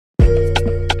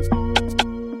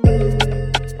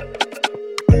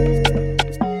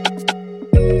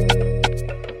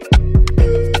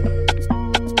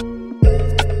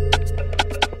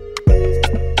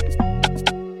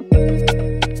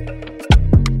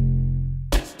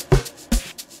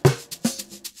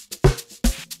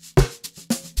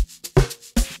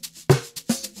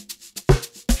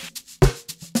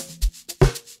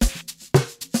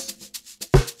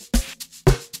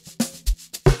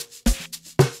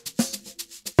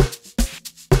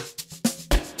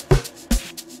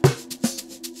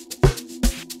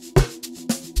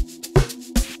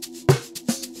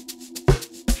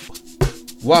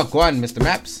Wagwan, Mr.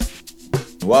 Maps.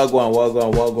 Wagwan.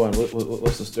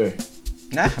 What's the story?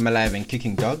 Nah, I'm alive and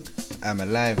kicking, dog. I'm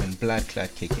alive and blood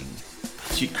clot kicking.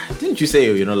 Didn't you say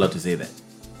you're not allowed to say that?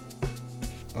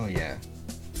 Oh, yeah.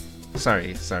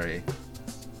 Sorry.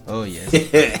 Oh, yes.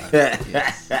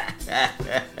 Yes.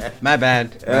 My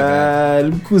bad. Yeah.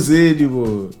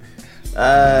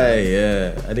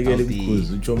 I think I'm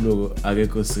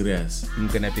serious. I'm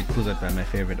gonna be cuzzed by my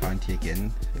favorite auntie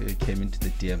again, who came into the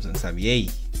DMs and said, "Yay,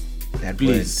 that Please.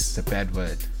 word, it's a bad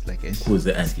word." Like it's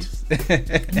Mkuze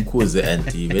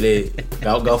auntie. Really,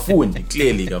 gafundi,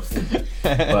 clearly gafundi.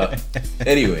 But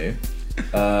anyway,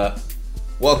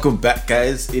 welcome back,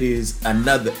 guys. It is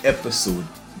another episode,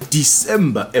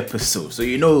 December episode. So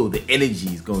you know the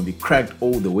energy is gonna be cranked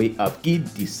all the way up.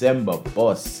 Kid December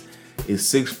boss is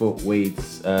 6 foot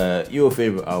weights. Your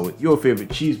favorite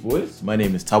cheese boys. My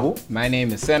name is Tabo. My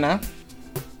name is Senna.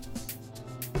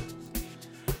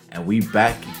 And we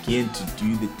back again to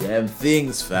do the damn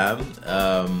things, fam.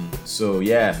 So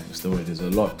yeah, Mr. Moore, there's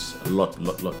a lot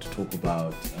to talk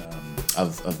about.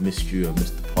 I've missed you. I've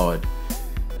missed the pod.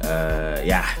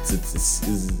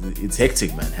 It's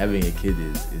hectic, man. Having a kid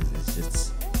is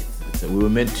just. We were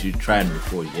meant to try and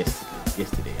record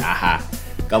yesterday. Aha.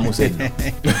 Kamu said no.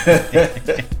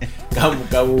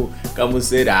 Kamu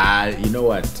said, you know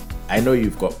what? I know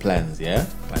you've got plans, yeah,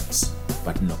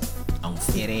 but no.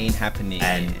 It ain't happening.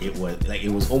 And it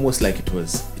was almost like it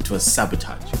was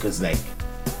sabotage, because like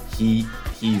he's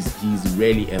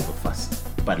rarely ever fussy.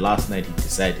 But last night he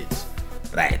decided,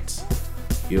 right,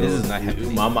 this is not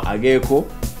happening. Mama Ageko,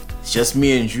 it's just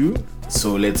me and you,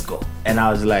 so let's go. And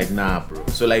I was like, nah, bro.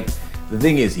 So like the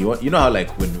thing is, you know how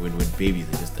like when babies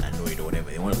are just annoyed or whatever,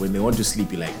 when they want to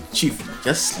sleep, you're like, Chief,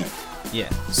 just sleep. Yeah.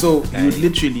 So you would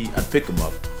literally, I'd pick him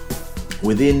up.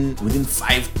 Within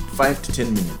 5 to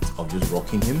 10 minutes of just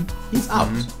rocking him, he's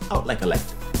out like a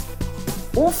light.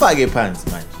 Ufage pants,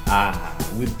 man.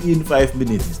 Within 5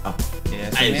 minutes he's up. Yeah,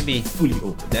 so maybe fully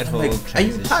open. That whole like, are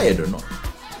you transition. tired or not?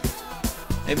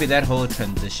 Maybe that whole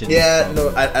transition. Yeah,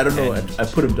 no, I don't know. I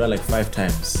put him down like 5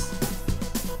 times.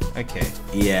 Okay.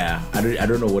 Yeah, I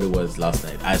don't know what it was last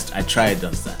night. I tried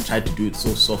to do it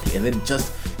so softly, and then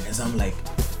just as I'm like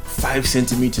 5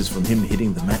 centimeters from him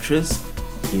hitting the mattress,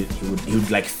 he would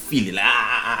like feel it,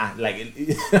 like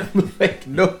I'm like,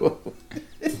 no.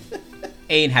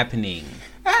 Ain't happening.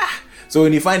 So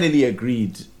when he finally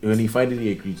agreed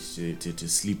to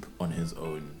sleep on his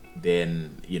own,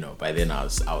 then by then I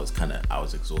was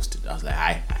exhausted. I was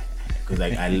like, because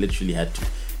like I literally had to.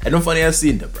 And no funny, I've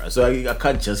seen that, bro. So I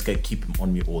can't just keep him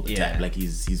on me all the time. Like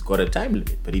he's got a time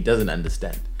limit, but he doesn't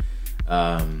understand.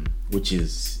 Which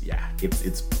is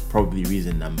it's probably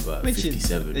reason number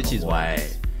 57 of why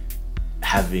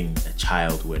having a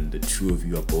child when the two of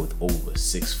you are both over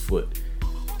 6 foot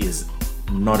is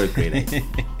not a great idea.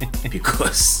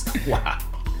 Because wow,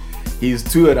 he's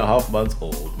 2.5 months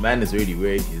old. Man is already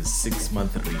wearing his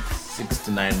 6-month ring, 6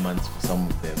 to 9 months for some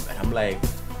of them, and I'm like,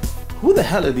 who the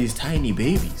hell are these tiny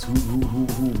babies who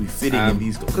will be fitting in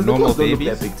these clothes? Because normal the clothes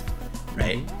babies, don't look that big,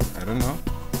 right? I don't know.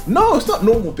 No, it's not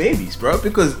normal babies, bro.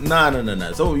 Because nah.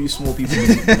 Some of you small people need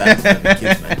to be back than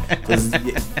kids, man. Because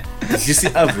it's just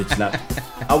the average. Like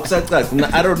outside,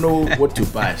 I don't know what to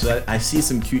buy. So I see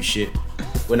some cute shit.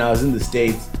 When I was in the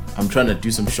States, I'm trying to do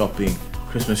some shopping,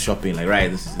 Christmas shopping. Like, right,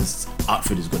 this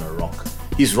outfit is gonna rock.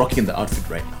 He's rocking the outfit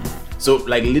right now. So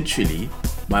like literally,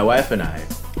 my wife and I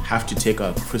have to take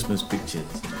our Christmas pictures.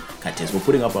 We're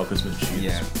putting up our Christmas tree.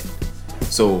 Yeah.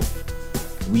 So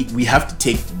we have to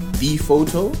take the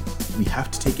photo. We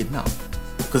have to take it now,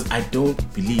 because I don't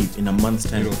believe in a month's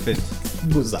time It'll fit.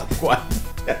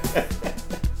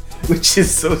 Which is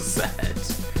so sad.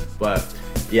 But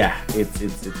yeah,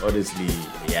 it's honestly,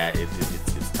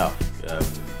 it's tough.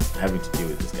 Having to deal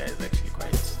with this guy is actually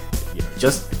quite,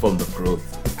 just from the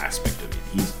growth aspect of it.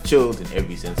 He's chilled in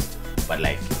every sense, but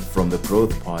like from the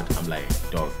growth part, I'm like,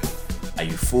 dog, are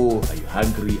you full? Are you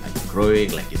hungry? Are you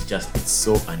growing? Like it's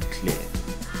so unclear,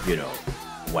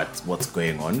 what's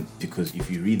going on, because if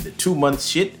you read the 2 months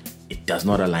shit, it does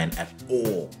not align at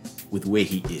all with where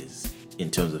he is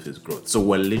in terms of his growth. So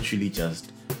we're literally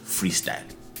just freestyle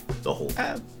the whole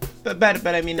thing. But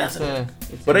I mean, it's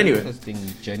but an anyway, interesting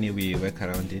journey. We work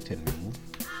around it and we move.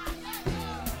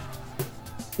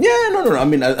 Yeah, no. I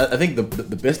mean, I think the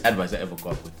best advice I ever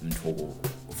got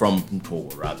from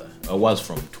Mtogo was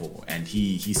from Mtogo, and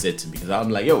he said to me, because I'm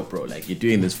like, yo, bro, like you're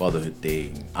doing this fatherhood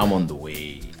thing, I'm on the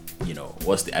way.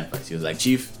 What's the advice? He was like,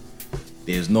 Chief,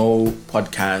 there's no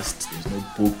podcast, there's no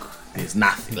book, there's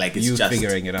nothing. Like it's you just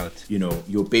figuring it out.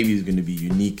 Your baby is going to be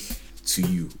unique to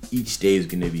you. Each day is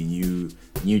going to be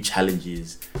new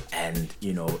challenges, and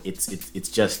it's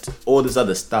just all this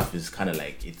other stuff is kind of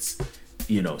like, it's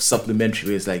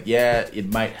supplementary. It's like, yeah,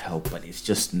 it might help, but it's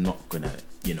just not gonna,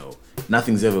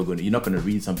 nothing's ever gonna, you're not gonna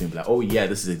read something like, oh yeah,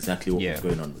 this is exactly what was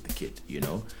going on with the kid.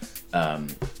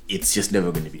 It's just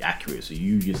never going to be accurate. So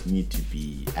you just need to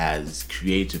be as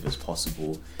creative as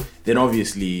possible. Then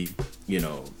obviously,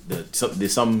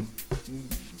 there's some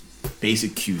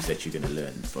basic cues that you're going to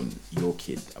learn from your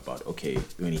kid about, okay,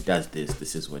 when he does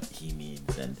this is what he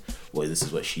means, and this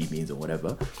is what she means, or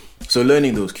whatever. So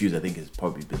learning those cues, I think, has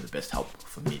probably been the best help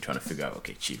for me, trying to figure out,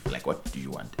 okay, chief, like, what do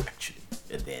you want actually?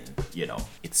 And then,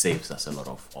 it saves us a lot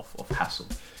of hassle.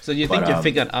 So you think you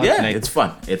figured out, yeah, like, it's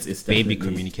fun. It's baby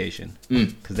communication?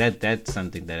 Because that's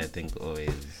something that I think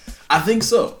always. I think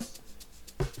so.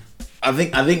 I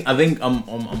think I'm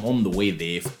on the way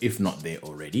there, if not there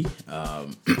already.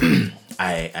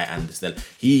 I understand.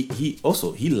 He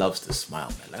loves to smile,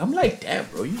 man. Like, I'm like, damn,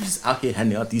 bro, you just out here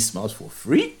handing out these smiles for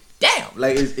free? Damn.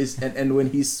 Like, and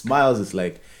when he smiles, it's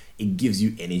like, it gives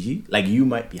you energy. Like, you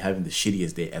might be having the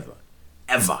shittiest day ever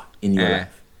in your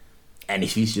life, and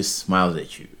if he just smiles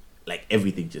at you, like,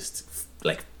 everything just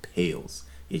like pales.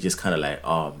 You're just kind of like,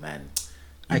 oh man.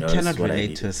 I cannot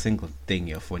relate to a single thing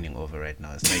you're phoning over right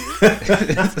now. It's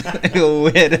like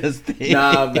the weirdest thing.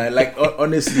 Nah, man. Like,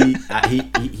 honestly, he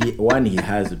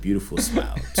has a beautiful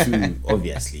smile. Two,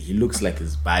 obviously, he looks like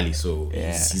his Bali, so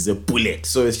he's a bullet.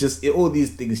 So it's just, all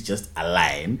these things just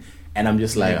align, and I'm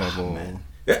just like, oh, man.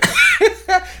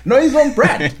 No, he's on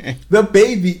Brad. The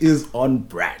baby is on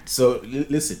Brad. So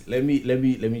listen, let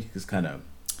me just kind of,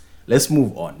 let's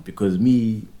move on, because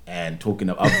me and talking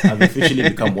about, I've officially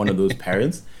become one of those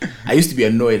parents. I used to be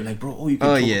annoyed, like, bro, all you can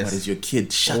talk about is your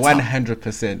kid. Shut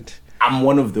 100%. up. I'm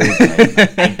one of those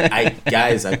guys.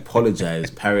 Guys, I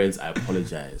apologize. Parents, I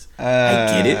apologize.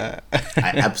 I get it.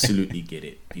 I absolutely get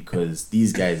it, because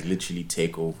these guys literally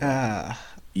take over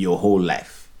your whole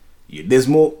life. There's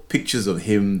more pictures of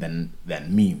him than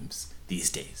memes these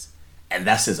days, and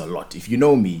that says a lot. If you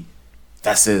know me,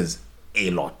 that says a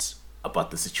lot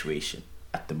about the situation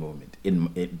at the moment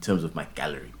in terms of my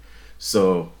gallery.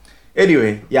 So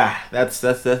anyway, yeah,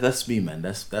 that's me, man.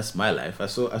 That's my life. I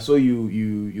saw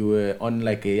you were on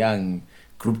like a young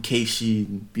group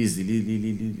cation,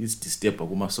 busy step up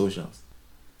with my socials.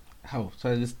 How?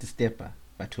 So this stepper,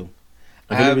 but who?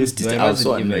 I was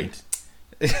so annoyed.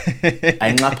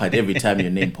 I ngapad every time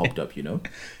your name popped up,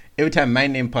 Every time my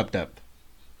name popped up.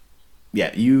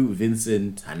 Yeah, you,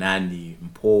 Vincent, Hanani,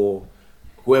 Mpo,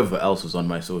 whoever else was on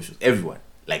my socials, everyone,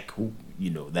 like, who,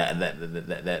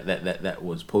 that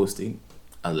was posting.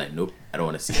 I was like, nope, I don't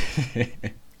want to see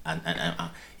it.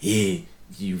 and hey,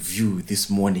 you view this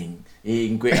morning.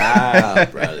 Hey, bro,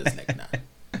 it's like, nah.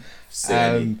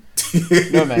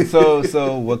 No, man.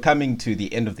 So we're coming to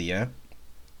the end of the year.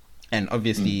 And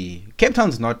obviously, Cape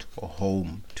Town's not a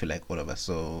home to like all of us.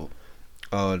 So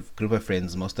our group of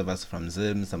friends, most of us from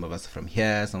Zim, some of us from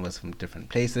here, some of us from different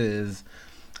places.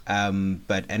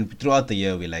 But throughout the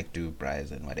year we like do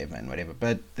braais and whatever.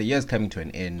 But the year's coming to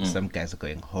an end. Some guys are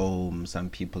going home. Some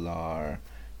people are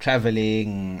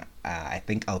traveling. I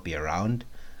think I'll be around.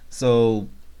 So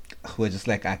we're just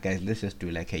like, guys, let's just do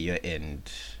like a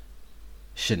year-end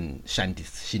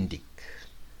shindig.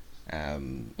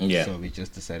 So we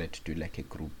just decided to do like a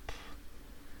group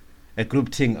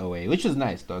thing away, which was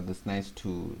nice, dog. It's nice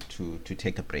to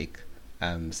take a break.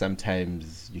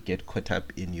 Sometimes you get caught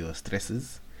up in your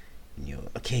stresses, and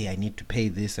okay, I need to pay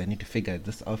this, I need to figure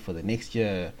this out for the next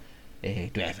year.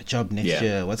 Do I have a job next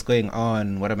year? What's going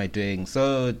on? What am I doing?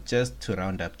 So just to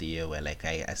round up the year, where like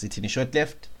I sit in a short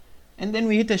left, and then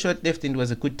we hit a short left, and it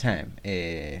was a good time.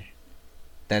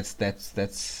 That's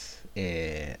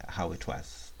how it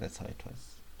was. That's how it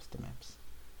was, Mr. Maps.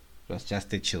 It was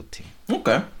just a chill thing.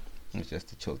 Okay. It was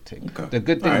just a chill thing. Okay. The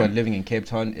good thing about living in Cape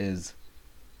Town is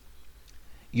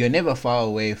you're never far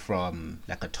away from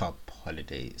like a top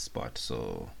holiday spot.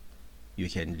 So you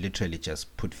can literally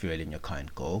just put fuel in your car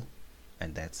and go.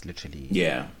 And that's literally...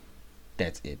 Yeah.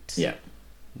 That's it. Yeah.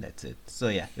 That's it. So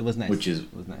yeah, it was nice. Which is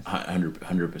it was nice.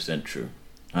 100% true.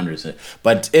 100%.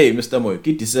 But hey, Mr. Moy,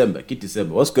 get December.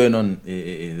 What's going on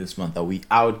this month? Are we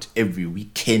out every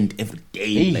weekend, every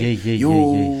day?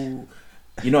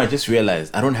 I just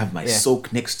realized I don't have my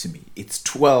soak next to me. It's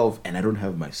 12 and I don't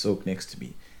have my soak next to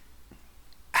me.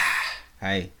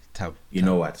 Hi, Tab. You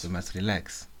know what? You must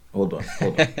relax. Hold on.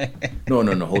 No,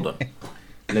 hold on.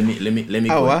 Let me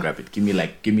go and grab it. Give me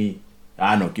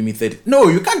 30. No,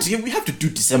 you can't. We have to do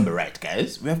December right,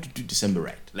 guys. We have to do December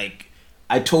right. Like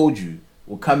I told you,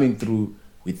 we're coming through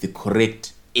with the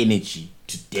correct energy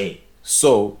today.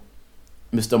 So,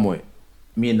 Mr. Moy,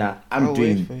 Mina, I'm I'll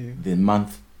wait for doing you. the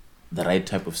month the right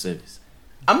type of service.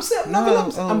 I'm saying,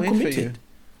 No, I'm wait for committed.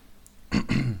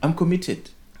 I'm committed.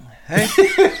 Hey.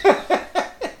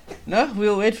 No,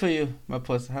 we'll wait for you,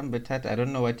 Mapos Hambetat. I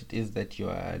don't know what it is that you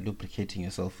are lubricating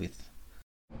yourself with.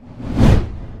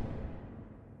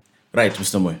 Right,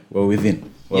 Mr. Moy, we're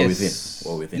within. We're Yes.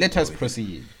 within. Let We're us within.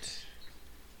 proceed.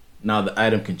 Now the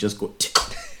item can just go.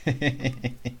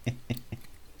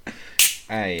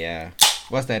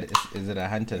 What's that? Is it a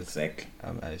hunter's? Exactly.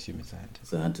 I assume it's a hunter's.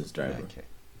 It's a hunter's driver. Okay.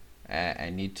 I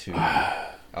need to.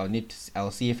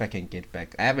 I'll see if I can get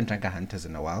back. I haven't drank a hunter's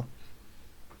in a while.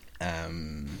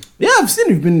 Yeah, I've seen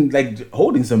you've been like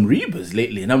holding some Rebas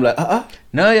lately, and I'm like,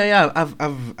 No, yeah.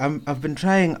 I've been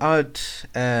trying out.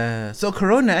 So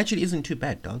Corona actually isn't too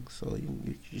bad, dog. So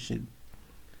you should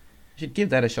give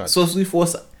that a shot. So sweet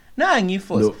force. No, new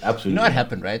force. No, absolutely. You know what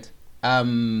happened, right?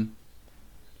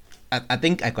 I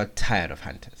think I got tired of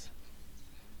hunters.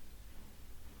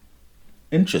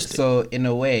 Interesting. So in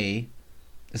a way,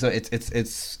 so it's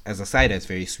as a cider, it's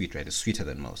very sweet, right? It's sweeter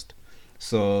than most.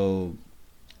 So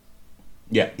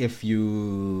yeah, if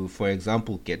you, for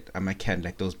example, get a can,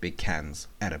 like those big cans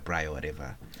at a braai or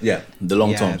whatever, yeah, the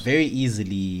long term. very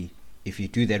easily, if you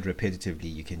do that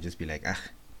repetitively, you can just be like,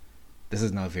 this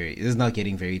is not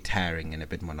getting very tiring and a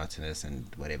bit monotonous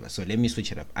and whatever. So let me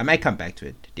switch it up. I might come back to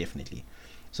it, definitely.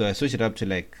 So I switch it up to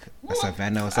like a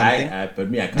Savannah or something. But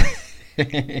me, I can't.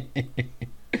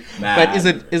 Nah, But is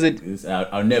it?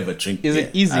 I'll never drink. Is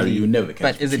it easily? You never catch.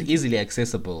 But is it drink. easily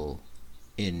accessible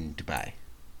in Dubai?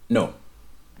 No.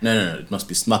 It must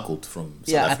be smuggled from. South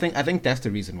Yeah, Africa. I think that's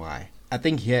the reason why. I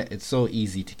think here it's so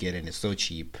easy to get and it's so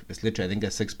cheap. It's literally, I think a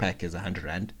 6-pack is 100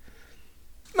 rand.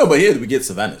 No, but here we get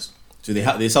Savannahs. So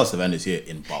they sell Savannahs here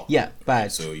in bulk. Yeah,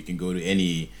 but So you can go to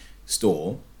any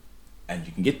store, and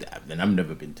you can get that. Then I've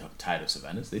never been tired of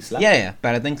Savannahs. They slap. yeah.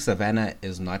 But I think Savannah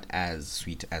is not as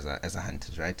sweet as a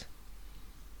Hunter's, right?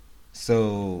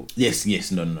 So Yes. No.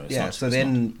 It's yeah. not, So it's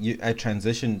then I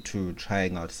transitioned to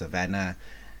trying out Savannah,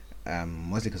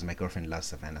 mostly because my girlfriend loves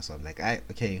Savannah. So I'm like,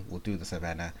 okay, we'll do the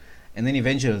Savannah, and then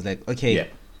eventually I was like, okay, Yeah.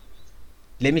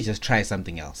 let me just try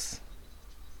something else.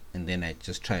 And then I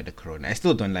just tried the Corona. I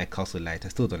still don't like Castle Light. I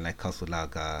still don't like Castle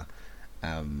Lager.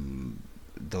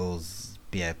 Those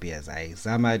beers. I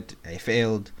Zamad. I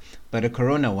failed, but the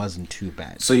Corona wasn't too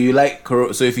bad. So you like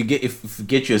Corona? So if you get you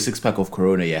a 6-pack of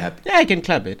Corona, you're happy. Yeah, I can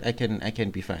club it. I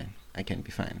can be fine.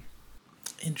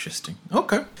 Interesting.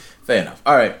 Okay. Fair enough.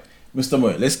 All right, Mr.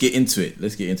 Moy, let's get into it.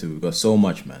 We've got so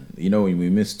much, man. You know, when we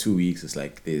miss 2 weeks, it's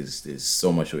like there's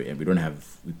so much of it, and we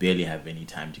barely have any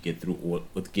time to get through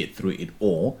it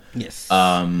all. Yes.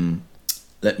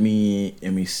 Let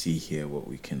me see here what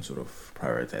we can sort of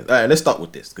prioritize. All right, let's start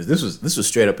with this, because this was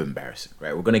straight up embarrassing,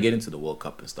 right? We're gonna get into the World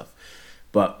Cup and stuff,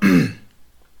 but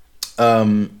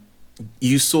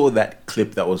you saw that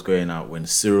clip that was going out when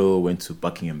Cyril went to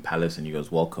Buckingham Palace and he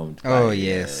was welcomed by, Oh,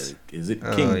 yes. Is it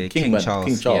King Charles?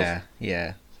 King Charles.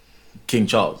 Yeah. King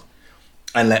Charles.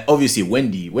 And like obviously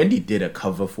Wendy did a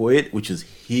cover for it, which is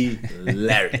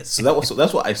hilarious. So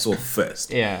that's what I saw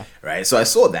first. Yeah. Right. So I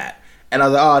saw that and I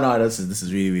was like, oh no, this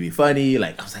is really, really funny.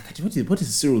 Like I was like, what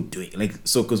is Cyril doing? Like,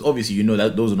 so because obviously you know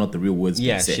that those are not the real words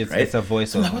being said, right? It's a voiceover.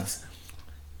 So I'm like,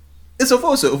 it's a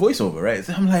voiceover, right?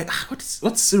 So I'm like,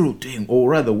 what's Cyril doing? Or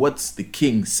rather, what's the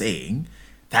king saying?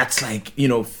 That's like, you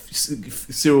know,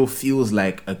 Cyril feels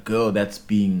like a girl that's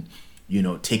being, you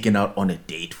know, taken out on a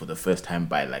date for the first time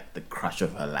by like the crush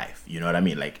of her life. You know what I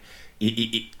mean? Like,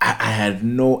 I had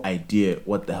no idea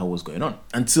what the hell was going on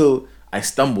until I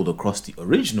stumbled across the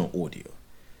original audio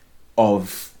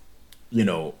of, you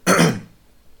know,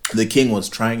 the king was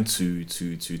trying to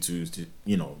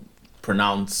you know,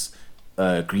 pronounce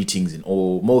greetings in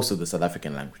most of the South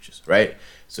African languages, right?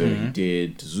 So he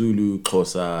did Zulu,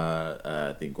 Xhosa,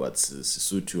 I think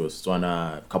Sesotho or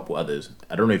Setswana, a couple others.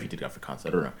 I don't know if he did Afrikaans, I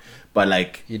don't know. But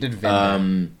like He did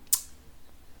Venda.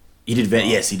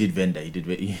 Yes, he did Venda. He did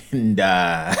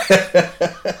Venda.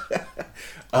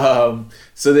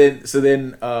 So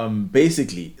then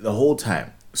basically the whole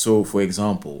time. So for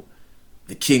example,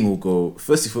 the king will go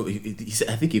first of all. He said,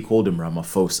 I think he called him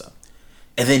Ramaphosa,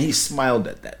 and then he smiled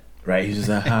at that. Right, he's just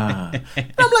like,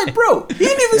 And I'm like, bro, he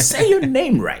didn't even say your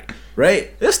name right.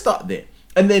 Let's start there.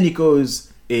 And then he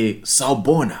goes,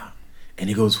 Sawubona, and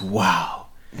he goes, wow.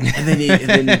 And then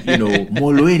you know,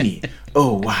 Molweni,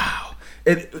 oh wow,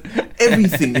 and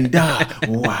everything in da,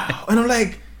 wow. And I'm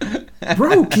like,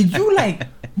 bro, can you like,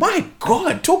 my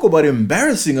God, talk about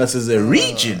embarrassing us as a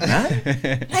region,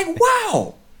 man. Like,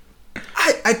 wow,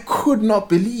 I could not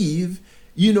believe,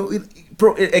 you know,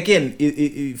 bro. Again,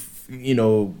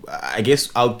 I guess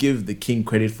I'll give the king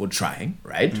credit for trying,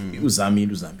 right?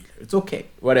 Uzamile. It's okay,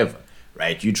 whatever,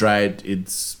 right? You tried.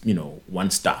 It's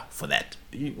 1 star for that,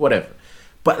 whatever.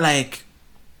 But like,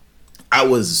 I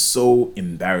was so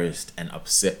embarrassed and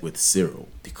upset with Cyril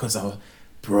because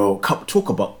talk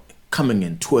about coming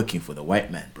and twerking for the white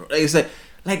man, bro. Like, it's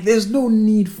like there's no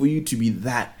need for you to be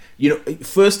that.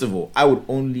 First of all, I would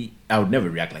never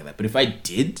react like that. But if I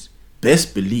did,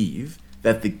 best believe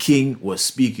that the king was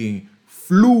speaking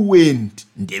fluent,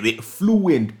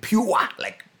 pure,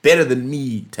 like better than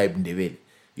me type Ndebele.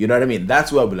 You know what I mean?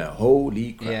 That's where I'll be like,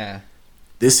 holy crap. Yeah.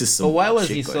 This is so. But why was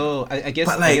he so? I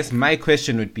guess my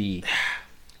question would be,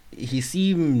 he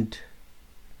seemed.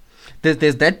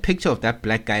 There's that picture of that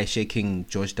black guy shaking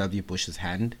George W. Bush's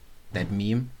hand, that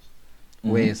meme,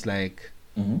 where it's like,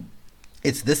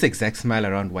 it's this exact smile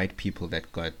around white people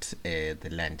that got the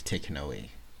land taken away.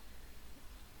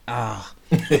 I'll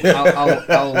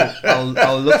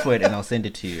look for it and I'll send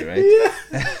it to you, right?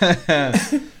 Yeah.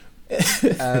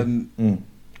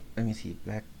 Let me see,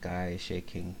 black guy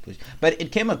shaking Bush. But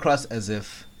it came across as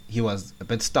if he was a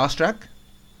bit starstruck.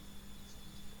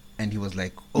 And he was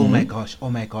like, oh my gosh,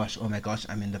 I'm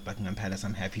in the Buckingham Palace,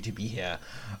 I'm happy to be here.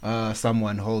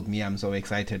 Someone hold me, I'm so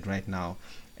excited right now.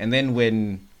 And then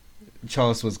when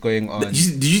Charles was going on... Did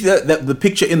you see the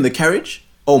picture in the carriage?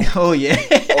 Oh yeah.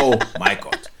 Oh my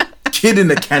God. Kid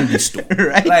in a candy store.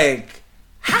 Right? Like,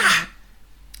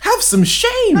 have some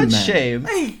shame, Not man. shame.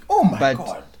 Like, oh my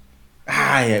God.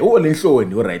 Yeah. Oh,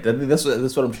 you're right. That's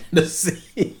what I'm trying to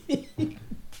say.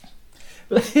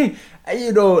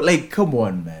 Like, come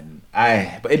on, man.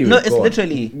 But anyway, no, it's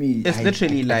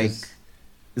literally like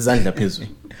Zandla Pizzo.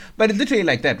 But it's literally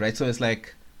like that, right? So it's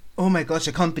like, oh my gosh,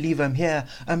 I can't believe I'm here.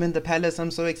 I'm in the palace.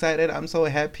 I'm so excited. I'm so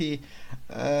happy.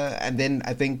 And then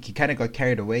I think he kind of got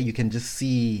carried away. You can just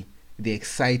see the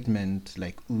excitement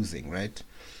like oozing, right?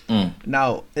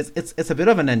 Now it's a bit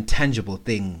of an intangible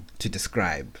thing to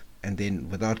describe, and then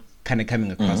without kind of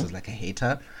coming across as like a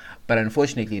hater, but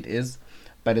unfortunately it is.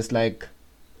 But it's like,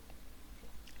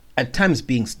 at times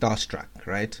being starstruck,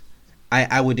 right?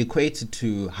 I would equate it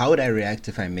to, how would I react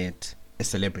if I met a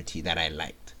celebrity that I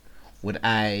liked? Would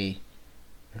I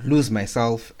lose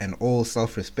myself and all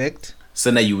self-respect?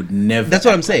 So now you would never. That's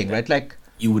what I'm saying, right? Like,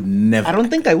 you would never. I don't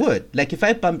think I would. Like, if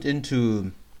I bumped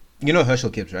into, Herschel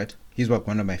Gibbs, right? He's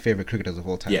one of my favorite cricketers of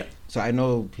all time. Yeah. So I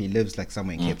know he lives like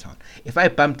somewhere in Cape Town. If I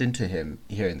bumped into him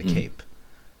here in the Cape,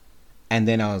 and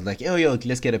then I was like, yo,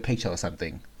 let's get a picture or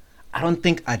something, I don't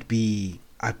think I'd be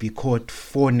caught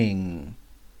fawning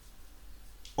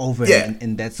over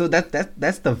in that. So that's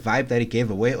the vibe that it gave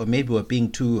away, or maybe we're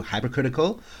being too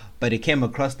hypercritical, but it came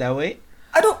across that way.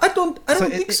 I don't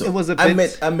think so. It was a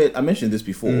bit... I mentioned this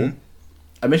before.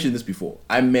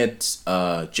 I met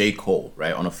J. Cole,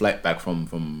 right, on a flight back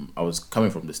from I was coming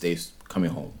from the States,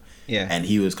 coming home. Yeah. And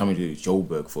he was coming to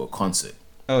Joburg for a concert.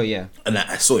 Oh yeah. And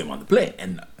I saw him on the plane,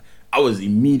 and I was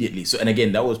immediately and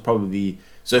again, that was probably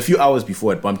a few hours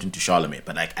before I bumped into Charlemagne,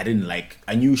 but like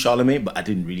I knew Charlemagne, but I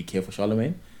didn't really care for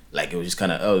Charlemagne. Like, it was just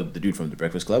kind of, the dude from the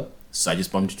Breakfast Club. So I just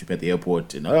bumped into him at the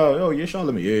airport, and yeah,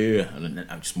 Charlemagne, yeah, and then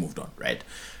I just moved on, right?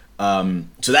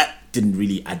 So that didn't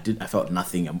really, I felt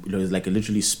nothing. It was like a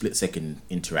literally split-second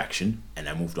interaction, and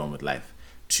I moved on with life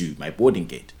to my boarding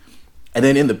gate. And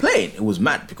then in the plane, it was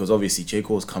mad, because obviously J.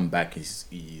 Cole's come back,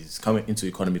 he's coming into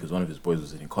economy because one of his boys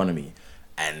was in economy.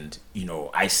 And,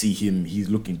 I see him, he's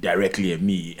looking directly at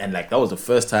me. And like, that was the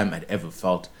first time I'd ever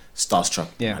felt starstruck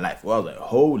in my life. Well, I was like,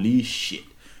 holy shit,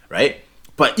 right?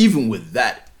 But even with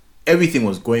that, everything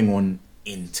was going on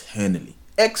internally.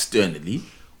 Externally,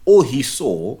 all he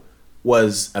saw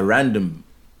was a random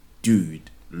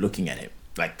dude looking at him,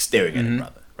 like staring at him,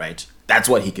 rather, right? That's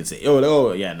what he can say.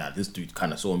 Oh yeah, nah, this dude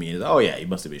kind of saw me. And oh yeah, he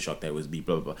must have been shocked that it was me,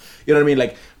 blah, blah, blah. You know what I mean?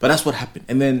 Like, but that's what happened.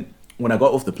 And then when I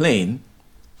got off the plane,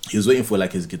 he was waiting for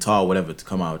like his guitar or whatever to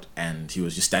come out, and he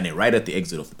was just standing right at the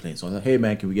exit of the plane. So I was like, hey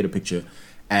man, can we get a picture?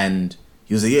 And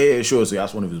he was like, yeah, sure. So he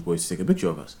asked one of his boys to take a picture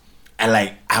of us. And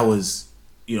like, I was,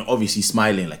 obviously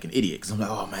smiling like an idiot, because I'm like,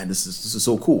 oh man, this is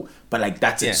so cool. But like,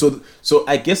 that's it. So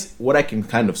I guess what I can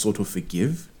kind of sort of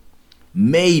forgive,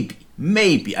 maybe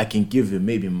I can give him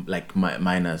maybe like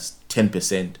minus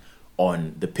 10%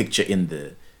 on the picture in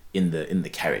the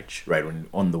carriage, right, when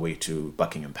on the way to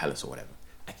Buckingham Palace or whatever.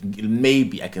 I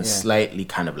can slightly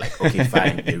kind of like, okay,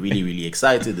 fine, you're really, really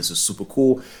excited, this is super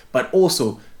cool, but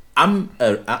also I'm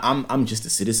just a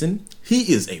citizen.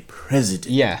 He is a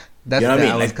president. Yeah, that's what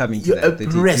I was coming to. You're a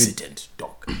president,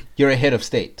 dog. You're a head of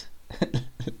state.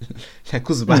 Like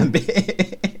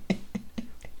Kuzbambe.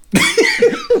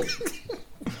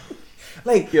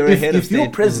 Like, if your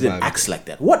president acts like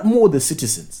that, what more the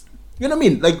citizens? You know what I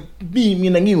mean? Like me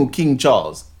Nangingo King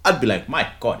Charles, I'd be like, my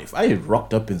God, if I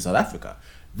rocked up in South Africa,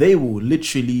 they will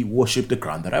literally worship the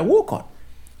ground that I walk on.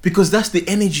 Because that's the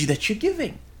energy that you're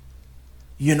giving.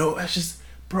 You know, it's just,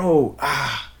 bro,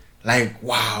 like,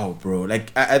 wow, bro.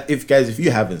 Like, if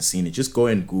you haven't seen it, just go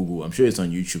and Google. I'm sure it's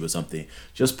on YouTube or something.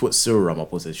 Just put Cyril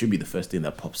Ramaphosa. It should be the first thing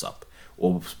that pops up.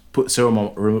 Or put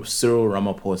Cyril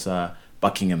Ramaphosa,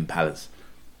 Buckingham Palace.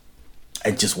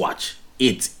 And just watch.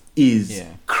 It is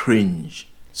cringe.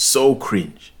 So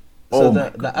cringe. So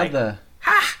the other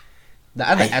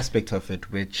aspect of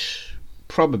it, which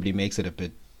probably makes it a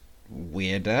bit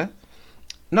weirder,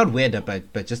 not weirder,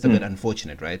 but just a bit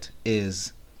unfortunate, right?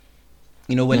 Is,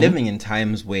 you know, we're living in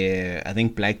times where I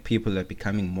think black people are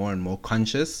becoming more and more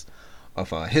conscious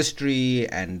of our history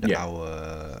and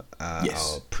our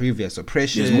previous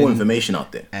oppression. There's more information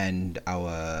out there. And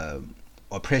our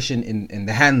oppression in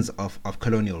the hands of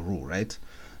colonial rule, right?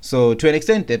 So to an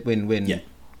extent that when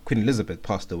Queen Elizabeth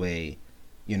passed away,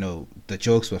 you know, the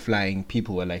jokes were flying.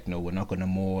 People were like, no, we're not going to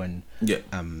mourn.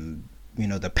 You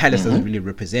know, the palace doesn't really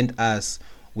represent us.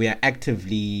 We are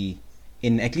actively,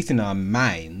 at least in our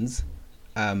minds,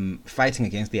 fighting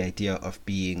against the idea of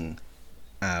being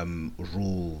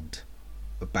ruled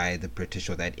by the British,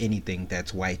 or that anything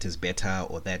that's white is better,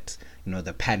 or that, you know,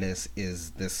 the palace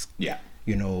is this,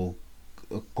 you know,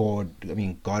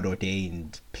 God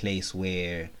ordained place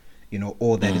where, you know,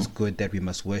 all that is good that we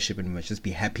must worship and we must just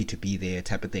be happy to be there,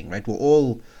 type of thing, right? We're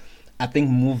all, I think,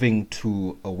 moving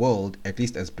to a world, at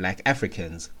least as black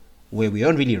Africans, where we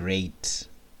don't really rate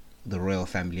the royal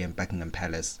family and Buckingham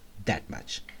Palace that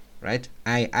much, right?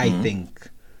 I think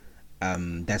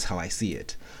that's how I see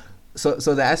it. So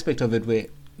the aspect of it where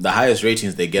the highest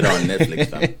ratings they get on Netflix,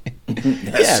 fam.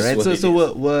 Yeah, right.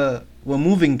 So we're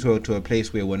moving to a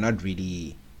place where we're not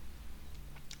really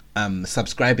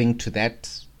subscribing to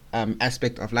that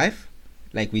aspect of life.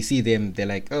 Like, we see them, they're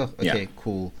like, oh, okay,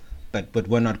 cool, but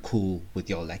we're not cool with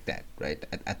y'all like that, right?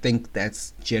 I think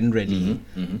that's generally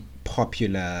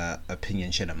popular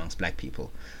opinion shit amongst black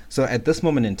people. So at this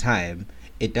moment in time,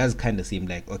 it does kind of seem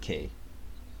like, okay,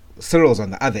 Cyril's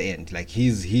on the other end, like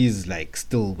he's like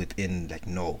still within, like,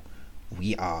 no,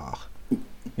 we are,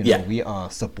 you know, we are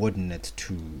subordinate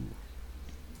to,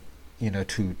 you know,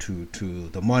 to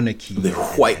the monarchy, the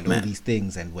white and man, all these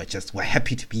things, and we're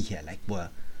happy to be here, like we're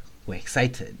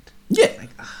excited. Like,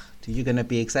 you're gonna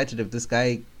be excited if this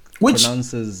guy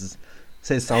says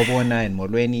Sawubona and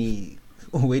Molweni.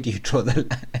 Where do you draw the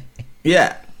line?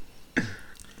 Yeah,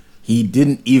 he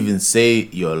didn't even say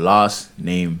your last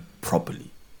name properly.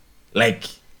 Like,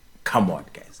 come on,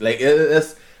 guys. Like,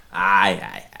 that's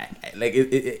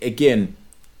again.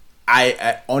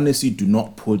 I honestly do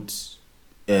not put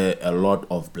a lot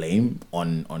of blame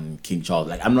on King Charles.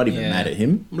 Like, I'm not even mad at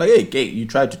him. I'm like, hey, you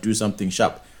tried to do something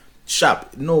sharp.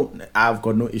 No, I've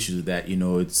got no issues with that. You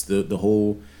know, it's the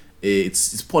whole,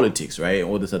 it's politics, right?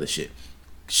 All this other shit.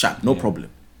 Sharp, no problem.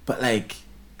 But like,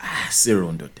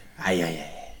 Cyril, I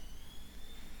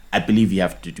believe you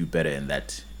have to do better in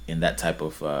that type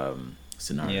of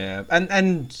scenario. Yeah,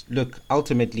 and look,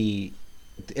 ultimately,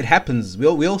 it happens.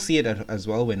 We all see it as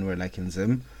well when we're like in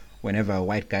Zim. Whenever a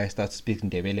white guy starts speaking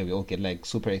Ndebele, we all get like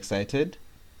super excited.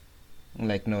 I'm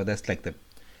like, no, that's like the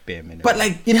bare minimum. But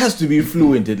like, it has to be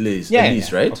fluent at least,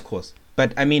 right? Of course.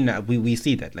 But I mean, we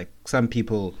see that. Like, some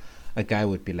people, a guy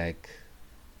would be like,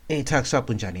 hey, talk shop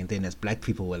unjani, and then as black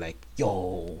people were like,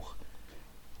 yo,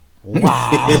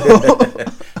 wow.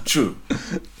 True.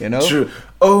 You know? True.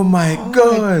 Oh my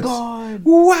God.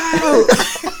 Wow.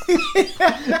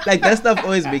 Like, that stuff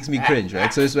always makes me cringe,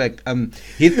 right? So it's like,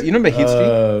 you remember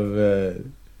History?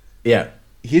 Yeah.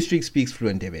 History speaks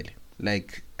fluent Ndebele.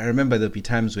 Like, I remember there'll be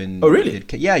times when... Oh, really?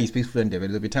 He speaks fluent Ndebele.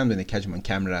 There'll be times when they catch him on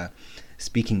camera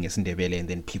speaking as Ndebele, and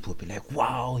then people will be like,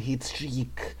 wow, History.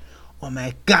 Oh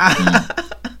my God.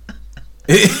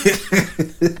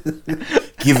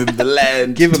 Give him the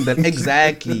land.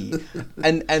 Exactly.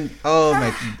 And oh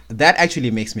my, that actually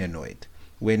makes me annoyed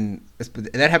when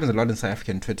that happens a lot in South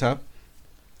African Twitter,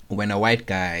 when a white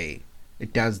guy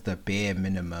does the bare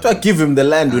minimum. Try give him the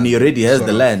land when he already has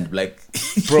the land, like,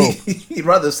 bro. He'd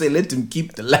rather say let him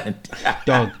keep the land.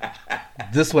 Dog,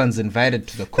 this one's invited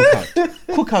to the cookout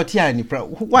yani, bro.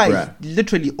 Why? Bruh.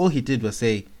 Literally all he did was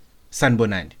say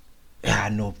Sanbonani. Yeah,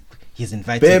 no, he's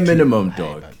invited. Bare minimum,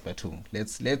 dog. But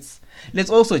let's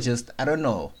also just, I don't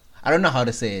know how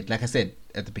to say it. Like I said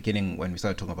at the beginning when we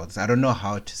started talking about this, I don't know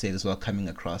how to say this without coming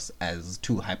across as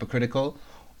too hypercritical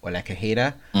or like a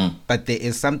hater. But there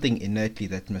is something innately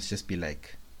that must just be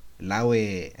like,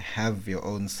 Lawe, have your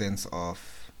own sense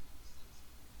of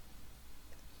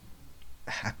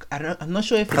I'm not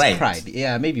sure if Pride. it's pride.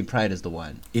 Yeah, maybe pride is the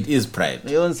one. It is pride.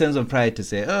 Your own sense of pride to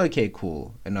say, oh, okay,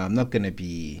 cool. And I'm not gonna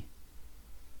be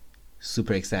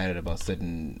super excited about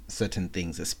certain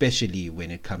things, especially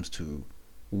when it comes to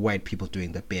white people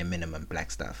doing the bare minimum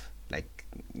black stuff. Like,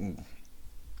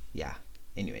 yeah.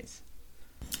 Anyways.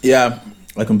 Yeah,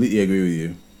 I completely agree with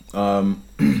you.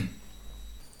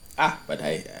 But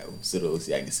I sort of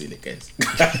see the guys.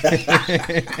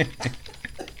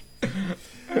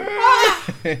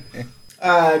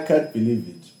 I can't believe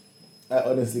it. I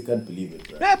honestly can't believe it.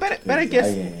 Bro. Yeah, but I guess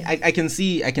I can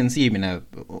see him in a.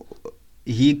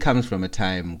 He comes from a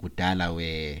time Gudala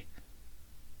where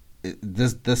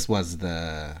this was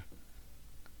the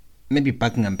maybe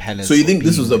Buckingham Palace. So you think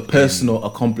this was a personal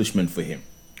accomplishment for him?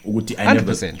 I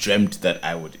never 100%. dreamt that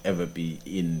I would ever be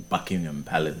in Buckingham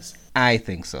Palace. I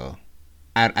think so.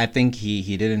 I think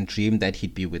he didn't dream that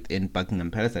he'd be within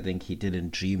Buckingham Palace. I think he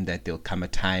didn't dream that there'll come a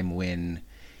time when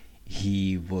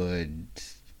he would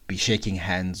be shaking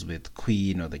hands with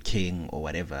Queen or the King or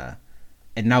whatever.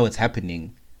 And now it's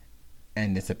happening,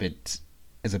 and it's a bit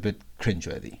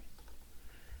cringeworthy.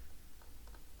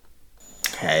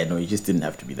 I know, you just didn't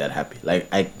have to be that happy. Like,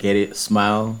 I get it,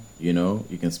 smile, you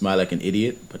can smile like an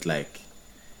idiot, but like,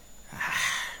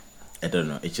 I don't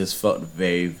know, it just felt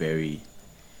very, very...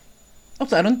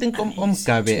 Also, I don't think Gabe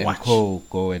and watch. Co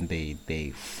go and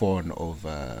they fawn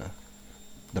over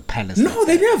the palace. No, like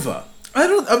they that. never.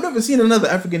 I've never seen another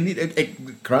African leader.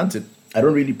 Granted, I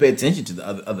don't really pay attention to the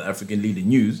other African leader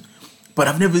news, but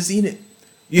I've never seen it.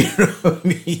 You know what I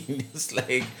mean? It's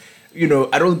like,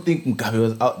 I don't think Mugabe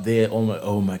was out there.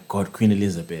 Oh my God, Queen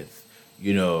Elizabeth.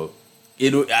 I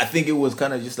think it was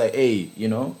kind of just like, hey,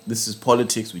 this is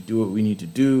politics. We do what we need to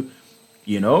do.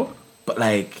 But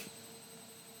like,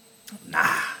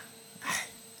 nah.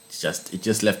 It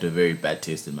just left a very bad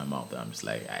taste in my mouth. I'm just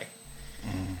like,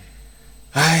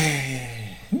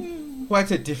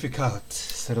 What a difficult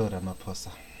Cyril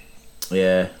Ramaphosa.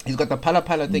 Yeah. He's got the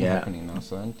pala thing happening now.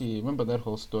 So, auntie, remember that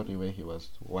whole story where he was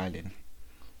wilding?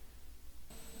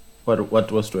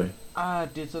 What story?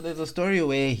 So there's a story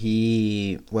where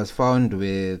he was found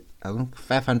with I think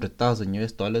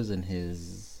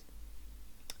 $500,000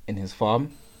 in his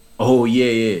farm. Oh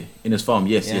yeah, in his farm.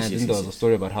 Yes. There was a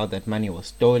story about how that money was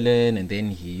stolen, and then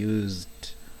he used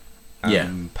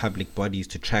public bodies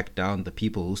to track down the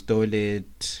people who stole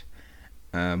it.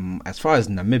 As far as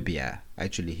Namibia,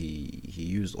 actually, he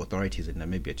used authorities in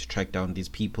Namibia to track down these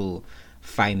people,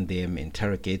 find them,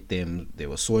 interrogate them. They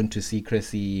were sworn to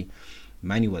secrecy.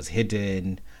 Money was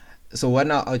hidden. So we're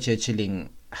now out here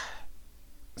chilling.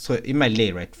 So in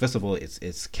Malay, right? First of all,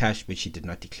 it's cash which he did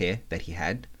not declare that he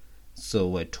had. So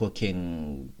we're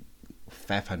talking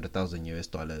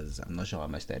 $500,000. I'm not sure how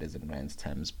much that is in rands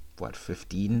times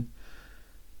 15.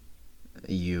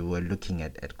 You were looking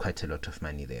at quite a lot of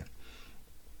money there.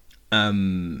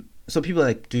 So people are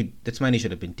like, dude, this money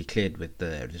should have been declared with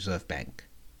the Reserve Bank.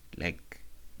 Like,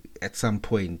 at some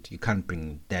point, you can't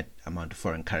bring that amount of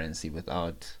foreign currency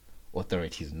without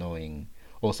authorities knowing.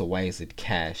 Also, why is it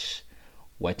cash?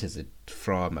 What is it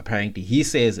from? Apparently, he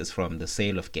says it's from the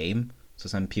sale of game. So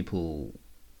some people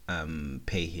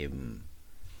pay him,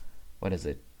 what is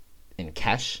it, in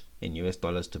cash, in US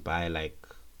dollars to buy like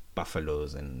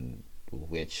buffaloes and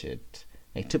weird shit.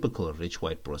 Like typical rich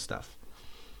white bro stuff.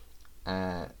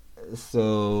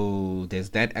 So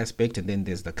there's that aspect, and then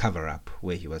there's the cover up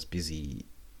where he was busy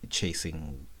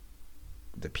chasing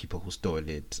the people who stole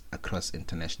it across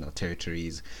international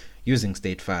territories using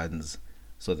state funds.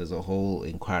 So there's a whole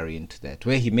inquiry into that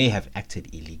where he may have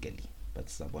acted illegally,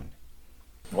 but stubborn.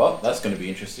 Well, that's going to be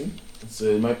interesting. So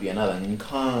it might be another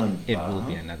Nkandla. It will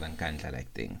be another Nkandla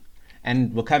like thing,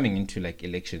 and we're coming into like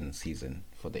election season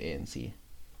for the ANC.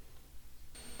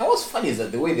 And what's funny is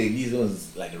that the way these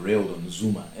ones like railed on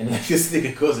Zuma, and like this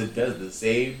nigga goes and does the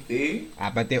same thing.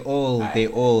 But they all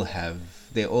have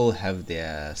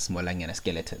their Smolangana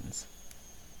skeletons.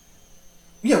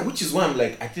 Yeah, which is why I'm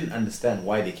like, I didn't understand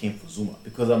why they came for Zuma,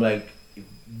 because I'm like,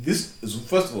 this is,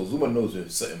 first of all, Zuma knows where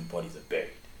certain bodies are buried,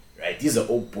 right? These are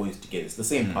old boys together. It's the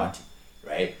same party,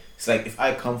 right? It's like, if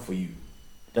I come for you,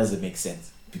 it doesn't make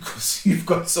sense because you've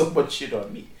got so much shit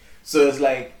on me. So it's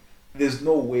like, there's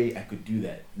no way I could do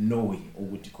that. No way. Or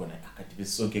would you call it? I could be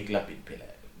so clapping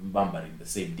in the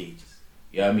same days.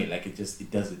 You know what I mean? Like it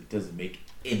doesn't make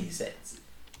any sense.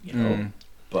 You know?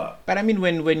 But I mean,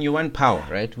 when you want power,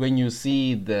 right? When you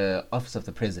see the office of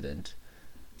the president,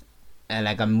 and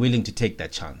like I'm willing to take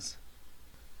that chance.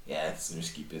 Yeah, it's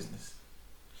risky business.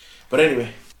 But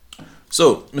anyway,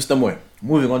 so Mr. Moy,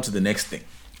 moving on to the next thing.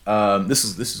 This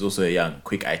is also a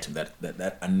quick item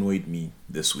that annoyed me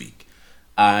this week.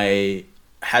 I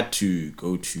had to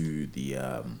go to the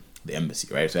embassy,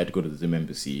 right? So I had to go to the Zim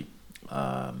embassy,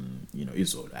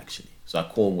 Izol actually. So I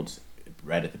called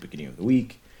right at the beginning of the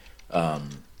week,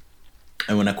 and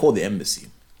when I called the embassy,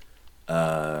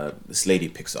 this lady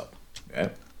picks up,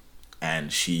 right?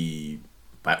 And she,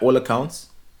 by all accounts,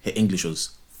 her English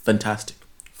was fantastic,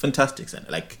 and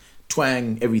like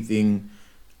twang, everything,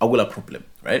 I will have problem,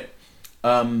 right?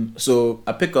 So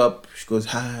I pick up, she goes,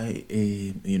 hi,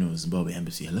 Zimbabwe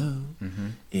embassy, hello,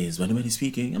 is anybody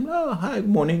speaking? I'm like, oh, hi, good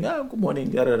morning, da,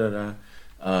 da, da, da.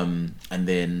 And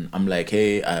then I'm like,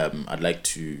 hey, I'd like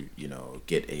to,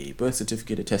 get a birth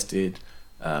certificate attested.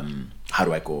 How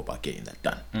do I go about getting that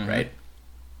done, right?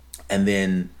 And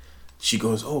then she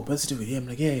goes, oh, birth certificate, yeah. I'm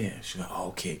like, yeah. She's like, oh,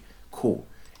 okay, cool.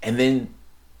 And then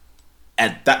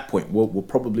at that point, we're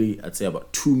probably, I'd say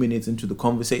about 2 minutes into the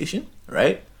conversation,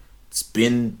 right? It's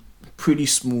been pretty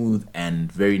smooth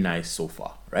and very nice so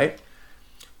far, right?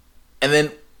 And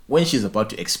then when she's about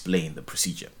to explain the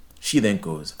procedure, she then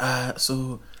goes,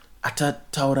 so ata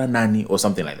taura nani or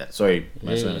something like that. Sorry,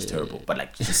 my son is terrible, but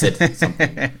like she said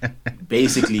something.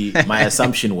 Basically, my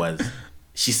assumption was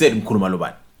she said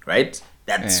Nkurumaluban, right?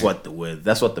 That's what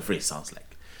the phrase sounds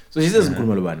like. So she says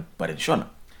Nkurumaluban, but in Shona.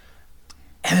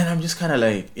 And then I'm just kind of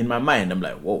like, in my mind, I'm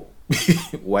like, whoa,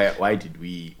 why did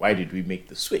we make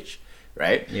the switch,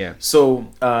 right? Yeah. So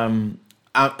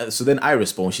so then I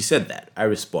respond. She said that I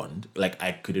respond like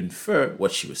I could infer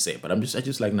what she was saying, but I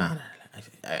just like nah.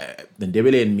 Then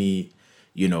Debele and me,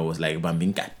 was like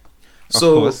bambinkat.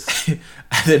 So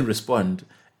I then respond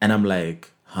and I'm like,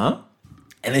 huh?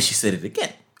 And then she said it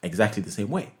again, exactly the same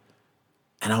way,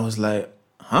 and I was like,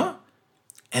 huh?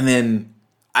 And then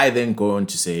I then go on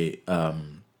to say,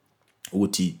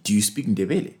 Uti, do you speak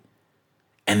Ndebele?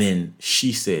 And then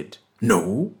she said,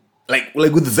 no, like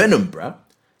with venom, bruh.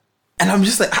 And I'm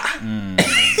just like,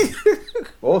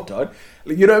 hold on.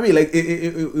 Like, you know what I mean? Like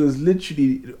it was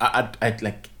literally,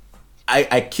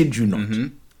 I kid you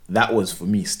not. That was for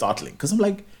me startling. Cause I'm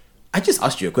like, I just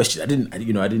asked you a question. I didn't,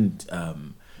 you know what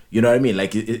I mean?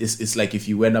 Like it's like if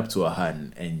you went up to a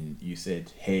hun and you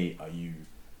said, hey, are you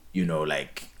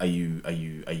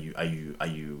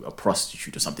a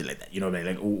prostitute or something like that? You know what I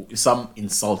mean? Like some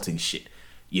insulting shit.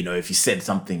 If you said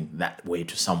something that way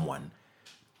to someone,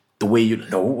 the way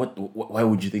why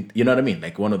would you think? You know what I mean?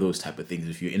 Like one of those type of things.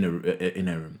 If you're in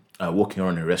a walking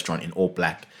around a restaurant in all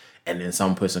black, and then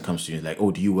some person comes to you and is like, oh,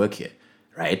 do you work here?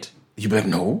 Right? You'd be like,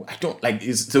 no, I don't. Like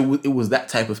so it was that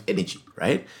type of energy,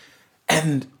 right?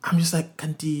 And I'm just like,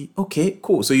 Kanti, okay,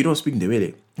 cool. So you don't speak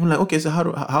Ndebele. I'm like, okay, so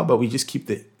how about we just keep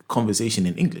the conversation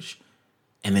in English?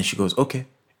 And then she goes, okay.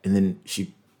 And then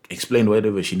she explained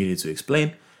whatever she needed to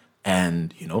explain,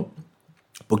 and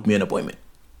booked me an appointment,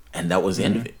 and that was the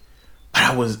end of it. But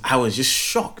I was just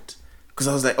shocked because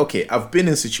I was like, okay, I've been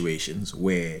in situations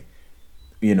where,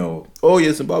 oh,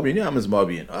 you're Zimbabwean, yeah, I'm a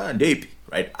Zimbabwean, and Dape,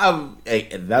 right?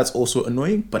 That's also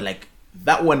annoying, but like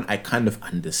that one, I kind of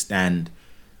understand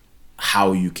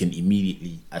how you can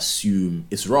immediately assume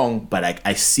it's wrong, but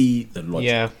I see the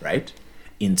logic, right?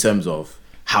 In terms of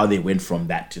how they went from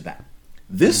that to that.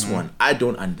 This one, I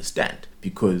don't understand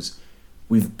because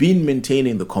we've been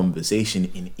maintaining the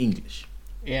conversation in English.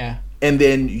 Yeah. And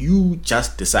then you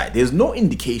just decide. There's no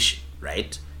indication,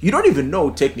 right? You don't even know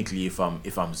technically if I'm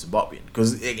Zimbabwean.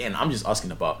 Because again, I'm just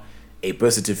asking about a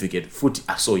birth certificate, Futi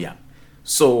Asoya.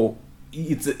 So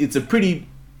it's a pretty,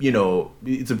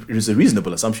 it's a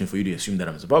reasonable assumption for you to assume that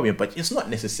I'm Zimbabwean, but it's not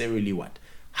necessarily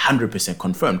 100%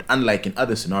 confirmed. Unlike in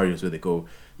other scenarios where they go,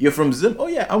 you're from Zim? Oh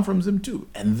yeah, I'm from Zim too.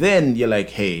 And then you're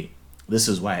like, hey, this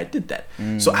is why I did that.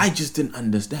 So I just didn't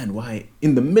understand why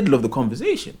in the middle of the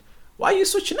conversation, why are you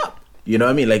switching up? You know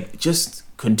what I mean? Like, just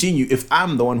continue. If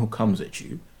I'm the one who comes at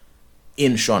you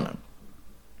in Shona,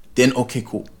 then okay,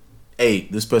 cool. Hey,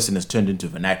 this person has turned into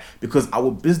vernacular because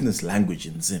our business language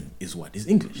in Zim is what? Is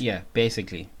English. Yeah,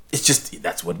 basically. It's just,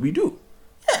 that's what we do.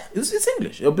 Yeah, it's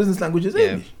English. Your business language is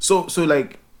English. So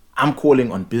like, I'm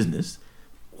calling on business.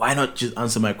 Why not just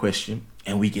answer my question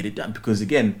and we get it done? Because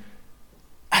again,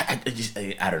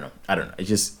 I don't know.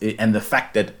 And the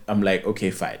fact that I'm like, okay,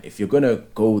 fine. If you're going to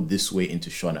go this way into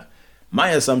Shona,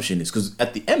 my assumption is because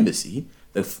at the embassy,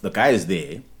 the guys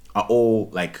there are all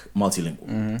like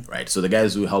multilingual, right? So the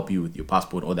guys who help you with your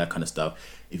passport, all that kind of stuff.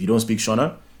 If you don't speak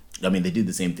Shona, I mean, they did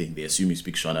the same thing. They assume you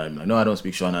speak Shona. I'm like, no, I don't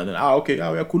speak Shona. Then, okay,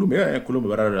 yeah, Kulum,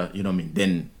 you know what I mean?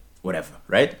 Then whatever,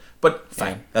 right? But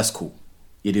fine, that's cool.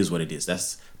 It is what it is.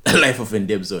 That's the life of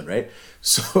Ndeb Zone, right?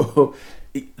 So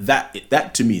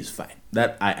that to me is fine.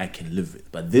 That I can live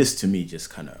with. But this to me just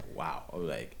kind of, wow. I was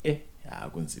like, yeah, I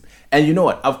couldn't see. And you know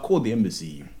what? I've called the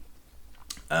embassy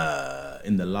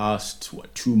in the last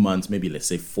 2 months, maybe let's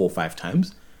say 4 or 5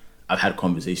 times, I've had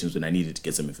conversations when I needed to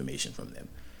get some information from them,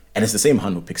 and it's the same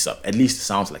Han who picks up. At least it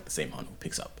sounds like the same Han who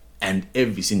picks up. And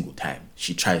every single time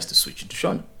she tries to switch into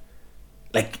Shona,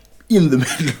 like in the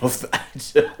middle of that.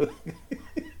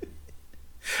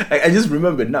 I just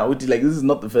remember now, like this is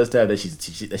not the first time that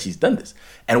she's done this.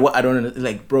 And what I don't understand,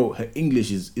 like, bro, her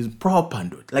English is proper.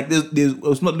 Like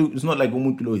it's not like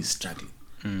Umutulo is struggling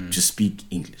to speak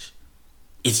English.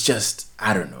 It's just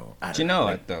I don't know. Do you know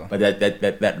like, what though? But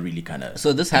that really kind of.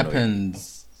 So this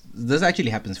happens. This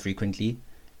actually happens frequently,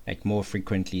 like more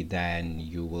frequently than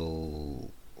you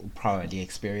will probably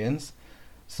experience.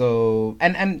 So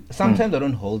and sometimes I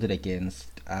don't hold it against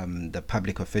the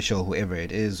public official, whoever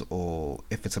it is, or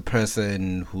if it's a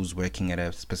person who's working at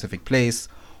a specific place,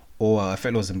 or a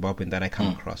fellow Zimbabwean that I come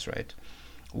across, right,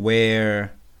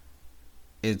 where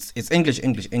it's English,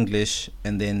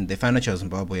 and then they find out you're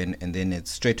Zimbabwean, and then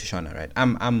it's straight to Shona, right?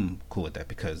 I'm cool with that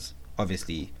because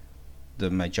obviously the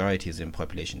majority is in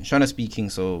population Shona speaking.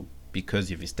 So because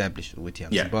you've established with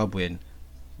I'm Zimbabwean,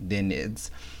 then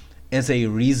it's a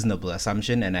reasonable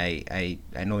assumption, and I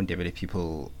know in Ndebele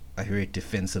people are very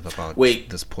defensive about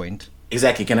this point.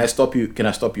 Exactly. Can I stop you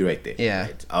right there? Yeah.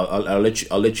 Right. I'll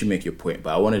let you make your point,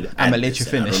 but I wanted to I'm gonna let you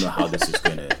finish. I don't know how this is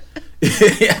gonna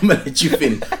I'm gonna let you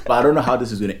finish, but I don't know how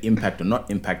this is gonna impact or not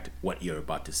impact what you're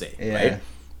about to say. Yeah. Right?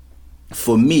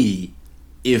 For me,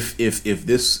 if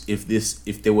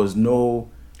there was no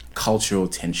cultural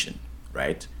tension,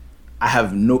 right, I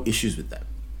have no issues with that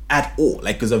at all.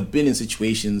 Like, because I've been in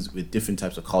situations with different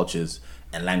types of cultures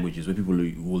and languages where people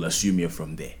will assume you're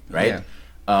from there, right?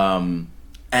 Yeah.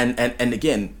 And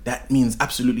again, that means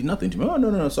absolutely nothing to me. Oh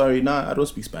no, sorry, I don't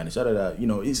speak Spanish. You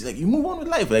know, it's like you move on with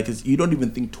life, like, 'cause you don't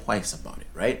even think twice about it,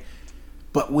 right?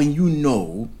 But when you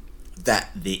know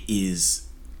that there is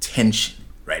tension,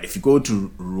 right? If you go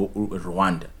to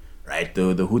Rwanda, right,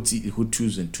 the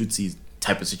Hutus and Tutsis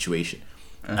type of situation,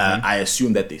 I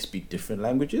assume that they speak different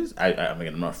languages. I mean,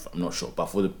 I'm not sure, but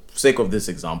for the sake of this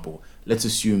example, let's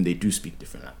assume they do speak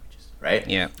different languages, right?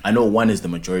 Yeah. I know one is the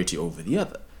majority over the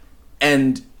other.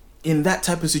 And in that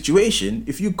type of situation,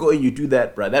 if you go and you do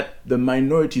that, bro, that the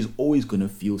minority is always going to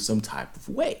feel some type of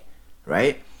way,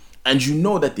 right? And you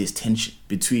know that there's tension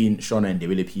between Shona and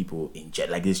Ndebele people in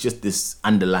general. Like, there's just this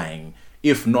underlying,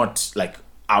 if not like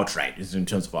outright, in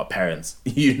terms of our parents,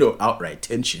 you know, outright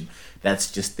tension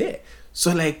that's just there.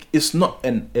 So like, it's not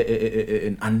an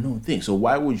unknown thing. So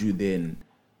why would you then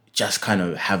just kind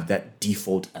of have that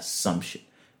default assumption?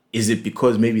 Is it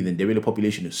because maybe the Ndebele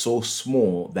population is so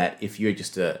small that if you're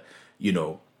just a,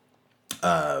 John,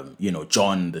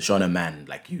 the Shona man,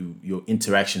 like your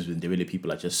interactions with Ndebele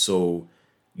people are just so,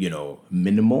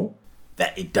 minimal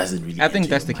that it doesn't really. I think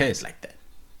that's the case. Like that.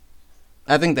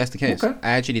 I think that's the case. Okay.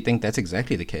 I actually think that's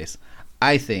exactly the case.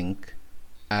 I think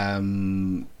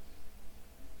 8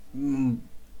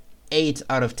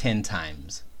 out of 10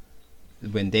 times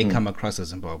when they come across a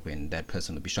Zimbabwean, that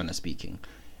person will be Shona speaking.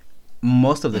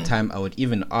 Most of the time, I would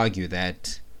even argue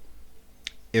that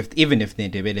even if they're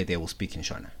Ndebele, they will speak in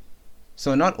Shona.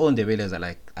 So not all Ndebeles are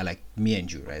like me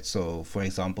and you, right? So for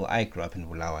example, I grew up in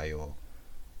Bulawayo,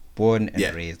 born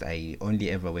and raised. I only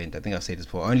ever went, I think I've said this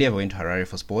before, I only ever went to Harare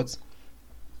for sports.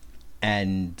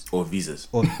 Or visas.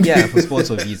 For sports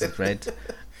or visas, right?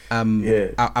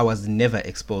 I was never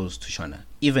exposed to Shona.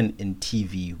 Even in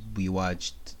TV, we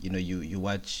watched, you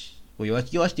watch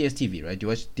DSTV, right? You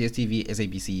watch DSTV,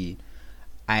 SABC,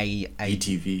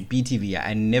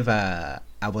 BTV.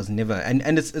 I was never,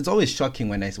 and it's always shocking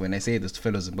when I say this to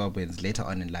fellow Zimbabweans later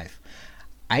on in life.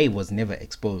 I was never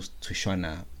exposed to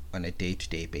Shona on a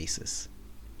day-to-day basis,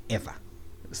 ever.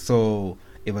 So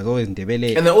it was always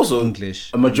Ndebele, and then also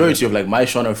English. A majority of like my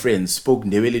Shona friends spoke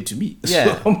Ndebele to me. Yeah,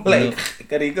 so I'm like,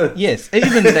 gotta go. Yes,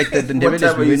 even like the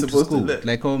Ndebeles we went to school,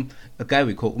 like a guy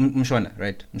we call Mshona,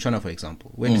 right? Mshona, for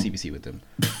example, went to CBC with him.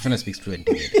 Mshona speaks fluent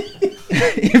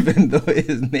Ndebele, even though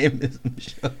his name is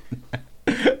Mshona.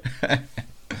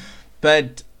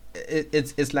 But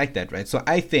it's like that, right? So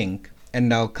I think,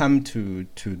 and I'll come to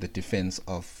the defense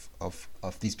of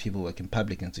these people working in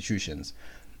public institutions,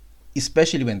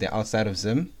 especially when they're outside of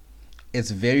Zim.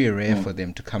 It's very rare for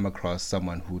them to come across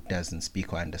someone who doesn't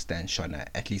speak or understand Shona,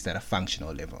 at least at a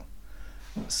functional level.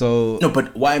 So no,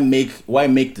 but why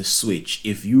make the switch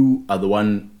if you are the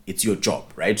one? It's your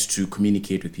job, right, to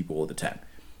communicate with people all the time.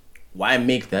 Why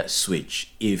make that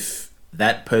switch if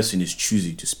that person is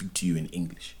choosing to speak to you in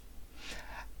English?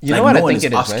 You know what I think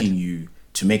it is, asking right? you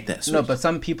to make that switch. No, but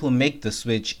some people make the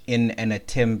switch in an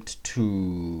attempt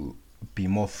to be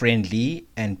more friendly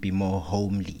and be more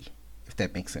homely, if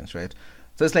that makes sense, right?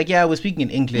 So it's like, we're speaking in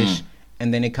English,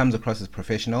 and then it comes across as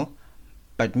professional.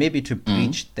 But maybe to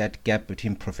bridge that gap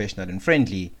between professional and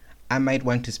friendly, I might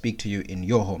want to speak to you in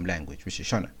your home language, which is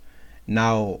Shona.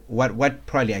 Now, what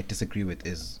probably I disagree with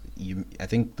is I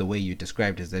think the way you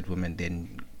described is that women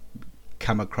then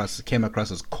came across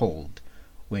as cold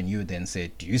when you then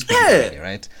said, "Do you speak Ndebele?"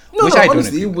 Right? No, Which no, I don't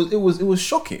honestly, agree with. it was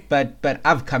shocking. But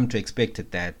I've come to expect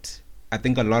it that I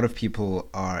think a lot of people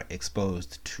are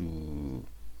exposed to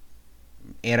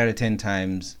 8 out of 10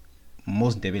 times.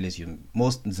 Most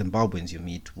Zimbabweans you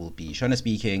meet will be Shona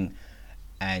speaking,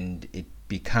 and it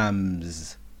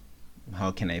becomes,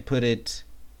 how can I put it,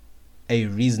 a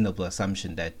reasonable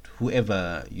assumption that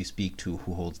whoever you speak to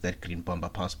who holds that green bomber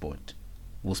passport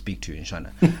will speak to you in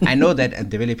Shona. I know that at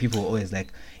Ndebele people are always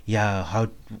like, yeah,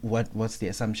 what's the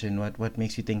assumption? What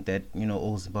makes you think that,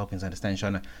 all Zimbabweans understand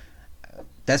Shona?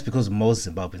 That's because most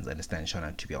Zimbabweans understand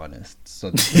Shona, to be honest.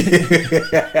 So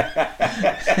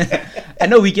I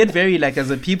know we get very,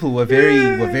 as a people, we're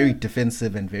very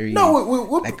defensive and very. No,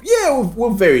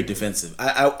 we're very defensive.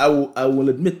 I will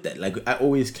admit that. I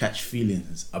always catch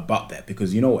feelings about that,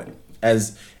 because you know what?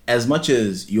 As much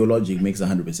as your logic makes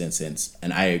 100% sense,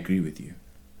 and I agree with you,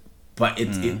 but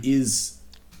it is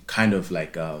kind of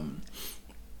like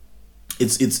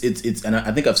it's and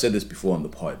I think I've said this before on the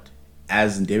pod.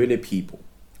 As Ndebele people,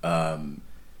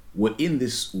 we're in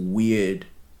this weird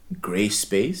gray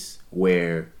space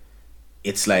where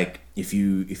it's like if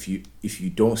you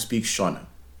don't speak Shona,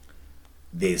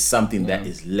 there's something that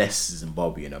is less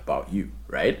Zimbabwean about you,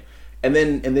 right? And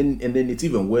then it's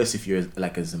even worse if you're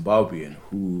like a Zimbabwean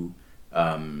who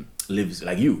lives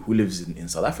like you, who lives in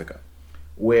South Africa,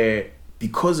 where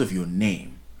because of your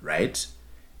name, right,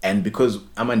 and because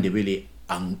Ndebele,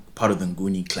 I'm part of the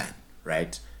Nguni clan,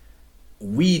 right,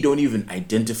 we don't even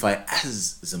identify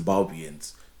as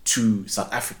Zimbabweans to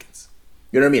South Africans.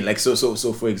 You know what I mean? So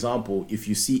for example, if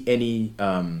you see any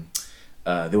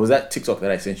there was that TikTok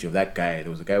that I sent you of that guy.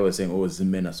 There was a guy who was saying, "Oh,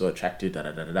 Zim men are so attractive." Da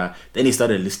da da da. Then he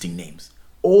started listing names.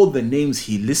 All the names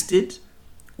he listed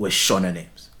were Shona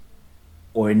names,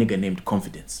 or a nigga named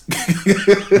Confidence,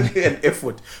 and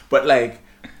effort. But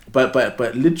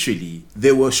but literally,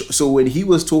 there were. So when he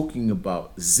was talking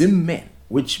about Zim men,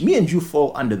 which me and you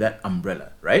fall under that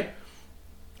umbrella, right?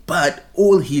 But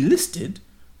all he listed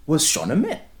was Shona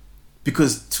men,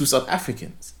 because to South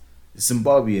Africans,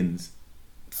 Zimbabweans,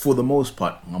 for the most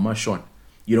part, Mama Shon.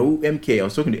 MK, I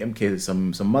was talking to MK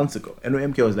some months ago, and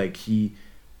MK was like, he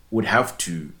would have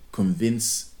to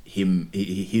convince his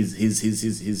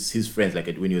friends, like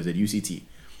when he was at UCT,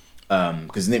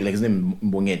 because his name is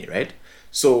Mbongeni, right?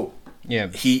 So yeah,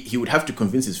 he would have to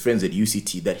convince his friends at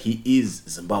UCT that he is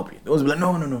Zimbabwean. They was like,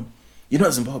 no, you're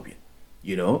not Zimbabwean.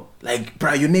 Like,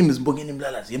 bruh, your name is Mbongeni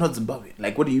Mlalas. You're not Zimbabwean.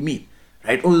 Like, what do you mean?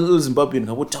 Right? Oh, Zimbabwean.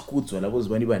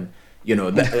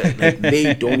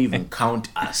 They don't even count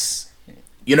us.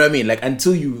 You know what I mean? Like,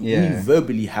 until you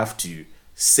verbally have to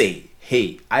say,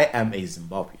 hey, I am a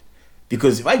Zimbabwean.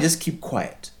 Because if I just keep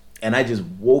quiet and I just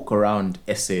walk around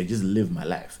SA and just live my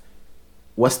life,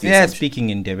 what's the assumption? Speaking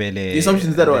in Ndebele. The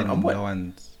assumption is that I'm what? No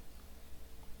one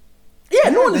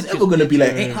is ever going to be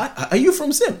like, hey, are you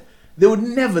from Zim? They would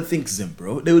never think Zim,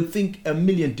 bro. They would think a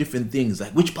million different things.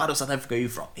 Like, which part of South Africa are you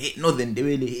from? Hey, Northern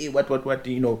Ndebele. Hey, what,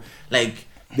 like...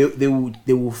 They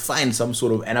will find some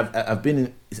sort of, and I've been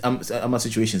in some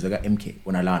situations. I got MK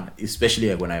when I land,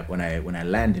 especially when I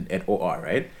land at OR,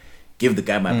 right? Give the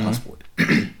guy my passport.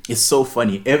 It's so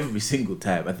funny every single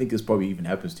time. I think this probably even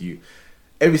happens to you.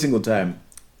 Every single time,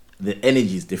 the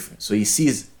energy is different. So he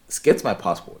gets my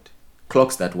passport,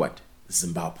 clocks that what?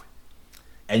 Zimbabwe,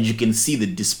 and you can see the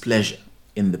displeasure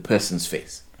in the person's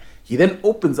face. He then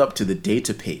opens up to the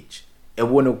data page,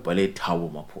 and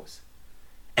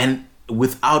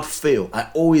without fail, I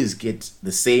always get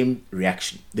the same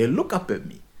reaction. They look up at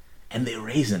me and they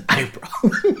raise an eyebrow.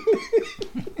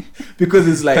 Because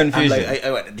it's like, confusion.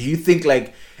 I'm like, do you think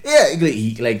like, do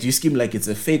you scheme like it's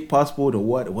a fake passport or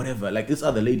whatever? Like, this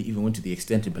other lady even went to the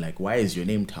extent to be like, why is your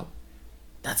name Tau?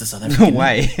 That's a South African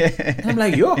Why? And I'm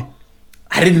like, yo,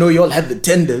 I didn't know y'all had the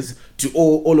tenders to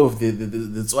all of the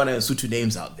Tswana and Sutu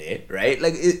names out there, right?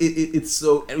 Like, it's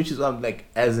so, which is why I'm like,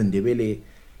 as in Ndebele,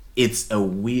 it's a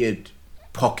weird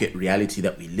pocket reality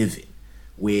that we live in,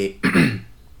 where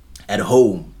at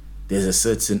home there's a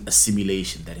certain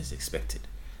assimilation that is expected.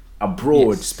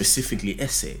 Abroad, specifically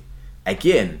SA,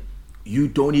 again, you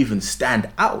don't even stand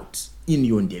out in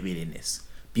your Ndebele-ness,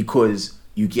 because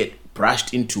you get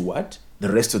brushed into what?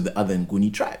 The rest of the other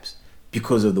Nguni tribes,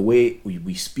 because of the way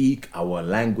we speak, our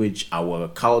language, our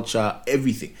culture,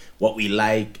 everything, what we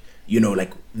like,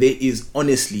 like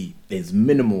there's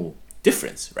minimal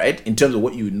difference, right, in terms of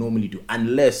what you would normally do,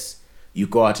 unless You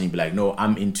go out and you be like, no,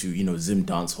 I'm into, Zim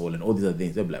dance hall and all these other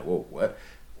things. They'll be like, whoa, what?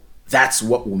 That's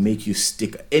what will make you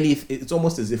stick. It's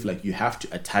almost as if like you have to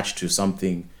attach to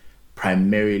something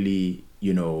primarily,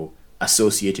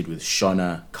 associated with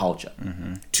Shona culture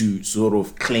to sort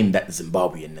of claim that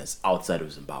Zimbabweanness outside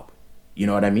of Zimbabwe. You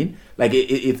know what I mean? Like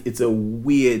it's a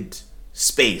weird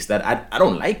space that I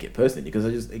don't like it personally, because I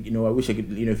just, I wish I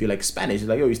could, if you're like Spanish, it's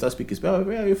like, you start speaking Spanish,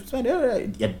 you're from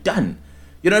Spanish, you're done.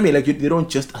 You know what I mean? Like they don't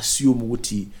just assume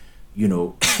Wuti,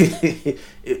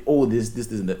 all this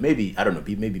and that. Maybe, I don't know,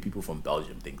 maybe people from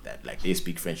Belgium think that, like they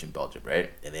speak French in Belgium, right?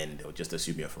 And then they'll just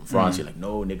assume you're from France. You're like,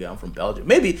 no, nigga, I'm from Belgium.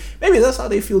 Maybe that's how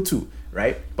they feel too,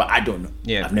 right? But I don't know.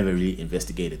 Yeah. I've never really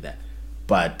investigated that.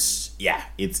 But yeah,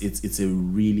 it's a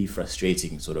really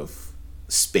frustrating sort of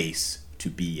space to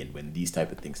be in when these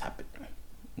type of things happen.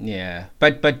 Yeah,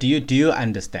 but do you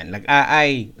understand? Like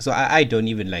I don't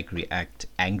even like react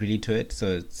angrily to it.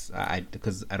 So it's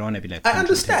because I don't want to be like I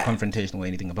understand confrontational or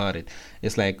anything about it.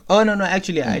 It's like, oh no,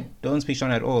 actually I don't speak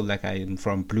Shona at all. Like I'm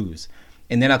from blues,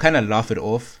 and then I'll kind of laugh it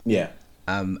off. Yeah.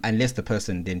 Unless the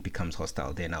person then becomes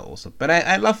hostile, then I'll also. But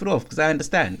I laugh it off because I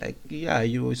understand. Like, yeah,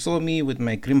 you saw me with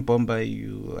my grim bomber.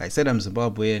 I said I'm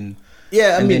Zimbabwean.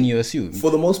 Yeah, I mean, then you assume. For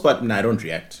the most part, no, I don't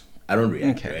react.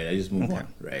 Okay. Right? I just move on,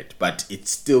 right? But it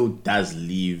still does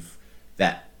leave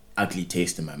that ugly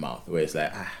taste in my mouth, where it's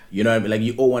like, you know what I mean? Like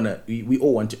we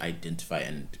all want to identify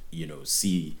and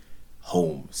see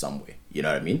home somewhere. You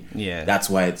know what I mean? Yeah. That's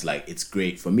why it's like it's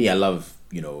great for me. I love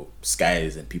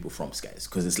Skies and people from Skies,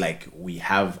 because it's like we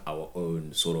have our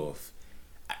own sort of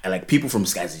like people from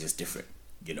Skies are just different.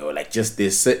 Like just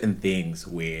there's certain things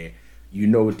where I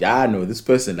know this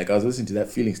person. Like I was listening to that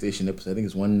Feeling Station episode. I think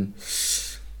it's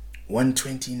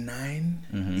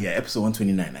 129. Yeah, episode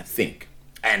 129, I think.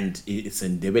 And it's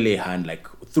in Ndebele hand, like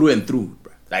through and through,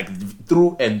 bro. Like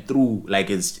through and through. Like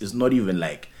it's not even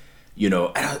like, and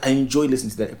I enjoy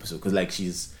listening to that episode because like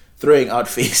she's throwing out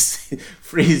phrases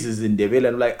in Ndebele.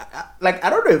 And I'm like I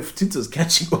don't know if Tito's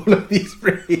catching all of these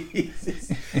phrases,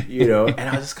 And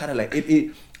I was just kind of like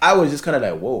I was just kind of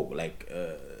like, whoa, like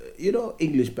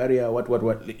English barrier, what,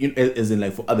 as in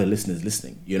like for other listeners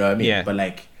listening, you know what I mean? Yeah. But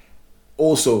like.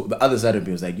 Also, the other side of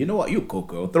me was like, you know what, you go,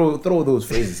 girl. Throw those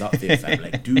phrases out there, fam.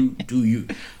 Like, do you?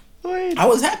 Wait. I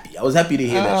was happy to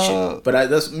hear that shit. But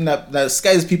that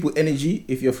Skies people energy.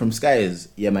 If you're from Skies,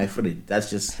 yeah, my friend, that's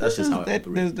just how it operates.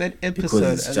 There's that episode.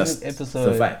 Because it's just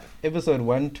the vibe. Episode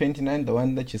 129, the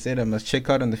one that you said I must check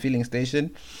out on the Feeling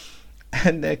Station,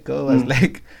 and that girl was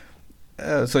like,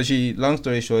 so she. Long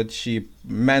story short,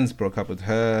 mans broke up with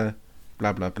her.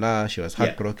 Blah blah blah. She was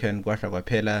heartbroken. Gwasha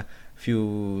gwapela.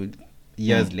 Few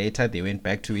years later, they went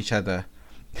back to each other,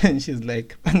 and she's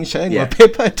like, "I'm sharing my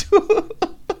paper too."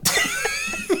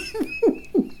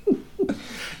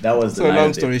 That was so.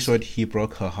 Long story short, he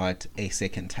broke her heart a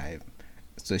second time.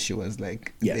 So she was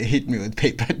like, "They hit me with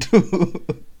paper too."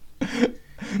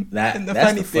 And the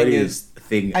funny thing,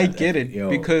 I get it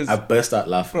because I burst out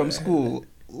laughing from school.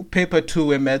 Paper 2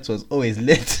 where maths was always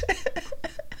lit.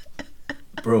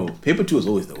 Bro, paper 2 is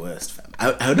always the worst, fam.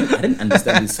 I didn't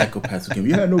understand these psychopaths who came.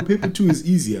 Yeah, no, paper 2 is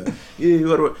easier.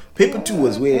 Yeah, paper 2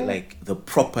 was where like the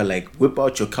proper like whip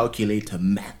out your calculator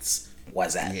maths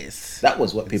was at. Yes, that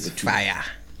was what paper 2. Fire.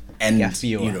 And no. That's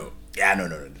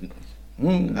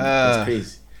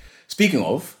crazy. Speaking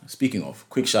of,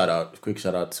 quick shout out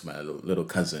to my little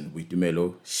cousin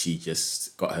Witumelo. She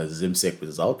just got her ZimSec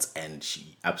results and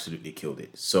she absolutely killed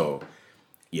it. So,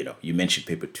 you mentioned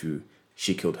paper 2.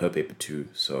 She killed her paper 2,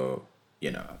 so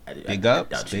big ups.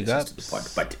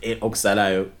 But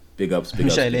Oksalayo, big ups.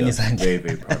 Very,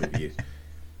 very proud of you.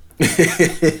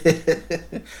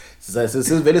 Says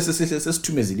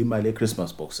two mezili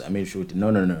Christmas box. I mean, sure.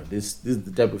 No. This is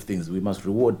the type of things we must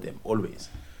reward them always,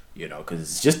 because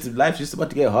it's just life's just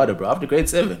about to get harder, bro. After grade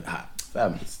 7,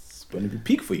 fam, it's going to be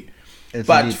peak for you.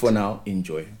 But for now,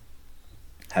 enjoy,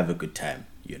 have a good time.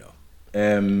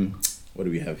 What do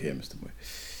we have here, Mr. Moy?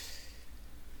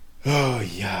 Oh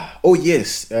yeah. Oh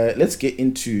yes. Let's get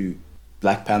into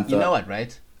Black Panther. You know what,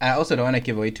 right? I also don't want to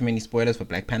give away too many spoilers for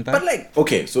Black Panther. But like,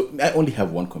 okay, so I only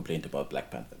have one complaint about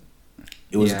Black Panther.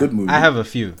 It was a good movie. I have a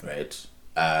few. Right.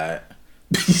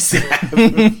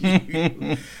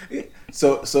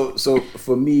 So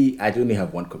for me, I only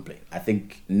have one complaint. I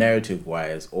think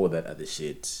narrative-wise, all that other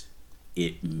shit,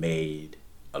 it made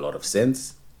a lot of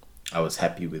sense. I was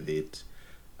happy with it.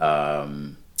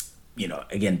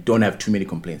 Again, don't have too many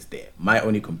complaints there. My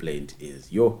only complaint is,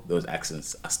 those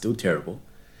accents are still terrible.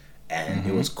 And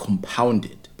it was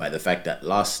compounded by the fact that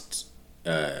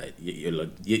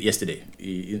yesterday,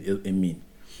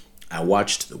 I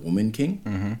watched The Woman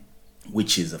King,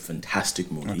 which is a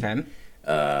fantastic movie. Okay.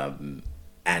 And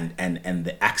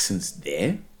the accents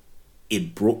there,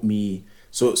 it brought me.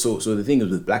 So the thing is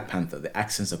with Black Panther, the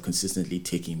accents are consistently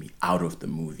taking me out of the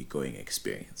movie going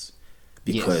experience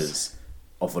because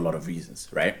of a lot of reasons,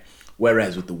 right?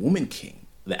 Whereas with The Woman King,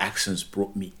 the accents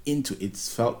brought me into it. It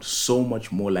felt so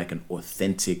much more like an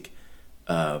authentic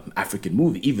African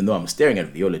movie, even though I'm staring at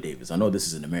Viola Davis. I know this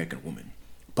is an American woman,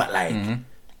 but like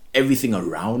everything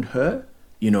around her,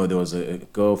 there was a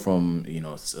girl from,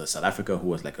 South Africa who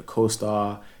was like a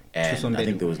co-star. And I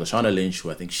think there was Lashana Lynch,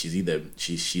 who I think she's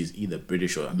either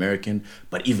British or American,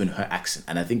 but even her accent.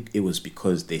 And I think it was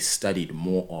because they studied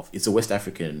more of, it's a West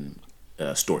African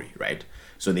story, right?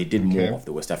 So they did more of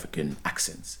the West African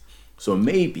accents. So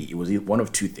maybe it was one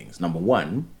of two things. Number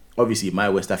one, obviously my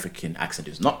West African accent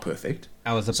is not perfect.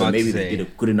 I was about so maybe to say, they did a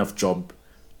good enough job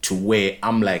to where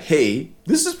I'm like, hey,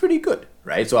 this is pretty good,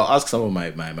 right? So I'll ask some of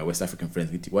my West African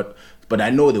friends, what? But I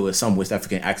know there were some West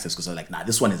African accents because I'm like, nah,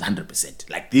 this one is 100%.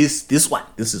 Like this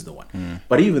is the one.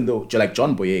 But even though, like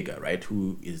John Boyega, right,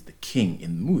 who is the king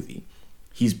in the movie,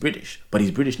 he's British, but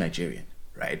he's British Nigerian,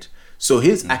 right? So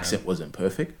his accent wasn't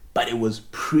perfect, but it was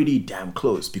pretty damn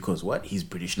close because what? He's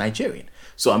British Nigerian.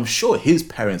 So I'm sure his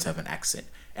parents have an accent,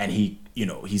 and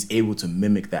he's able to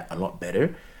mimic that a lot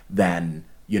better than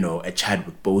a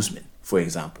Chadwick Boseman, for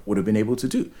example, would have been able to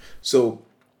do. So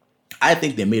I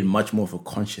think they made much more of a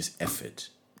conscious effort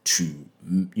to,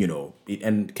 and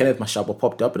Kenneth Mashaba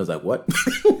popped up and I was like, what?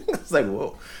 It's like,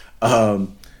 whoa.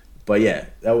 But yeah,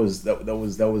 that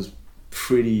was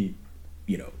pretty,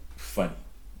 funny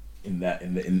in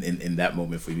that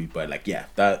moment for me. But like, yeah,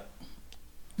 that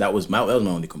was my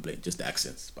only complaint, just the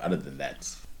accents. But other than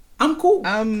that, I'm cool.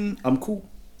 I'm cool.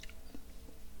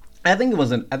 I think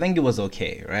it was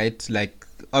okay, right? Like,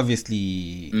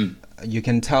 obviously, you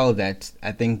can tell that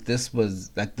I think this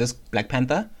Black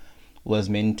Panther was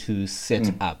meant to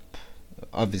set up.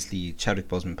 Obviously, Chadwick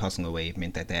Boseman passing away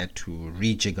meant that they had to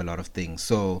rejig a lot of things.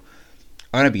 So,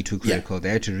 I don't want to be too critical. They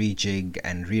had to rejig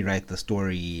and rewrite the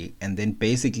story, and then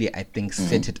basically, I think,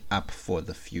 set it up for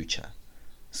the future,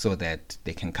 so that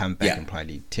they can come back and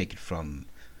probably take it from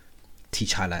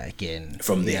T'Challa again.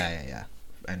 From there, yeah.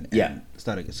 And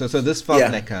start again. So this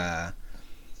felt like a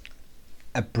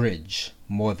bridge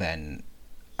more than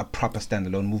a proper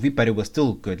standalone movie, but it was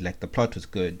still good. Like, the plot was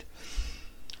good.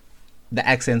 The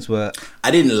accents were.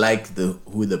 I didn't like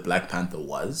who the Black Panther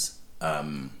was.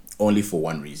 Only for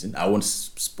one reason. I won't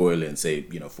spoil it and say,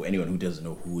 for anyone who doesn't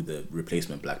know who the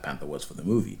replacement Black Panther was for the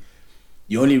movie,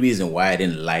 the only reason why I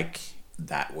didn't like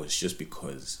that was just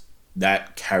because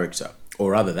that character,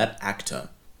 or rather that actor,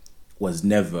 was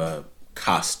never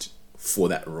cast for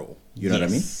that role. You know what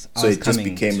I mean? So it just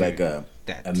became like a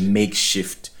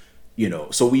makeshift,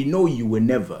 So we know you were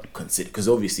never considered, because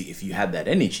obviously if you had that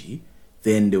energy,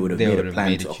 then they would have made a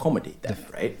plan to accommodate that,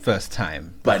 right? First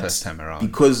time around.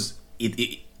 Because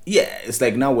it's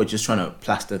like now we're just trying to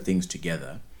plaster things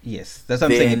together. Yes, that's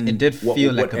what I'm saying. It did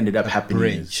feel like what ended up happening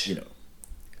bridge. Is,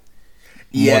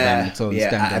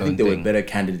 I think there were better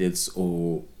candidates,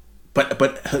 but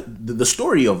the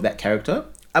story of that character,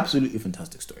 absolutely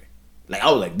fantastic story. Like,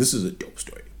 I was like, this is a dope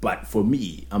story. But for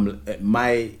me,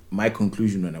 my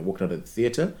conclusion when I walked out of the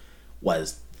theater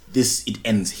was it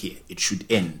ends here. It should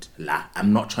end.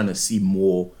 I'm not trying to see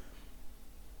more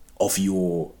of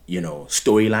your,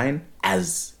 storyline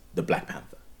as the Black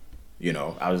Panther.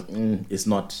 I was, it's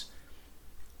not,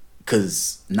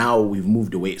 because now we've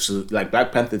moved away. So like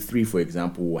Black Panther 3, for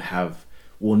example,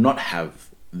 will not have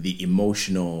the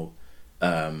emotional,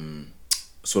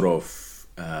 sort of,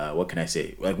 what can I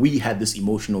say? Like, we had this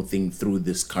emotional thing through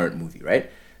this current movie,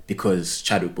 right? Because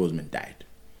Chadwick Boseman died.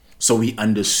 So we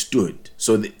understood.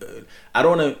 So I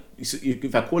don't want to,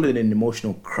 if I call it an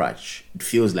emotional crutch, it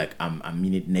feels like I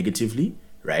mean it negatively,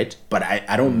 right? But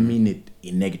I don't mean it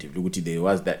in negatively. There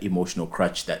was that emotional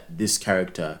crutch that this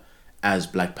character as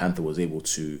Black Panther was able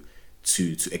to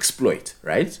exploit,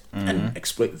 right? And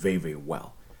exploit very, very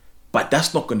well. But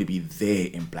that's not going to be there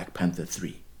in Black Panther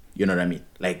 3. You know what I mean?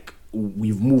 Like,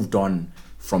 we've moved on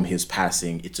from his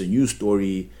passing. It's a new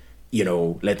story.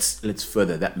 Let's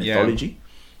further that mythology. Yeah.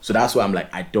 So that's why I'm like,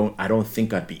 I don't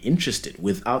think I'd be interested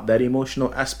without that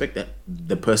emotional aspect that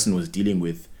the person was dealing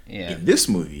with in this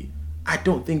movie. I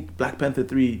don't think Black Panther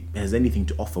 3 has anything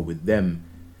to offer with them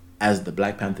as the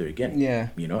Black Panther again. Yeah.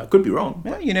 I could be wrong.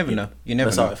 Yeah, you never know. You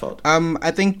never know. That's how I felt. I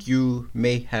think you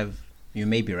may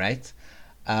be right.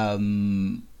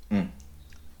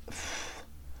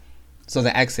 So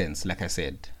the accents, like I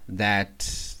said, that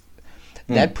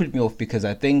put me off, because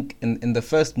I think in the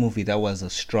first movie there was a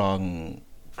strong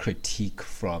critique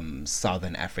from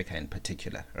Southern Africa in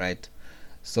particular, right?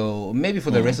 So maybe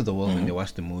for the rest of the world, when they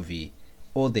watch the movie,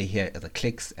 all they hear are the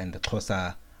clicks and the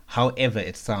Xhosa. However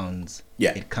it sounds,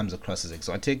 it comes across as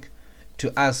exotic.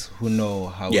 To us who know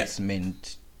how it's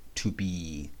meant to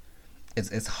be,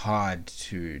 it's hard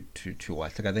to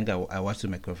watch. Like I think I watched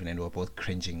with my girlfriend and we were both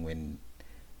cringing when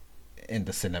in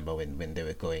the cinema when they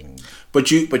were going.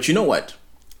 But you know what?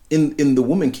 In The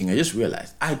Woman King, I just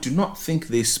realized I do not think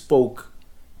they spoke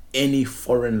any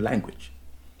foreign language,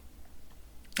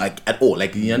 like at all.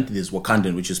 Like there's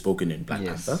Wakandan, which is spoken in Black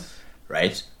Panther,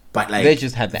 right? But like they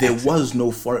just had the accent. Was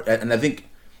no foreign, and I think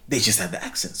they just had the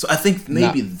accent. So I think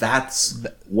maybe that's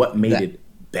what made it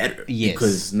better. Yes.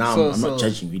 Because now I'm not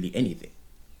judging really anything.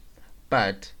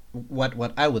 But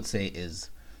what I would say is,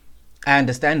 I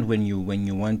understand when you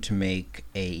want to make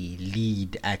a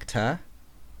lead actor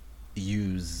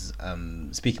use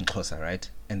speaking Xhosa, right,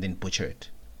 and then butcher it.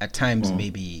 At times,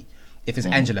 maybe if it's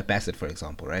Angela Bassett, for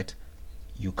example, right,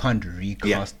 you can't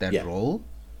recast that role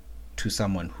to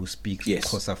someone who speaks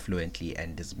Xhosa fluently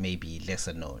and is maybe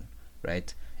lesser known,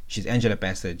 right? She's Angela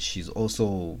Bassett. She's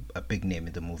also a big name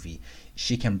in the movie.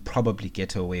 She can probably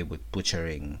get away with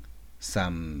butchering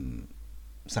some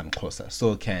Xhosa.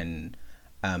 So can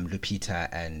Lupita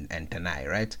and Danai,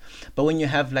 right? But when you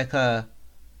have like a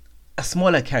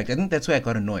smaller character, I think that's where I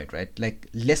got annoyed, right? Like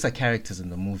lesser characters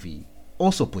in the movie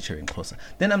also butchering Xhosa.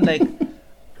 Then I'm like,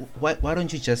 why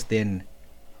don't you just then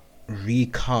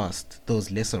recast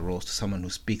those lesser roles to someone who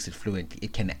speaks it fluently?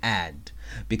 It can add,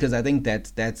 because I think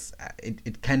that's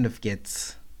it kind of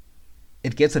gets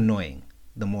annoying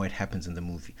the more it happens in the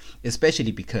movie,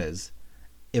 especially because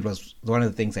it was one of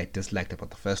the things I disliked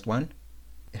about the first one,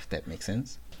 if that makes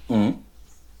sense.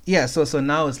 Yeah, so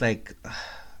now it's like,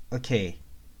 okay,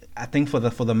 I think for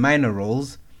the minor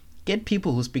roles, get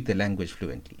people who speak the language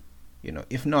fluently.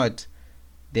 If not,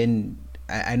 then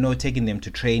I know taking them to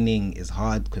training is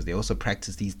hard because they also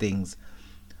practice these things.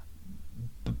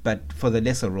 But for the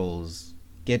lesser roles,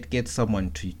 get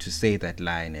someone to say that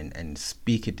line and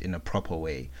speak it in a proper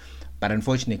way. But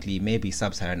unfortunately, maybe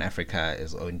Sub-Saharan Africa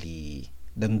is only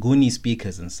the Nguni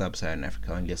speakers in Sub-Saharan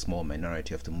Africa, only a small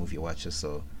minority of the movie watchers,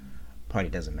 so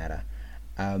probably doesn't matter.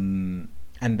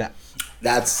 And I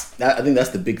think that's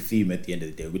the big theme at the end of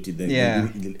the day. Which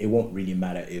it won't really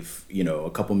matter if a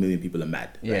couple million people are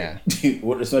mad. Right?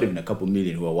 It's not even a couple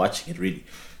million who are watching it. Really,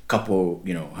 couple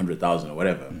 100,000 or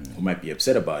whatever who might be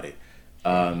upset about it.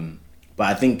 But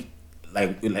I think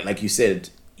like you said,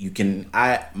 you can.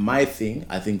 My thing,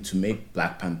 I think, to make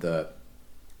Black Panther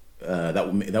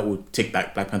that would take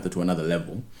Black Panther to another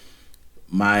level.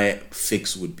 My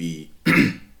fix would be.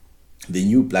 The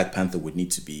new Black Panther would need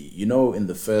to be, in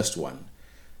the first one,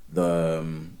 the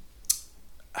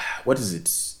what is it?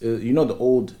 The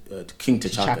old King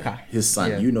T'Chaka, his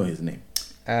son. You know his name.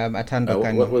 Atando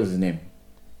Kani. What was his name?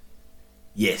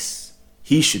 Yes,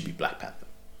 he should be Black Panther,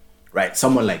 right?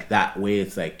 Someone like that, where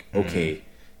it's like, okay,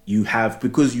 you have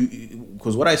because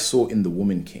what I saw in The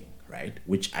Woman King, right,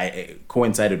 which I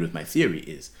coincided with my theory,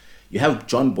 is you have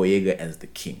John Boyega as the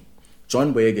king.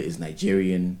 John Boyega is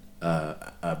Nigerian.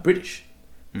 British,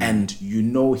 and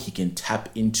he can tap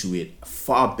into it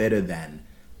far better than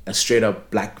a straight up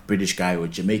black British guy or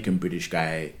Jamaican British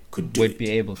guy could do. Would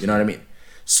be able to. You know what I mean?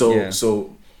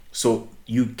 So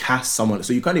you cast someone.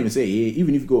 So you can't even say,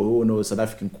 even if you go, oh no, South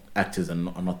African actors are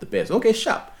not the best. Okay,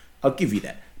 sharp. I'll give you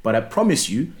that. But I promise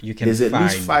you there's at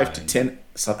least 5 to 10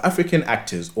 South African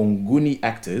actors, Nguni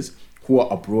actors, who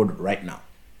are abroad right now.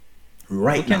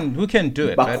 Who can do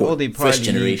it? Right? All they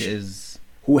probably need is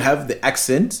who have the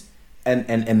accent and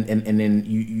then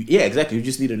you exactly, you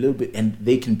just need a little bit, and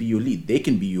they can be your lead, they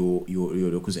can be your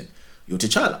cousin, your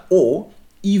T'Challa. Or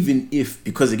even if,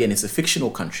 because again it's a fictional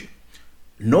country,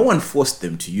 no one forced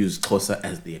them to use Xhosa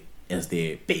as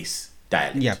their base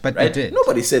dialect, but right? they did.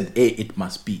 Nobody said it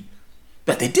must be,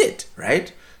 but they did,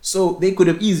 right? So they could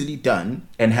have easily done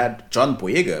and had John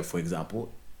Boyega, for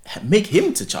example, make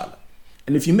him T'Challa.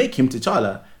 And if you make him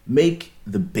T'Challa, make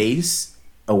the base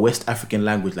a West African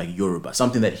language like Yoruba,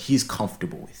 something that he's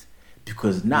comfortable with,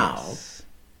 because now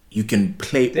you can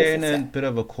play. They're in a bit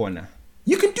of a corner.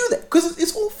 You can do that because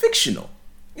it's all fictional.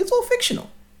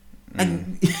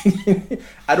 And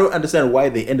I don't understand why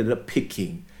they ended up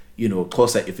picking,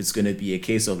 Xhosa, if it's going to be a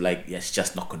case of like, it's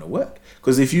just not going to work.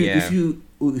 Because if you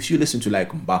listen to like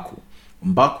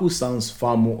Mbaku sounds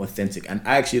far more authentic, and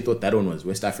I actually thought that one was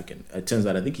West African. It turns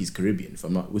out I think he's Caribbean, if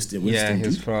I'm not Winston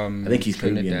he's from I think he's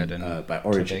Trinidad Caribbean by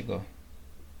origin. Tobago.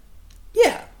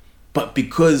 Yeah, but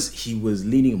because he was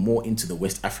leaning more into the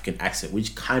West African accent,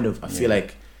 which kind of I feel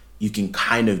like you can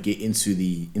kind of get into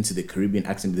the Caribbean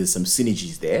accent. There's some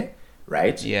synergies there,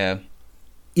 right? Yeah,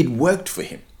 it worked for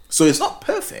him. So it's not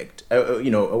perfect. A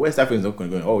West African's not going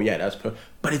to go, oh yeah, that's perfect.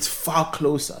 But it's far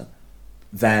closer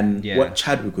than what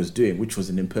Chadwick was doing, which was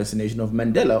an impersonation of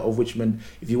Mandela, of which,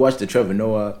 if you watch the Trevor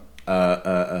Noah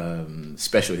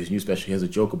special, his new special, he has a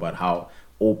joke about how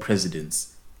all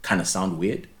presidents kind of sound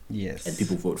weird. Yes. And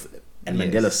people vote for them. And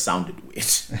Mandela sounded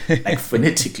weird. Like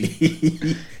phonetically.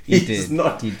 He did.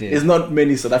 There's not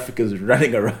many South Africans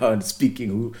running around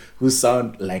speaking who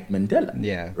sound like Mandela.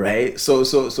 Yeah. Right?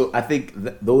 So I think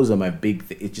those are my big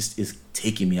it just is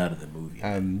taking me out of the movie.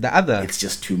 It's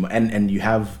just too much. And you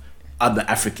have other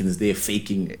Africans there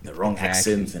faking the wrong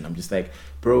accents, and I'm just like,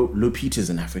 bro, Lupita's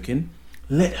an African.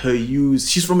 Let her use.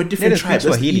 She's from a different tribe.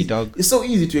 Swahili, dog. It's so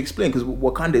easy to explain because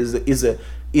Wakanda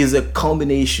is a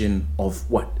combination of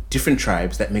different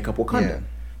tribes that make up Wakanda. Yeah.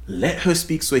 Let her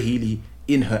speak Swahili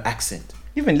in her accent.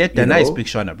 Even let Danai speak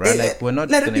Shona, bro. Like we're not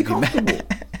gonna be mad.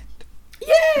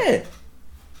 Yeah.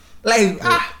 Like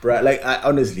bro. Like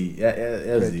honestly,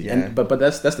 but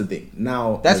that's the thing.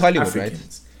 Now that's Hollywood,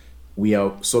 Africans, right? We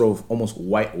are sort of almost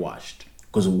whitewashed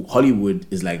because Hollywood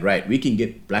is like, right, we can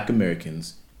get Black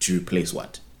Americans to replace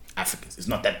Africans. It's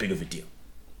not that big of a deal.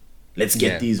 Let's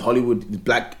get these Hollywood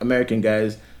Black American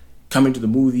guys come into the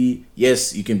movie.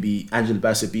 Yes, you can be Angela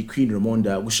Bassett, be Queen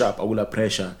Ramonda, Wushap, Awula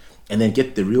Pressure, and then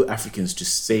get the real Africans to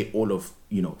say all of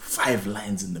 5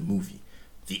 lines in the movie.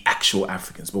 The actual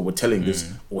Africans, but we're telling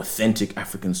this authentic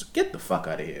Africans, get the fuck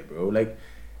out of here, bro. Like,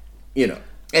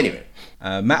 Anyway,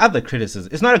 my other criticism,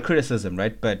 it's not a criticism,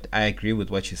 right? But I agree with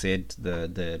what you said.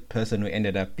 The person who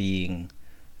ended up being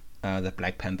the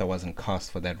Black Panther wasn't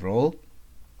cast for that role.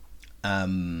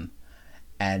 And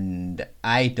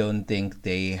I don't think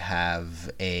they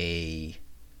have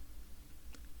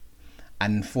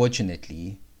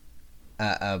unfortunately,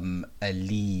 a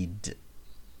lead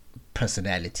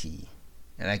personality.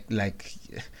 Like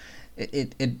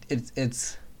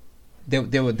it's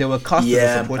they were cast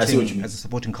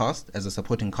as a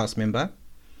supporting cast member.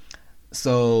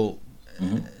 So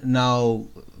now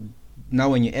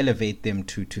when you elevate them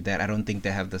to that, I don't think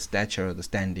they have the stature or the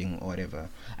standing or whatever.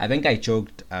 I think I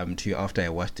joked to you after I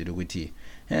watched it, Witty.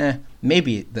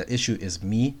 Maybe the issue is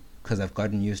me because I've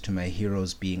gotten used to my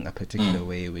heroes being a particular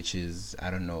way, which is, I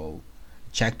don't know,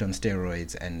 checked on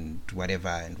steroids and whatever,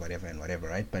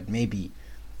 right? But maybe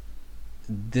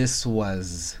this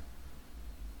was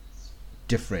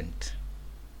different.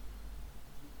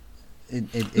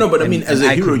 But I mean, as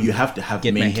a hero, you have to have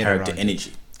main character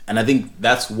energy. And I think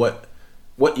that's what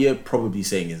you're probably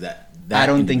saying is that I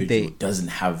don't think they doesn't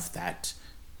have that.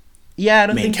 Yeah, I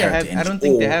don't think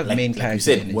they have main character. Like you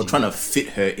said, energy. We're trying to fit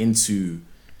her into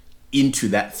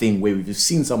that thing where we've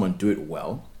seen someone do it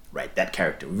well, right? That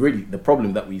character. Really, the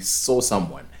problem that we saw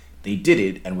someone, they did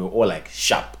it, and we were all like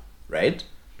sharp, right?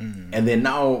 And then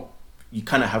now you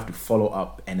kind of have to follow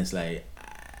up, and it's like,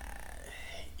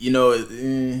 which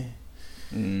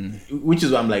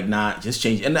is why I'm like, nah, just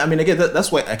change. And I mean, again,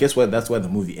 that's why the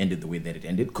movie ended the way that it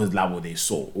ended, because Labo, they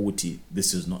saw,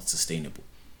 this is not sustainable.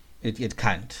 It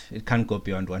can't go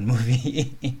beyond one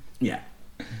movie. Yeah.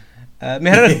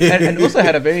 And also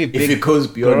had a very big. If it goes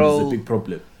beyond, it's a big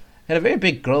problem. Had a very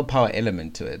big girl power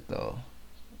element to it, though,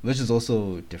 which is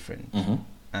also different.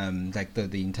 Like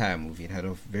the entire movie, it had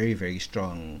a very, very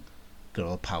strong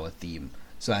girl power theme.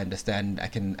 So I understand. I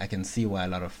can see why a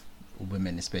lot of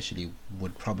women, especially,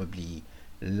 would probably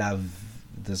love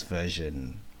this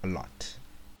version a lot.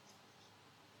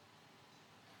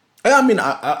 I mean,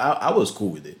 I was cool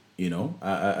with it.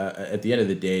 At the end of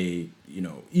the day,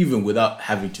 even without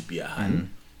having to be a Han,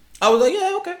 I was like,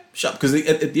 yeah, okay, sure. Because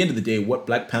at the end of the day, what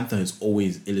Black Panther has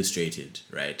always illustrated,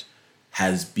 right,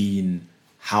 has been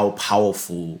how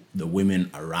powerful the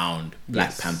women around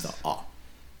Black Panther are.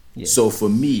 Yes. So for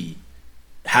me,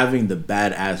 having the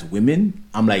badass women,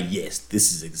 I'm like, yes,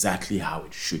 this is exactly how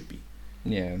it should be.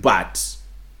 Yeah. But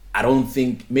I don't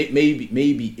think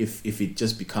maybe if it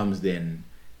just becomes then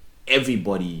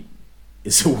everybody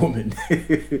is a woman,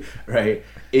 right?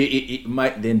 It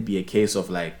might then be a case of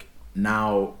like,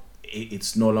 now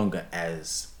it's no longer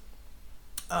as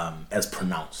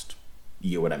pronounced.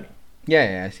 You get what I mean?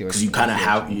 Yeah, I see. Because you kind of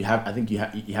I think you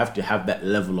have to have that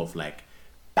level of like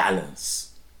balance,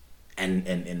 and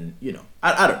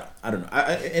I don't know.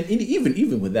 And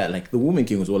even with that, like the Woman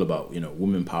King was all about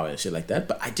woman power and shit like that.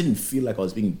 But I didn't feel like I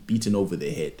was being beaten over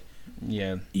the head.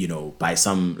 Yeah. By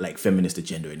some like feminist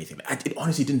agenda or anything. It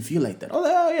honestly didn't feel like that.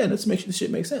 Oh yeah, let's make sure this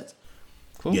shit makes sense.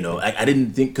 Cool. I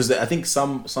didn't think, because I think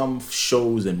some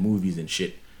shows and movies and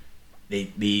shit,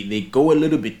 they go a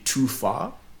little bit too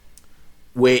far,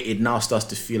 where it now starts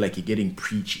to feel like you're getting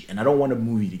preachy, and I don't want a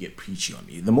movie to get preachy on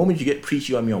me. The moment you get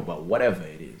preachy on me about whatever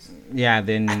it is,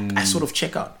 then I sort of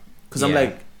check out, because I'm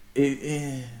like,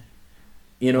 you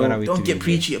know, What are we don't doing get here?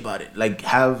 preachy about it. Like,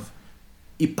 have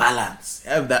a balance.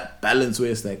 Have that balance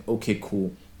where it's like, okay,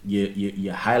 cool.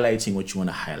 You're highlighting what you want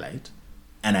to highlight,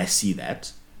 and I see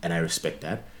that, and I respect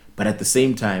that. But at the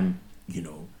same time, you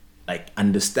know, like,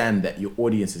 understand that your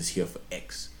audience is here for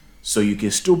X. So you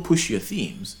can still push your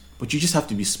themes, but you just have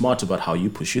to be smart about how you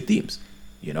push your themes.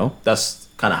 You know, that's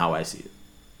kind of how I see it.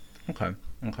 Okay.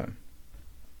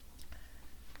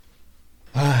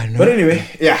 But anyway,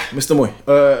 yeah, Mr. Moy,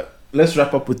 let's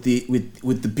wrap up with the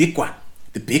big one,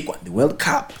 the World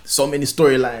Cup. So many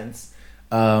storylines,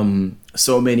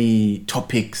 so many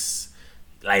topics.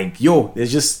 Like,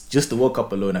 there's just the World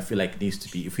Cup alone. I feel like it needs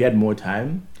to be. If we had more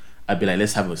time, I'd be like,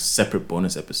 let's have a separate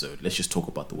bonus episode. Let's just talk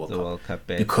about the World Cup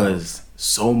because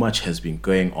so much has been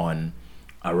going on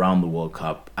around the World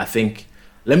Cup. I think.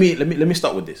 Let me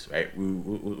start with this, right?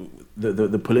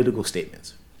 The political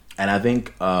statements, and I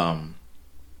think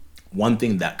one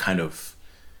thing that kind of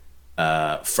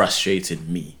frustrated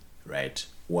me, right,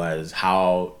 was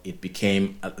how it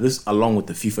became this, along with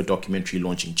the FIFA documentary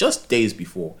launching just days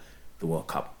before the World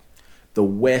Cup. The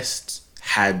West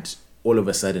had all of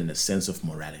a sudden a sense of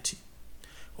morality.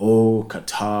 Oh,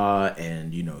 Qatar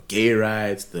and, you know, gay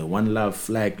rights, the One Love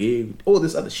flag, all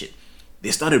this other shit. They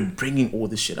started bringing all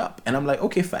this shit up, and I'm like,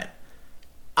 okay, fine.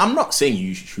 I'm not saying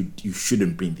you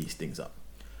shouldn't bring these things up,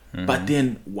 but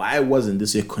then why wasn't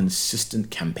this a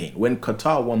consistent campaign when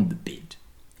Qatar won the bid,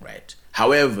 right?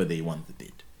 However they won the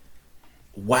bid,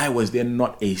 why was there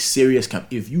not a serious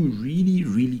campaign? If you really,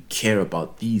 really care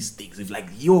about these things, if like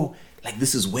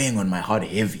this is weighing on my heart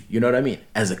heavy, you know what I mean?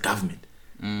 As a government,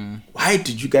 why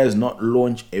did you guys not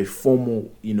launch a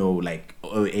formal, you know, like,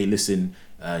 oh, hey, listen.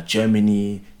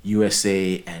 Germany,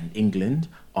 USA, and England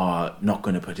are not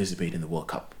going to participate in the World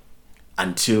Cup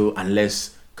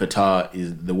unless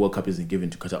the World Cup isn't given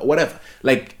to Qatar or whatever.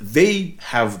 Like, they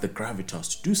have the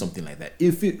gravitas to do something like that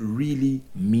if it really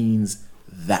means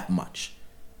that much.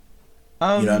 You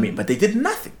know what I mean? But they did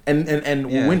nothing. And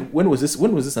Yeah. when was this?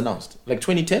 When was this announced? Like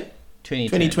 2010,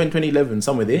 2011,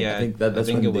 somewhere there. Yeah, I think that's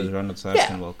when it was Ronald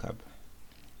Sargent World Cup.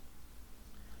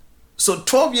 So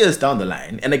 12 years down the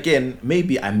line, and again,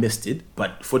 maybe I missed it,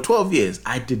 but for 12 years,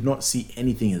 I did not see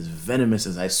anything as venomous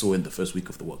as I saw in the first week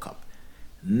of the World Cup.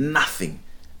 Nothing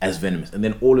as venomous. And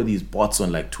then all of these bots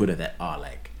on like Twitter that are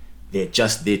like, they're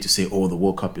just there to say, oh, the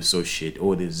World Cup is so shit,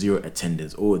 oh, there's zero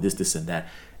attendance, oh, this and that.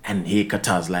 And here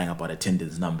Qatar's lying about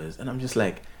attendance numbers. And I'm just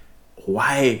like,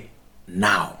 why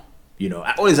now? You know,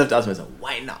 I always have to ask myself,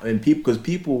 why now? And because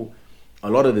people,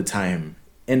 a lot of the time,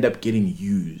 end up getting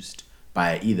used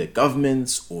by either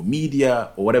governments or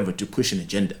media or whatever to push an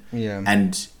agenda. Yeah.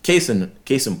 And case in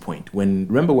point,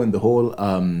 remember when the whole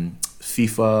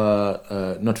Super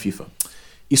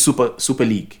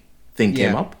League thing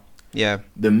came up? Yeah.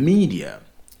 The media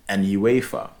and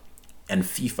UEFA and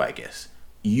FIFA, I guess,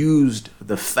 used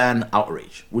the fan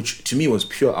outrage, which to me was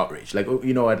pure outrage. Like,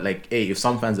 you know what, like, hey, if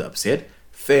some fans are upset,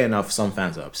 fair enough, some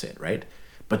fans are upset, right?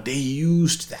 But they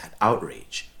used that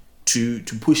outrage to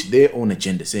push their own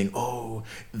agenda, saying, oh,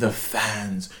 the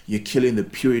fans, you're killing the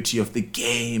purity of the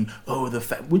game, oh,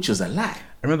 which is a lie. I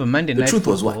remember Monday Night Football. The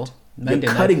truth was Football, what? Monday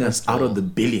You're cutting Night us Football. out of the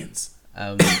billions.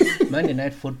 Monday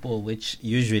Night Football, which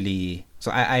usually,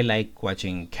 so I like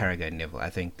watching Carragher and Neville. I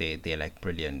think they're like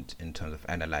brilliant in terms of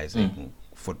analyzing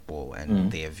football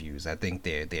and their views. I think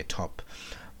they're top,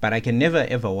 but I can never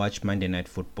ever watch Monday Night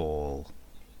Football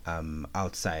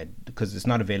outside, because it's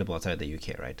not available outside the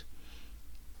UK, right?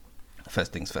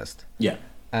 First things first. Yeah.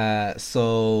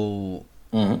 So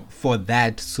for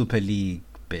that Super League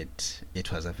bit,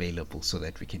 it was available so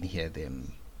that we can hear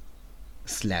them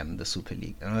slam the Super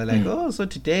League. And we're like, oh, so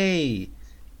today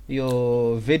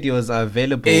your videos are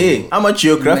available. Hey, I'm a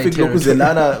geographic in my local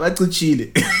Zelana. That's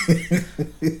Chile.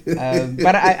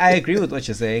 But I agree with what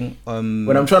you're saying.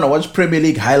 When I'm trying to watch Premier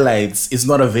League highlights, it's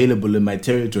not available in my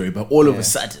territory. But all of a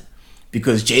sudden,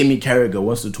 because Jamie Carragher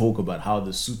wants to talk about how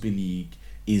the Super League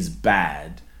is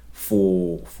bad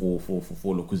for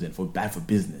Lokuzen, bad for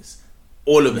business,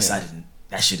 all of a sudden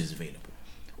that shit is available.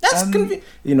 That's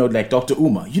you know, like Dr.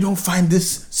 Uma, you don't find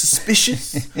this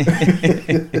suspicious?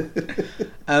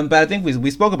 But I think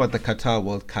we spoke about the Qatar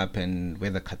World Cup and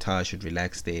whether Qatar should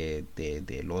relax their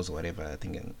laws or whatever. I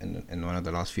think in one of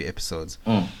the last few episodes.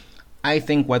 I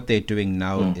think what they're doing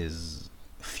now is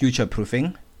future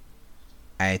proofing.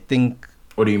 I think.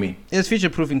 What do you mean? It's future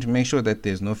proofing to make sure that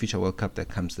there's no future World Cup that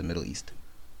comes to the Middle East.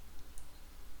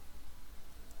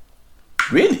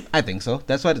 Really? I think so.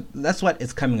 That's what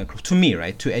it's coming across to me,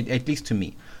 right? At least to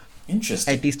me.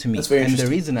 Interesting. At least to me. That's very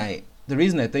interesting. And the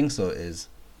reason I think so is,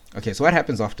 okay, so what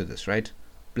happens after this, right?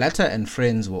 Blatter and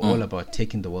friends were all about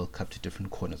taking the World Cup to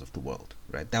different corners of the world,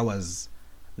 right? That was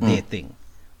their thing.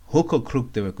 Hook or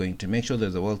crook, they were going to make sure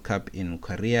there's a World Cup in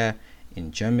Korea,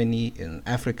 in Germany, in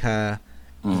Africa,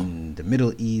 in the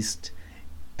Middle East,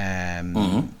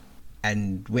 and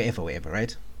wherever,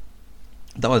 right?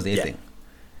 That was their thing.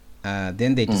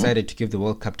 Then they decided to give the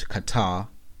World Cup to Qatar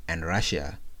and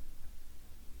Russia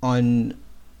on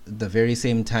the very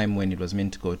same time when it was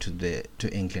meant to go to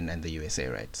England and the USA,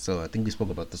 right? So I think we spoke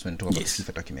about this when talking about the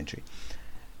FIFA documentary.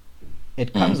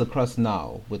 It comes across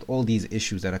now with all these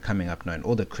issues that are coming up now and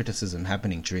all the criticism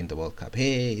happening during the World Cup.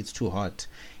 Hey, it's too hot.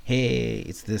 Hey,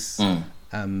 it's this.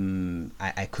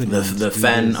 I couldn't. The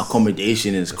fan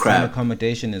accommodation is crap. Fan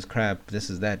accommodation is crap. This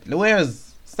is that.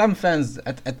 Whereas some fans,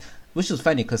 which is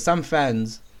funny because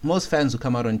most fans who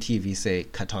come out on TV say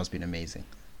Qatar's been amazing,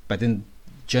 but then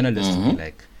journalists will be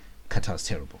like, Qatar's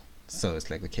terrible. So it's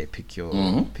like, okay, pick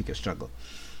your struggle.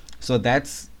 So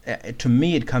that's to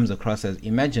me it comes across as,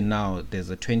 imagine now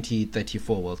there's a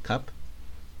 2034 World Cup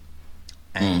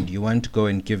and you want to go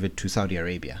and give it to Saudi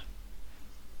Arabia.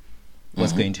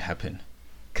 What's going to happen?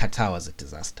 Qatar was a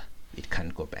disaster. It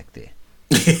can't go back there.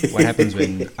 What happens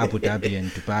when Abu Dhabi and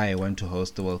Dubai want to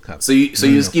host the World Cup? So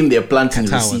you scheme they're planting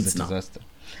Qatar receipts was a now. disaster.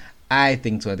 I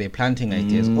think so. They're planting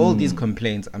ideas. All these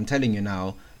complaints, I'm telling you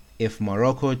now, if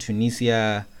Morocco,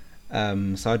 Tunisia,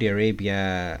 Saudi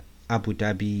Arabia, Abu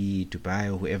Dhabi,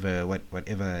 Dubai, or whoever,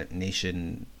 whatever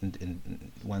nation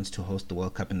wants to host the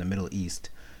World Cup in the Middle East,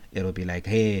 it'll be like,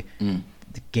 hey,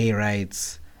 the gay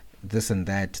rights, this and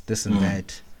that.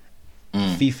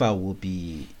 FIFA will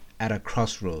be at a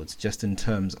crossroads just in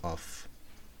terms of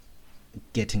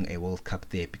getting a World Cup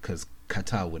there because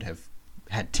Qatar would have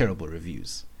had terrible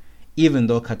reviews, even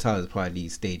though Qatar is probably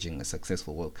staging a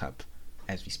successful World Cup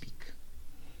as we speak.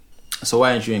 So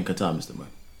why aren't you in Qatar, Mr. Mo?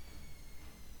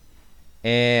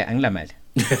 I'm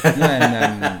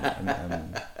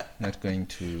not going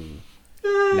to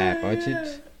lie about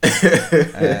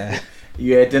it.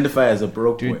 You identify as a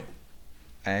broke boy.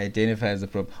 I identify as a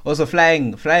problem. Also,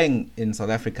 flying in South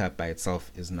Africa by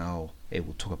itself is now.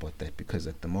 We'll talk about that because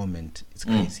at the moment it's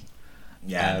crazy.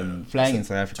 Flying in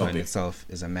South Africa in itself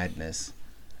is a madness,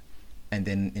 and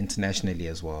then internationally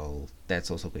as well,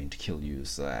 that's also going to kill you.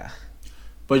 So,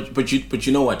 but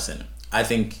you know what, Senna? I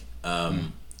think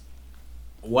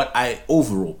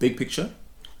overall big picture,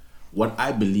 what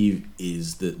I believe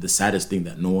is the saddest thing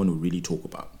that no one will really talk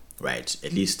about. Right,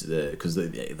 at least because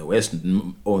the West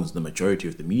owns the majority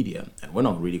of the media, and we're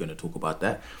not really going to talk about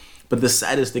that. But the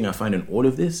saddest thing I find in all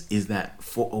of this is that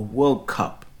for a World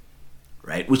Cup,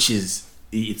 right, which is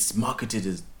it's marketed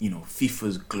as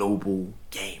FIFA's global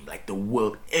game, like the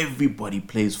world, everybody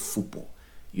plays football,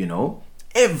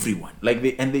 everyone, like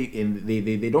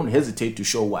they don't hesitate to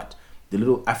show what the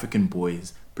little African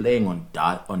boys playing on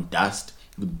dust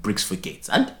with bricks for gates,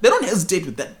 and they don't hesitate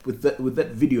with that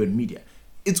video and media.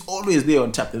 It's always there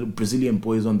on tap. The little Brazilian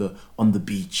boys on the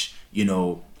beach,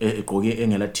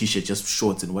 t-shirt, just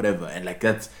shorts and whatever, and like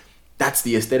that's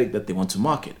the aesthetic that they want to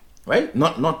market, right?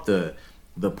 Not the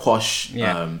posh,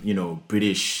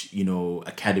 British,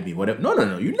 academy, whatever. No.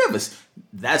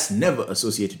 That's never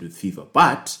associated with FIFA,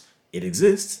 but it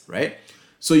exists, right?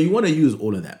 So you want to use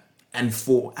all of that, and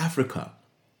for Africa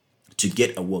to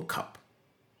get a World Cup,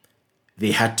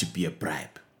 they had to be a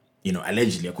bribe,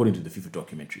 allegedly, according to the FIFA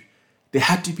documentary. There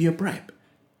had to be a bribe.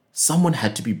 Someone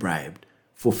had to be bribed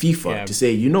for FIFA to say,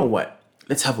 you know what,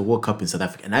 let's have a World Cup in South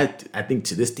Africa. And I think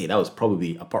to this day, that was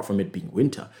probably, apart from it being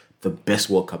winter, the best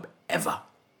World Cup ever.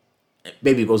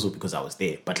 Maybe also because I was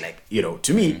there. But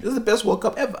to me, this is the best World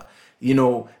Cup ever.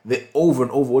 The over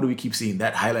and over, what do we keep seeing?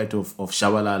 That highlight of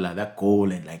Shabalala, that goal,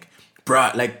 and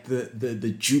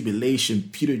the jubilation,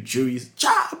 Peter Jury's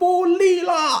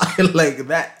Jabolila. Like,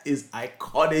 that is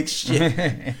iconic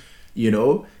shit.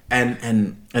 And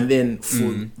then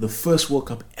for the first World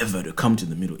Cup ever to come to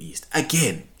the Middle East,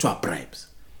 again, to our bribes.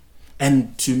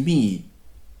 And to me,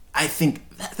 I think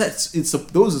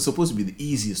those are supposed to be the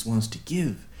easiest ones to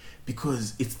give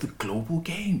because it's the global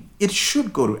game. It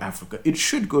should go to Africa. It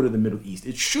should go to the Middle East.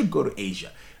 It should go to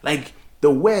Asia. Like, the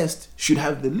West should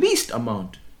have the least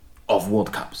amount of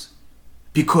World Cups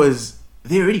because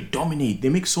they already dominate. They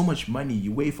make so much money.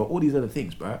 You wait for all these other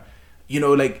things, bro.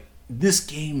 This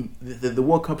game, the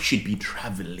World Cup should be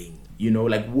traveling,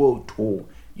 like world tour,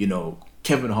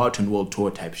 Kevin Hart and world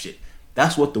tour type shit.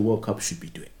 That's what the World Cup should be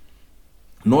doing.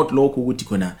 Not local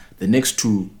Wutikona. The next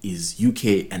two is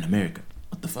UK and America.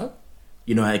 What the fuck?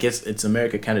 I guess it's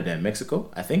America, Canada, and Mexico,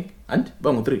 I think. And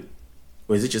Bango 3.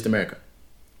 Or is it just America?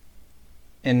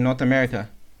 In North America.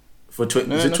 Is it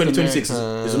 2026?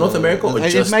 Is it North America or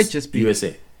it might just be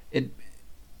USA?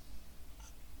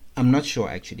 I'm not sure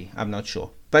actually. I'm not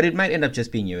sure, but it might end up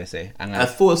just being USA. I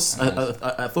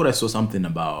thought I saw something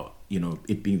about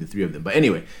it being the three of them. But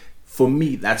anyway, for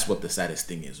me, that's what the saddest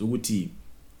thing is. Uguti,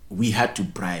 we had to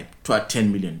bribe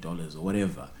 $10 million or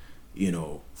whatever,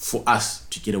 for us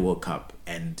to get a World Cup,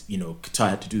 and Qatar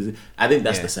had to do this. I think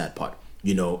that's the sad part,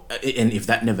 And if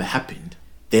that never happened,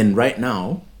 then right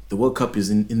now the World Cup is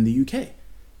in the UK,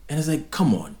 and it's like,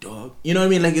 come on, dog. You know what I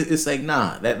mean? Like it's like,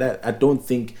 nah. That I don't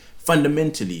think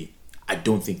fundamentally, I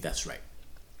don't think that's right.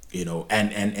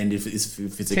 And if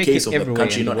it's a case of the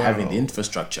country not having the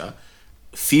infrastructure,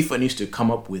 FIFA needs to come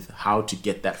up with how to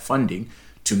get that funding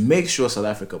to make sure South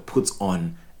Africa puts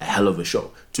on a hell of a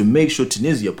show, to make sure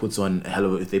Tunisia puts on a hell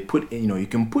of a. If they put,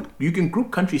 you can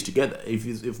group countries together.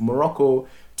 If Morocco,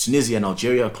 Tunisia, and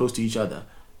Algeria are close to each other,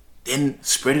 then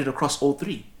spread it across all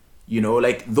three.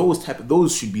 Like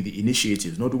those should be the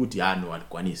initiatives. Not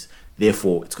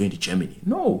therefore it's going to Germany.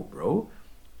 No, bro,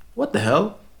 what the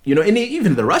hell? And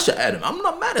even the Russia atom, I'm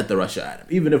not mad at the Russia atom.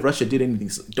 Even if Russia did anything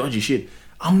dodgy shit,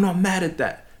 I'm not mad at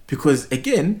that, because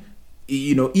again,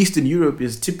 Eastern Europe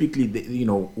is typically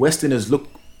Westerners look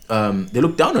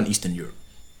down on Eastern Europe.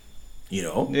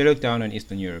 They look down on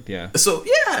Eastern Europe, yeah. So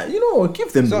yeah,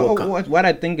 give them the World Cup. What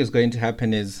I think is going to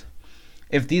happen is,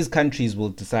 if these countries will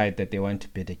decide that they want to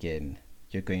bid again,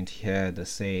 you're going to hear the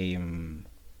same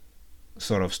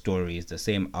sort of stories, the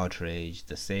same outrage,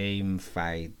 the same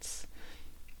fights.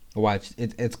 Watch,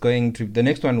 it's going to, the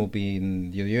next one will be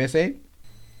in the USA.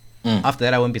 After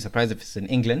that, I won't be surprised if it's in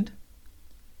England,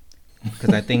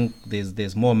 because I think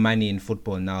there's more money in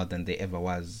football now than there ever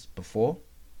was before,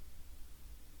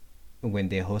 when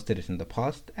they hosted it in the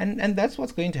past, and that's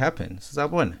what's going to happen. So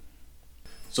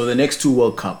the next two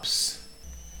World Cups,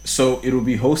 so it will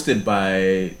be hosted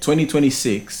by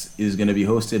 2026 is going to be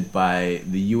hosted by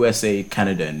the USA,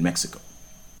 Canada, and Mexico.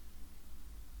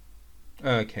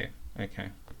 Okay.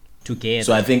 Together.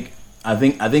 So I think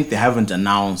they haven't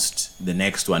announced the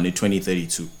next one in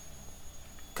 2032,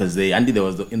 because there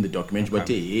was in the documentary, but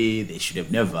they should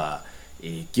have never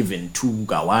given two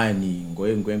Gawani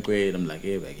and I'm like,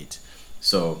 like it.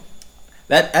 So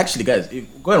that actually, guys,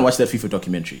 go and watch that FIFA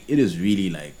documentary. It is really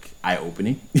like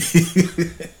eye-opening.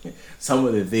 Some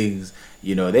of the things,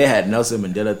 they had Nelson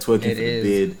Mandela twerking for the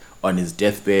bid on his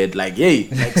deathbed. Like,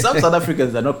 some South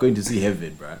Africans are not going to see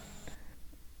heaven, bruh.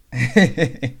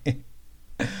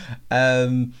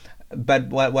 But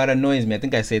what annoys me, I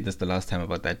think I said this the last time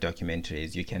about that documentary,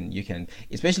 is you can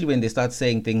especially when they start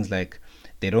saying things like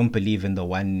they don't believe in the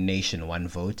one nation, one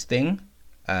vote thing.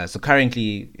 So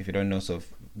currently, if you don't know, so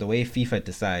the way FIFA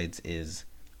decides is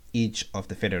each of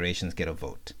the federations get a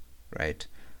vote, right?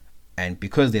 And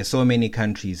because there's so many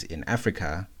countries in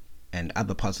Africa and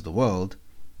other parts of the world,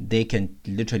 they can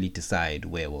literally decide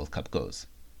where World Cup goes,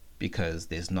 because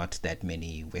there's not that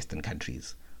many Western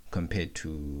countries compared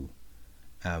to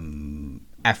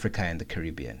Africa and the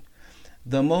Caribbean.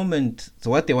 So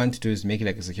what they want to do is make it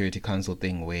like a Security Council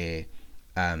thing where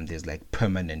there's like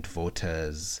permanent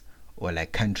voters, or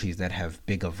like countries that have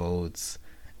bigger votes.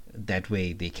 That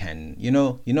way they can,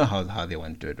 how they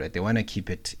want to do it, right? They want to keep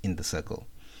it in the circle.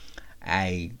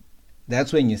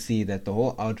 That's when you see that the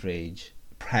whole outrage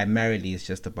primarily is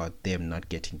just about them not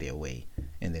getting their way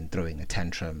and then throwing a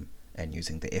tantrum and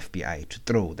using the FBI to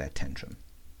throw that tantrum.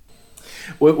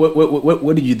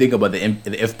 What did you think about the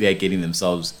FBI getting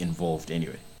themselves involved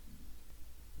anyway?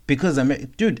 Because,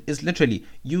 dude, it's literally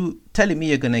you telling me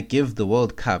you're going to give the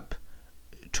World Cup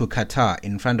to Qatar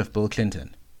in front of Bill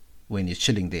Clinton when he's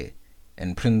chilling there,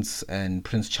 and Prince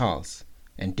Charles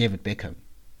and David Beckham.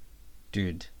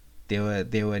 Dude, they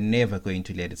were never going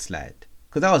to let it slide.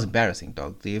 Because that was embarrassing,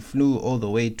 dog. They flew all the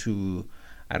way to,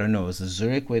 I don't know, it was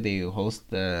Zurich where they host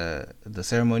the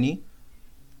ceremony.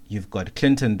 You've got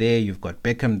Clinton there, you've got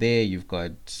Beckham there, you've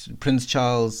got Prince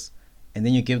Charles, and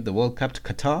then you give the World Cup to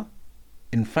Qatar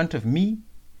in front of me?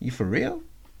 You for real?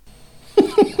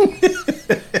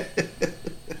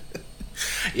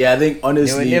 Yeah, I think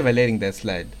honestly, they were never letting that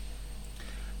slide.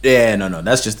 Yeah, no,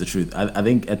 that's just the truth. I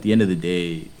think at the end of the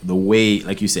day, the way,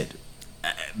 like you said,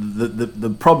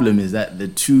 the problem is that the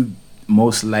two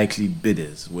most likely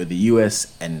bidders were the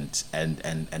US and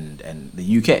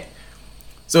the UK.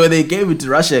 So when they gave it to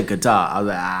Russia and Qatar, I was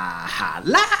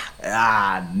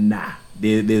like, nah.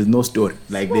 There's no story.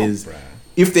 Like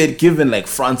if they'd given like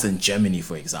France and Germany,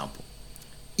 for example,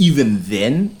 even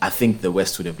then, I think the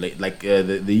West would have laid, like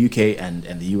the UK and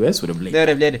the US would have laid. They would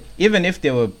have let it, even if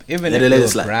there were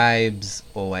bribes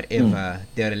or whatever,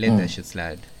 they would have let that shit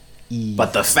slide. Easy.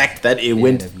 But the fact that it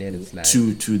went to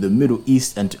the Middle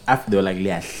East and to Africa, they were like,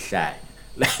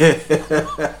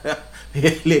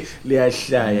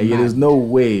 There's no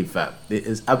way, fam. There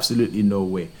is absolutely no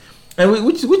way. And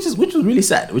which was really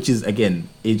sad. Which is, again,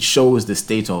 it shows the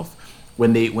state of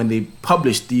when they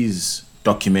publish these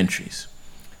documentaries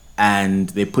and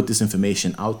they put this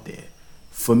information out there.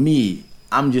 For me,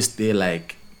 I'm just there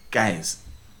like, guys,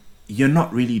 you're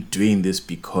not really doing this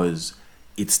because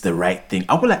it's the right thing.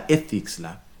 I call it ethics,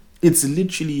 la. It's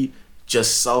literally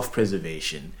just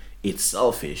self-preservation. It's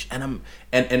selfish, and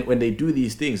when they do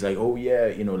these things like, oh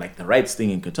yeah, like the rights thing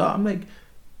in Qatar, I'm like,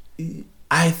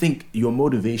 I think your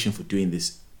motivation for doing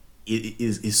this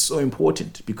is so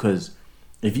important, because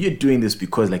if you're doing this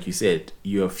because, like you said,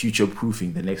 you're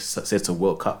future-proofing the next sets of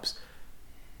World Cups,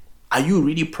 are you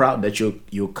really proud that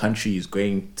your country is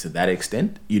going to that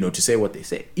extent, to say what they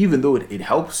say, even though it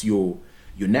helps your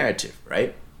narrative,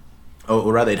 right?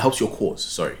 Or rather, it helps your cause,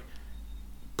 sorry.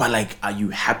 But like, are you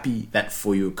happy that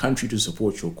for your country to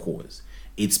support your cause,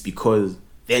 it's because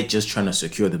they're just trying to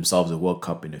secure themselves a World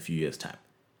Cup in a few years' time?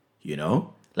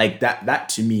 Like that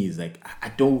to me is like, I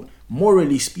don't,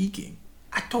 morally speaking,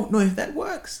 I don't know if that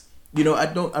works.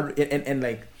 And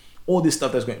like all this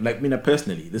stuff that's going, like,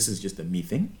 personally, this is just a me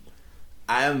thing.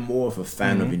 I am more of a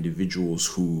fan of individuals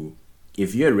who,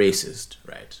 if you're racist,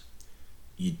 right,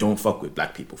 you don't fuck with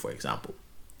black people, for example.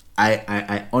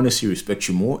 I honestly respect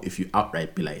you more if you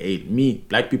outright be like, hey, me,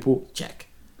 black people, check.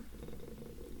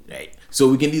 Right? So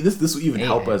we can do this. This will even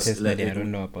help us. Like, I don't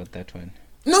know about that one.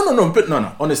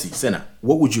 No. Honestly, Senna,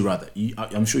 what would you rather?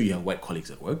 I'm sure you have white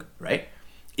colleagues at work, right?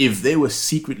 If they were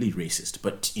secretly racist,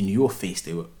 but in your face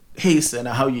they were, hey,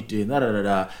 Senna, how you doing?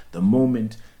 The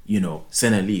moment,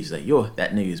 Senna leaves, like, yo,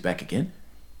 that nigga is back again.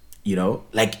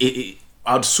 Like,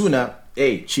 I'd sooner,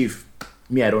 hey, chief,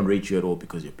 me, I don't rate you at all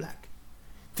because you're black.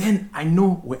 Then I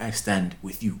know where I stand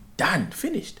with you. Done,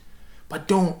 finished. But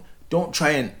don't try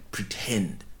and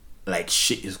pretend like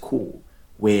shit is cool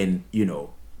when,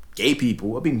 gay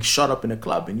people are being shot up in a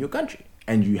club in your country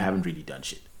and you haven't really done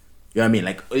shit. You know what I mean?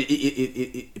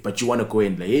 Like, but you want to go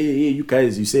in like, hey, you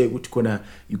guys, you say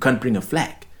you can't bring a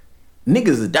flag.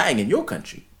 Niggas are dying in your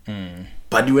country.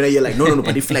 But when you're like, no,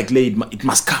 but the flag laid, it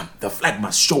must come. The flag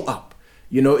must show up.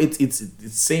 It's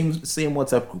same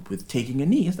WhatsApp group with taking a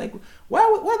knee. It's like,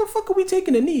 why the fuck are we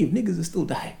taking a knee if niggas are still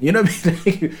dying? You know what I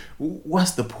mean? Like,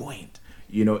 what's the point?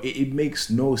 It makes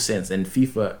no sense. And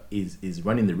FIFA is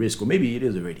running the risk, or maybe it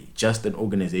is already, just an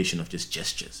organization of just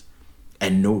gestures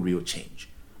and no real change.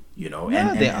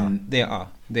 Yeah, they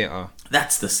are.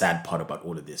 That's the sad part about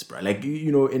all of this, bro. Like,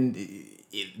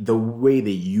 the way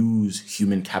they use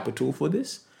human capital for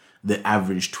this, the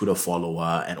average Twitter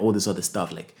follower and all this other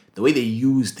stuff, like the way they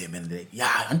use them, and they're like,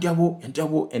 yeah, and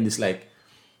it's like,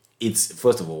 it's,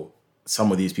 first of all,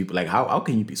 some of these people, like, how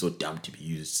can you be so dumb to be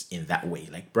used in that way?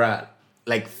 Like, bruh,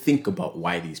 like, think about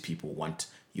why these people want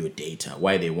your data,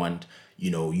 why they want,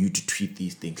 you to tweet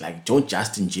these things. Like, don't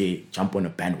Justin J jump on a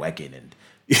bandwagon and,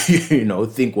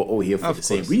 think we're all here for the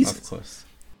same reason. Of course.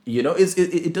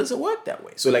 It doesn't work that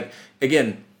way. So, like,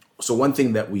 again, so one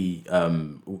thing that we,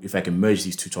 if I can merge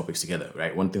these two topics together,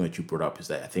 right? One thing that you brought up is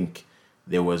that I think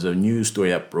there was a news story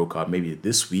that broke out maybe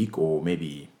this week, or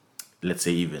maybe, let's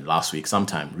say even last week,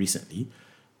 sometime recently.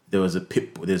 There's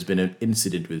been an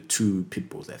incident with 2 pit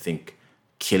bulls, I think,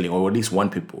 killing, or at least one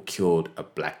pit bull killed a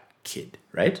black kid,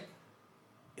 right?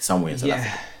 Somewhere in South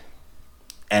Africa.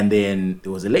 And then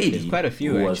there was a lady. There's quite a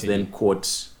few, who was then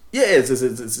caught. Yeah,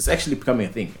 it's actually becoming a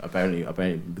thing. Apparently,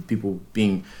 the people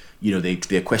being,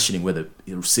 they're questioning whether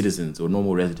citizens or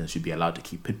normal residents should be allowed to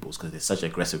keep pit bulls because they're such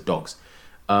aggressive dogs.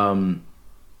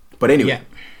 But anyway,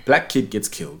 black kid gets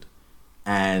killed,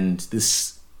 and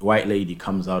this white lady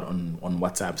comes out on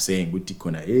WhatsApp saying,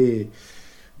 hey,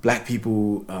 black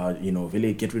people,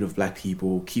 Vele, get rid of black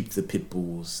people, keep the pit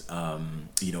bulls.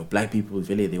 Black people,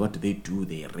 Vele, what do?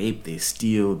 They rape, they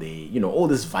steal, they, all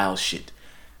this vile shit.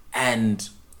 And,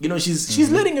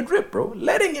 she's letting it rip, bro.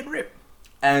 Letting it rip.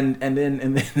 And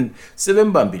then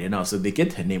Seven Bambile now, so they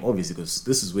get her name, obviously, because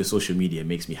this is where social media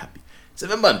makes me happy.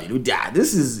 Seven Bambile,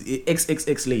 this is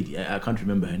XXX lady. I can't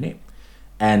remember her name.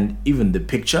 And even the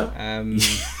picture,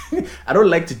 I don't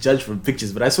like to judge from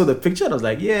pictures, but I saw the picture and I was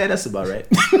like, yeah, that's about right.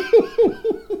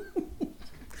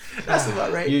 That's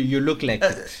about right. You look like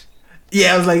it.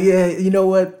 Yeah, I was like, yeah, you know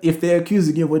what? If they're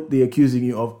accusing you of what they're accusing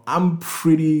you of, I'm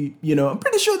pretty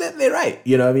sure that they're right.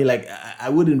 You know what I mean? Like, I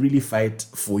wouldn't really fight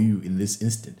for you in this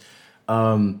instant.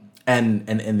 And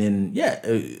then,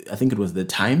 I think it was the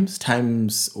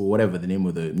Times, or whatever the name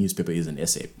of the newspaper is in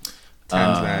SA.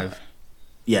 Times Live.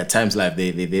 Yeah, Times Live.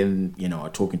 They then, are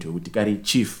talking to Utikari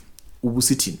Chief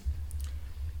Ubusitin.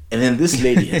 And then this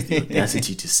lady has the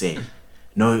audacity to say,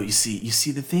 no, you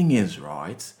see, the thing is,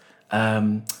 right?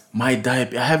 I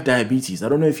have diabetes. I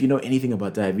don't know if you know anything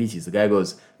about diabetes. The guy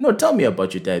goes, no, tell me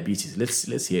about your diabetes.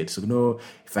 Let's hear it. So, no,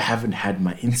 if I haven't had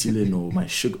my insulin or my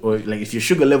sugar, or like if your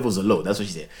sugar levels are low, that's what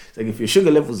she said. It's like if your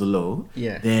sugar levels are low,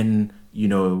 then, you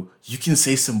know, you can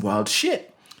say some wild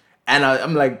shit. And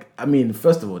I'm like, I mean,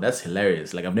 first of all, that's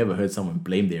hilarious. Like, I've never heard someone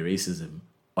blame their racism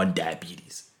on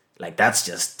diabetes. Like, that's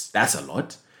a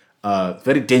lot.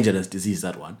 Very dangerous disease,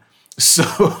 that one. So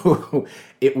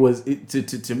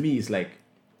to me, it's like,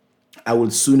 I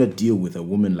would sooner deal with a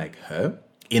woman like her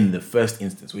in the first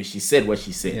instance, where she said what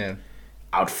she said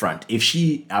out front.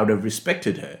 I would have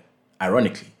respected her,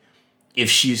 ironically, if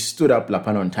she stood up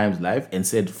Lapana on Times Live and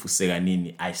said,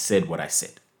 Fuseganini, I said what I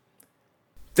said.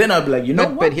 Then I'd be like,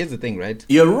 what? But here's the thing, right?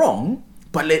 You're wrong,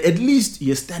 but like, at least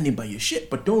you're standing by your shit,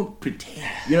 but don't pretend.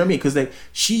 You know what I mean? Because like,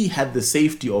 she had the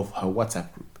safety of her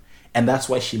WhatsApp group, and that's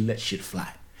why she let shit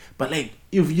fly. But like,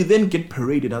 if you then get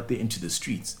paraded out there into the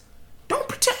streets, don't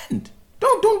pretend.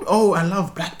 Don't. Oh, I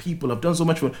love black people. I've done so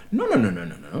much for. No.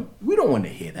 We don't want to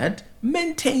hear that.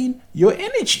 Maintain your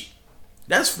energy.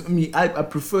 That's for me. I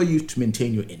prefer you to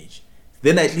maintain your energy.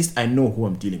 Then at least I know who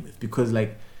I'm dealing with. Because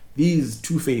like these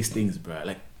two-faced things, bro.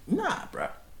 Like, nah, bro.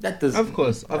 That doesn't. Of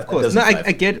course. No,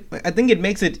 I get. I think it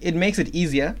makes it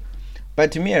easier.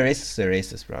 But to me, a racist is a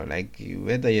racist, bro. Like,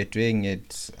 whether you're doing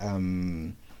it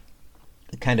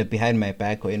kind of behind my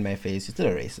back or in my face, you're still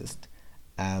a racist.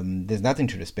 There's nothing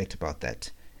to respect about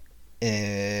that.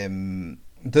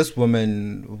 This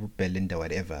woman, Belinda,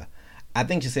 whatever, I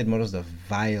think she said most of the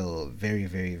vile, very,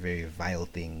 very, very vile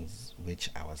things, which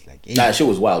I was like, hey, nah, she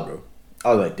was wild, bro.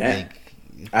 I was like, damn.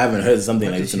 I haven't heard something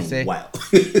like this in a while.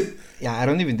 Yeah, I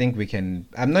don't even think we can.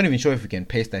 I'm not even sure if we can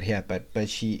paste that here, but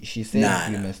she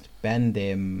said we must ban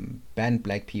them, ban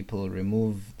black people,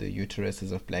 remove the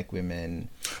uteruses of black women.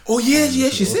 Oh yeah,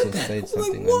 she said that. Said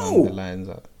something along the lines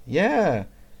of,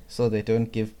 so they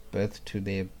don't give birth to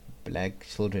their black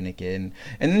children again.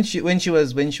 And then when she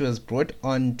was brought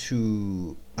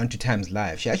onto Times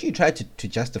Live, she actually tried to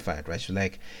justify it, right? She was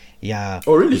like,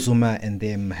 oh really? Zuma and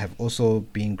them have also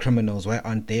been criminals. Why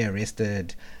aren't they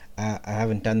arrested? I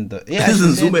haven't done the... Yeah,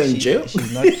 isn't Zuma in jail?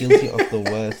 She's not guilty of the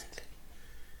worst.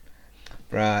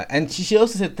 Bruh. And she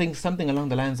also said something along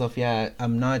the lines of, I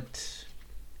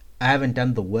haven't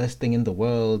done the worst thing in the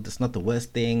world. It's not the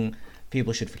worst thing.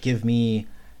 People should forgive me.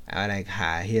 I'm like,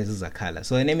 here's Zakala.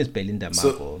 So her name is Belinda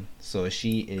Mako. So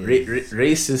she is...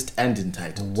 racist and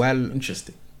entitled. Well...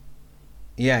 Interesting.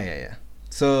 Yeah.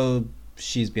 So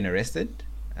she's been arrested.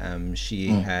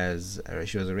 She was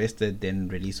arrested, then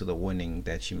released with a warning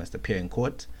that she must appear in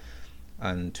court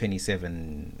on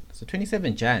 27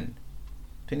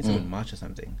 March or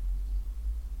something.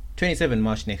 27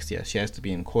 March next year. She has to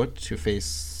be in court to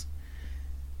face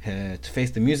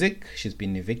the music. She's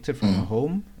been evicted from her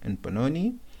home in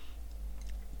Benoni.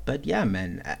 But yeah,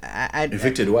 man,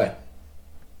 evicted why?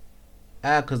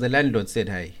 Because the landlord said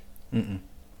hi.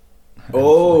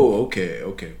 Oh, okay.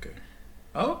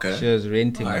 Oh, okay. She was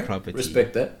renting a property.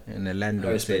 Respect that. And the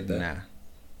landlord said, nah.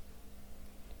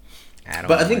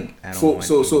 I think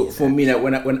for me, now,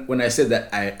 when I said that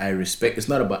I respect, it's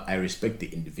not about I respect the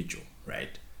individual,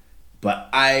 right? But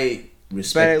I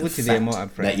respect the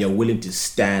fact that you're willing to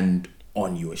stand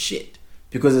on your shit.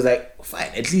 Because it's like,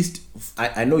 fine, at least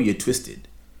I know you're twisted,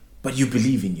 but you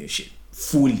believe in your shit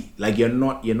fully. Like you're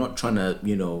not trying to,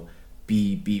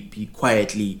 be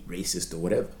quietly racist or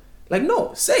whatever. Like,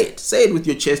 no, say it with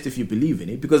your chest if you believe in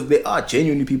it, because there are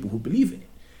genuinely people who believe in it.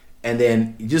 And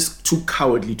then you're just too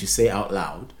cowardly to say out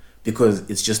loud because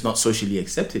it's just not socially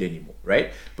accepted anymore,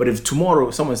 right? But if tomorrow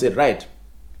someone said, right,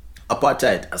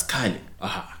 apartheid as Kanye,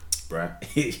 bruh.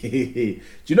 Do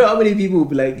you know how many people will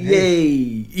be like,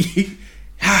 yay?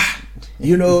 I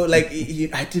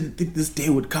didn't think this day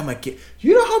would come again.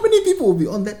 You know how many people will be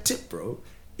on that tip, bro?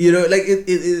 There'll be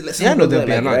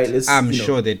a lot. Right? I'm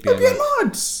sure there'd be a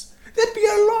lot. There'd be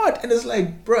a lot. And it's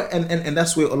like, bro, and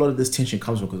that's where a lot of this tension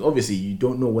comes from, because obviously you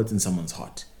don't know what's in someone's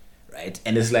heart, right?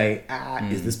 And it's like,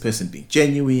 is this person being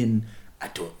genuine? I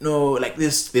don't know. Like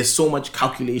there's so much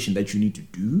calculation that you need to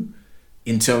do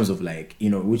in terms of like,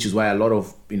 which is why a lot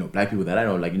of, black people that I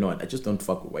know, like, I just don't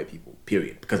fuck with white people,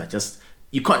 period. Because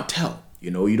you can't tell,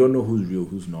 you don't know who's real,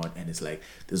 who's not. And it's like,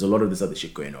 there's a lot of this other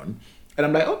shit going on. And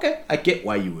I'm like, okay, I get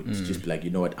why you would just be like, you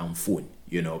know what, I'm phone,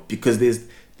 because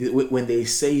when they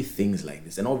say things like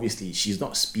this, and obviously she's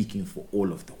not speaking for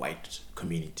all of the white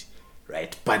community,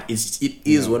 right? But it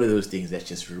is one of those things that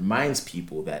just reminds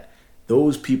people that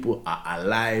those people are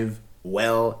alive,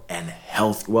 well, and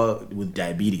with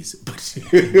diabetes, but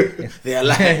they're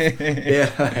alive.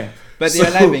 But they're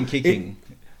alive and kicking.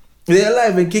 They're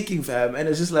alive and kicking, fam, and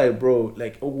it's just like, bro,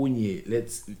 like, we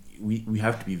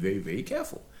have to be very, very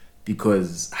careful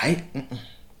because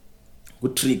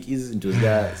good trick is into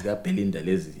Belinda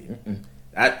lazy.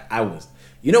 I was,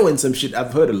 when some shit,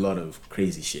 I've heard a lot of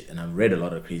crazy shit and I've read a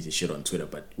lot of crazy shit on Twitter,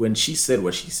 but when she said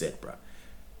what she said, bro,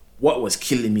 what was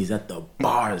killing me is that the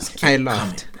bars kept I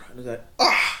laughed. coming, bro. I was like,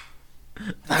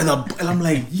 and I'm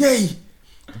like, yay,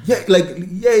 like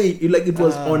it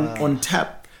was on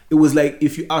tap. It was like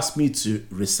if you asked me to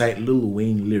recite Lil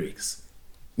Wayne lyrics,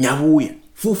 Nyavuya,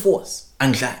 full force,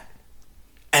 anxiety,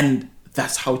 and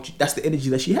that's the energy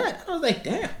that she had. And I was like,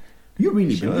 damn, you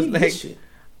really believe this shit.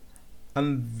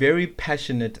 I'm very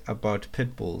passionate about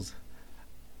pit bulls.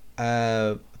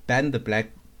 Ban the black,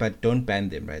 but don't ban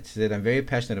them, right? She said, I'm very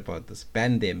passionate about this.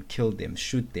 Ban them, kill them,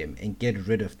 shoot them, and get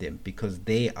rid of them because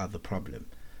they are the problem,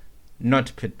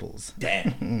 not pit bulls.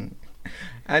 Damn.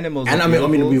 Animals. And I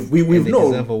mean, we've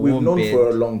known for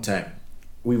a long time.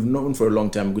 We've known for a long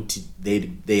time.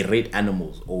 They rate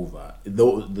animals over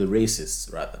the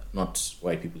racists, rather, not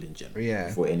white people in general. Yeah.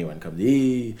 Before anyone comes,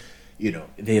 they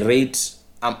rate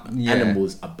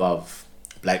animals above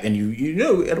black. And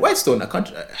at Whitestone, I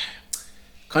can't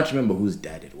remember whose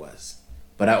dad it was,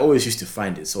 but I always used to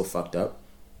find it so fucked up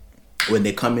when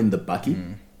they come in the bucky.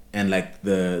 And like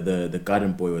the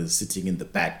garden boy was sitting in the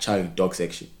back, child dog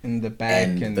section. In the back,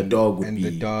 and the dog would be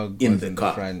in the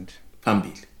car, front.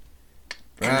 Pambil.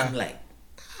 And I'm like,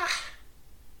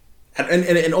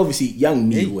 and obviously young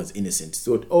me who was innocent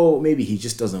thought, maybe he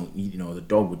just doesn't, the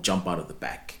dog would jump out of the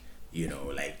back, yeah.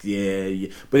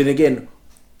 But then again,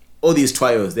 all these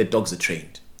trials, their dogs are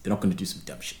trained. They're not going to do some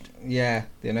dumb shit. Yeah,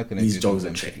 they're not going to do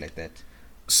some shit like that.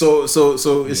 So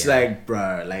it's like,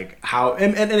 bruh, like how,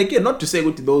 and again, not to say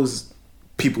what those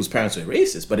people's parents were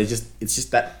racist, but it's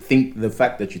just the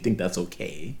fact that you think that's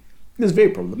okay is very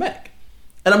problematic.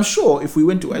 And I'm sure if we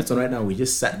went to Whitestone right now, we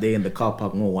just sat there in the car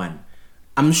park, no one,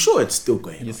 I'm sure it's still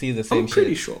going on. You see the same shit. I'm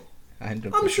pretty sure.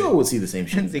 100%. I'm sure we'll see the same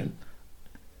shit.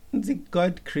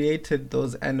 God created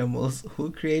those animals.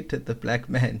 Who created the black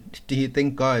man? Do you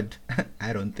think God?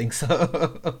 I don't think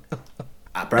so.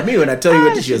 Probably when I tell you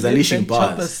what she was unleashing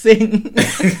bars. Sing.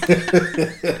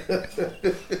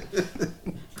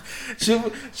 she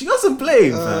wasn't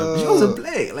playing, fam. She wasn't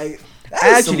playing. Like,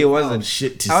 I actually wasn't.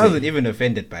 Shit to I say. wasn't even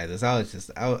offended by this.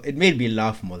 It made me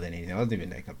laugh more than anything. I wasn't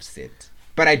even like upset.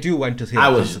 But I do want to say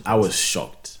I was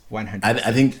shocked. 100%.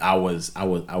 I think I wasn't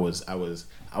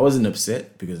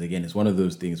upset because again, it's one of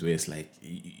those things where it's like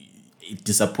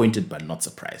disappointed but not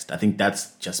surprised. I think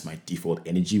that's just my default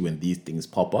energy when these things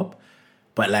pop up.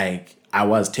 But like, I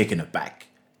was taken aback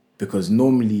because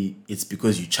normally it's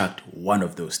because you chucked one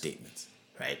of those statements,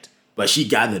 right? But she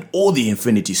gathered all the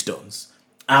Infinity Stones.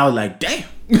 I was like, damn,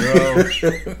 bro.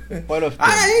 All of them.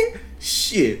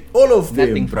 All of them,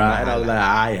 Nothing bro. And I was like,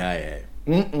 aye.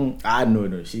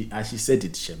 No. She said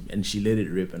it, and she let it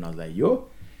rip, and I was like, yo,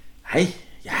 hey,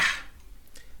 yeah.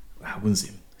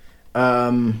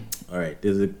 All right,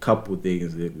 there's a couple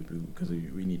things because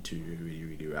we need to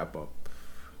really wrap up.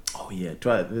 Oh yeah,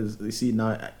 you see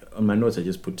now on my notes I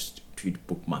just put tweet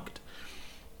bookmarked.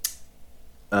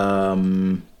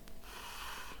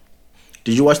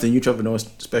 Did you watch the new Trevor Noah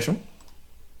special?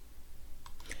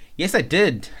 Yes, I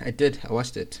did. I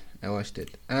watched it.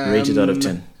 Rated out of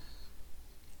 10.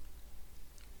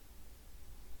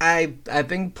 I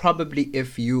think probably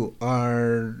if you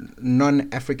are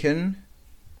non-African,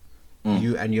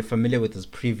 you're familiar with his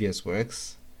previous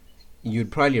works,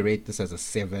 you'd probably rate this as a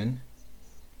 7.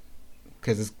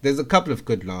 Because there's a couple of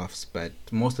good laughs, but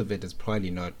most of it is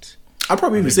probably not. I'd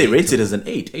probably even say rated as an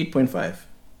 8.5.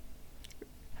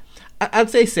 I'd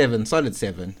say 7, solid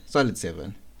 7.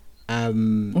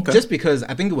 Okay. Just because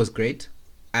I think it was great.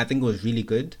 I think it was really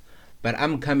good. But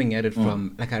I'm coming at it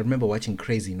from, like, I remember watching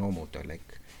Crazy Normal, though. Like,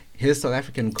 his South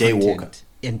African content.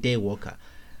 Daywalker.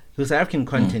 His South African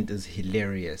content is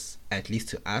hilarious, at least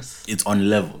to us. It's on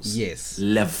levels. Yes.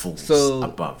 Levels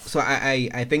above. So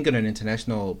I think on an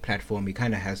international platform, he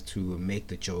kind of has to make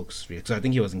the jokes real. So I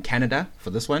think he was in Canada for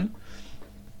this one.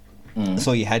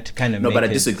 So he had to kind of but I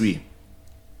disagree.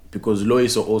 Because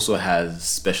Loiso also has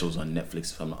specials on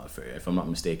Netflix, if I'm not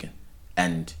mistaken.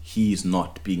 And he's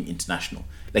not being international.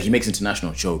 Like, he makes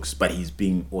international jokes, but he's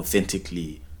being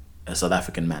authentically a South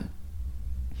African man.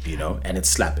 And it's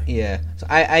slapping. Yeah. So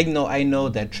I know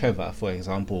that Trevor, for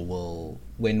example, will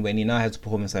when he now has to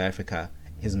perform in South Africa,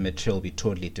 his material will be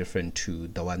totally different to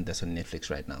the one that's on Netflix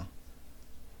right now.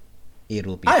 It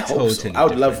will be totally different.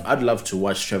 I'd love to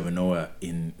watch Trevor Noah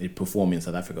perform in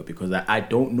South Africa because I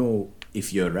don't know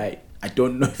if you're right. I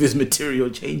don't know if his material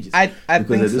changes. I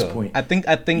think at this so. point, I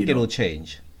think it'll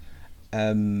change.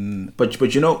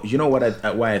 But you know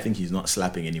what why I think he's not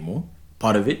slapping anymore.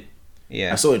 Part of it,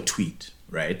 Yeah. I saw a tweet,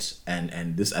 right,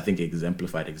 and this I think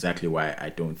exemplified exactly why I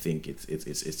don't think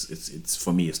it's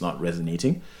for me. It's not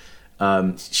resonating.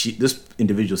 This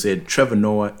individual said Trevor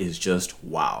Noah is just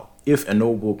wow. If a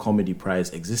Nobel Comedy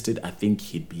Prize existed, I think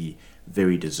he'd be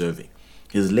very deserving.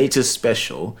 His latest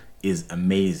special is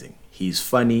amazing. He's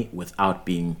funny without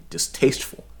being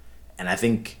distasteful, and I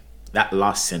think that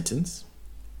last sentence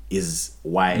is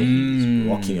why he's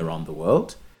rocking around the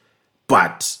world.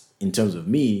 But in terms of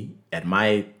me and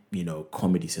my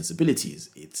comedy sensibilities,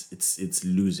 it's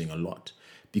losing a lot,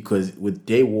 because with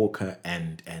Day Walker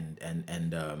and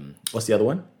what's the other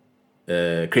one?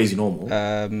 Crazy Normal.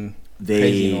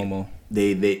 Crazy Normal.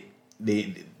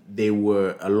 They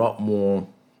were a lot more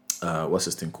what's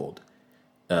this thing called?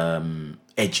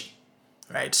 Edgy,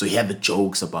 right? So he had the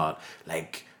jokes about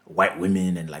like white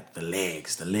women and like the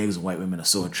legs of white women are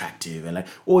so attractive and like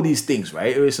all these things,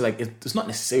 right? It's like it's not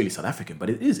necessarily South African, but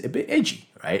it is a bit edgy,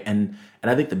 right? And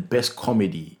I think the best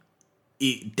comedy,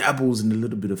 it dabbles in a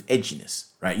little bit of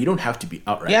edginess, right? You don't have to be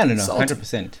outright insulting,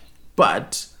 100%.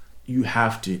 but you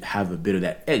have to have a bit of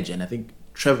that edge. And I think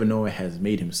Trevor Noah has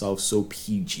made himself so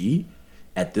PG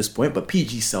at this point, but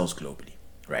PG sells globally,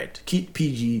 right?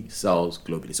 PG sells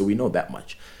globally, so we know that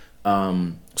much.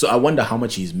 So I wonder how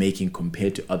much he's making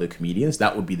compared to other comedians.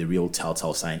 That would be the real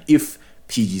telltale sign if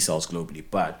PG sells globally.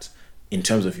 But in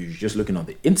terms of, if you're just looking on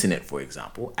the internet, for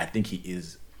example, I think he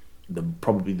is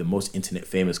probably the most internet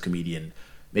famous comedian,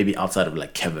 maybe outside of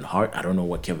like Kevin Hart. I don't know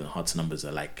what Kevin Hart's numbers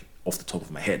are like off the top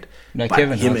of my head. No, but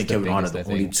Kevin him Hart's and Kevin Hart are biggest,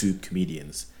 the only two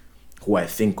comedians who I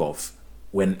think of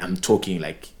when I'm talking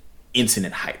like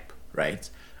internet hype, right?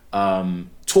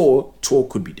 Tor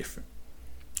could be different.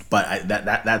 But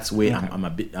that's where I'm a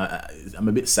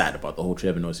bit sad about the whole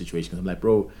Trevor Noah situation, because I'm like,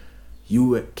 bro, you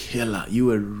were killer, you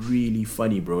were really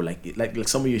funny, bro. Like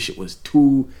some of your shit was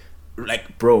too,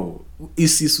 like, bro,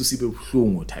 isi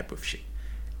type of shit.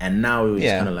 And now it was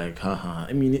kind of like, haha.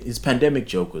 I mean, his pandemic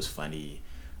joke was funny.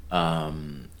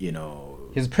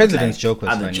 His president's like, joke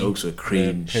was other funny. jokes were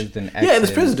cringe. The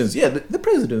president's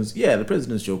the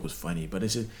president's joke was funny. But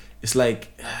it's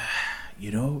like,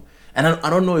 and I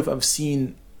don't know if I've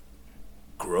seen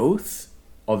growth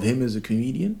of him as a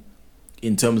comedian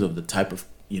in terms of the type of,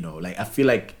 like, I feel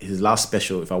like his last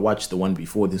special, if I watched the one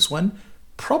before this one,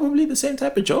 probably the same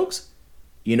type of jokes.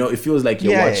 It feels like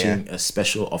you're watching a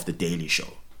special of The Daily Show,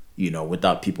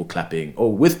 without people clapping,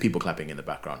 or with people clapping in the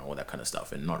background, all that kind of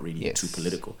stuff, and not really too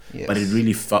political. Yes. But it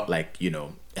really felt like,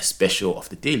 a special of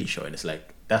The Daily Show. And it's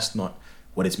like, that's not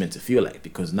what it's meant to feel like,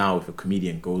 because now if a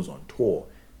comedian goes on tour,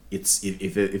 it's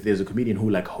if there's a comedian who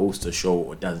like hosts a show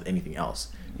or does anything else,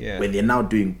 when they're now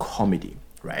doing comedy,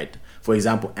 right? For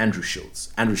example, Andrew Schultz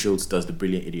does the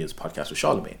Brilliant Idiots podcast with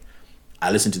Charlemagne. I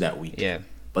listened to that week. Yeah.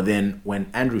 But then when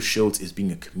Andrew Schultz is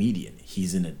being a comedian,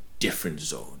 he's in a different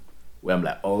zone where I'm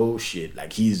like, oh shit,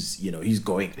 like he's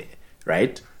going there,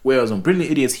 right? Whereas on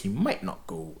Brilliant Idiots, he might not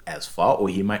go as far, or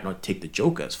he might not take the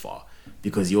joke as far,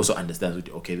 because he also understands,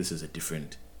 okay, this is a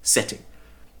different setting.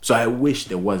 So I wish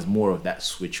there was more of that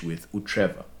switch with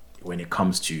Trevor when it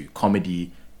comes to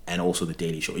comedy and also The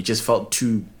Daily Show. It just felt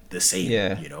too the same,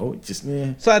 just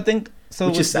So I think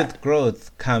with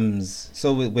growth comes,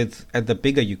 with at the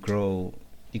bigger you grow,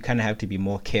 you kind of have to be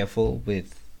more careful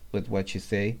with what you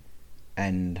say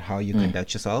and how you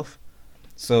conduct yourself.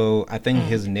 So I think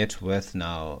his net worth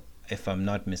now, if I'm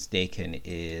not mistaken,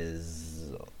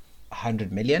 is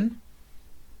 100 million.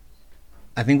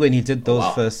 I think when he did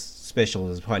those first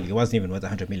specials, probably it wasn't even worth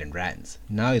 100 million rands.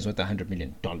 Now he's worth $100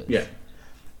 million. Yeah.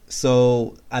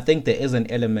 So I think there is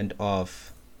an element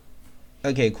of,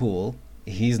 okay, cool,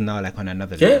 he's now like on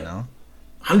another level now.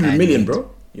 100 million,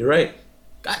 bro. You're right.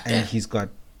 Goddamn. And he's got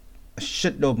a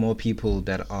shitload more people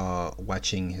that are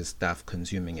watching his stuff,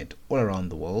 consuming it all around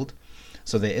the world.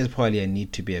 So there is probably a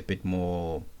need to be a bit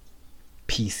more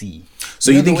PC.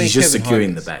 So you think he's just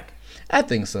securing the bag? I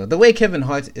think so. The way Kevin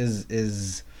Hart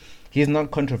is he's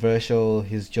not controversial.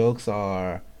 His jokes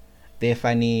they're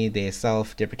funny, they're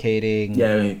self-deprecating.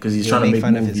 Yeah, because he's trying to make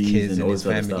fun movies of his kids and his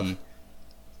family. family.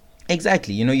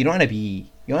 Exactly. You don't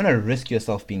want to risk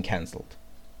yourself being cancelled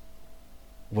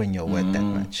when you're worth that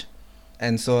much.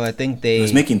 And so I think he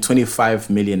was making 25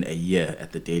 million a year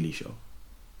at The Daily Show.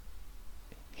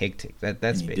 Hectic.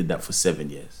 That's big. He did that for 7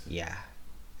 years. Yeah.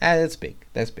 That's big.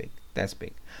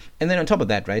 And then on top of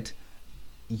that, right,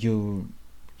 you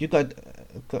got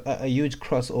a huge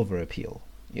crossover appeal.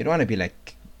 You don't want to be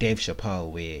like Dave Chappelle,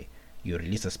 where you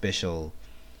release a special,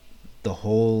 the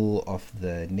whole of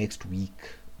the next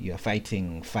week you're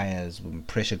fighting fires with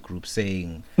pressure groups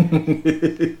saying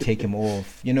take him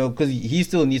off, because he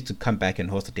still needs to come back and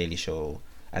host a daily show.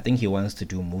 I think he wants to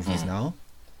do movies now.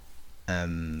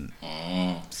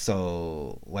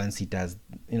 So once he does,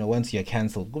 once you're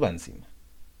cancelled, kuba nzima.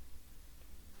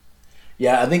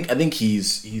 Yeah, I think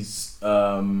he's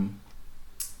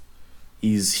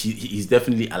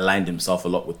definitely aligned himself a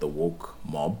lot with the woke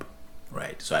mob,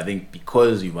 right? So I think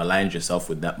because you've aligned yourself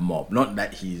with that mob, not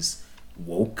that he's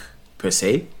woke per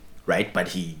se, right? But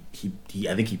he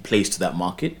I think he plays to that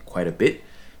market quite a bit,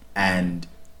 and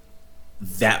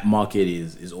that market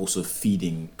is also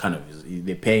feeding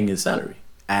they're paying his salary,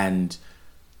 and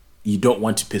you don't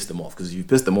want to piss them off, because if you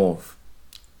piss them off,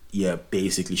 you're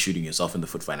basically shooting yourself in the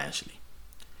foot financially.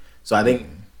 So I think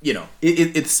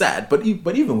it's sad, but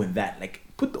even with that, like,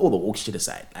 put all the woke shit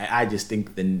aside, I just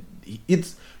think then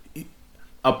it's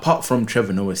apart from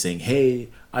Trevor Noah saying, "Hey,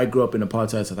 I grew up in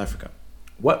apartheid South Africa,"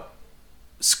 what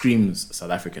screams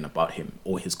South African about him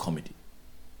or his comedy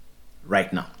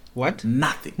right now? What?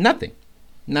 Nothing.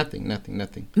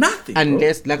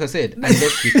 Unless, like I said,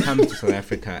 unless he comes to South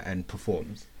Africa and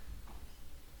performs.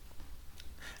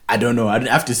 I don't know. I'd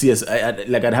have to see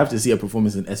I'd have to see a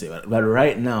performance in SA. But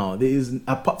right now, there is,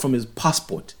 apart from his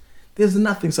passport, there's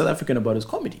nothing South African about his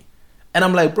comedy. And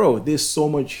I'm like, bro, there's so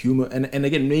much humor. And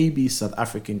again, maybe South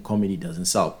African comedy doesn't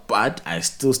sell, but I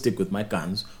still stick with my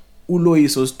guns.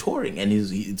 Uloyiso's touring, and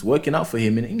it's working out for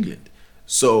him in England.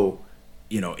 So,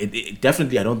 it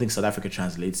definitely, I don't think South Africa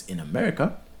translates in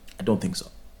America. I don't think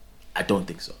so.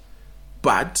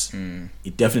 But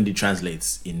it definitely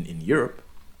translates in Europe,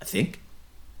 I think.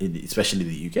 Especially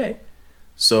the UK.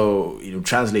 So it'll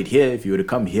translate here if you were to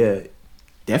come here,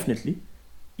 definitely,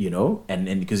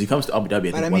 and because he comes to Abu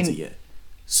Dhabi, I think once a year.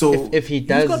 So if he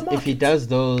does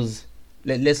those,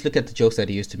 let's look at the jokes that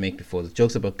he used to make before. The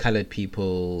jokes about colored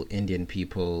people, Indian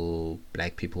people,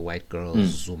 black people, white girls,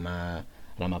 Zuma,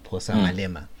 Ramaphosa,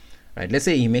 Malema, right? Let's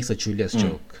say he makes a Julius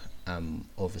joke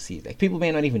overseas. Like, people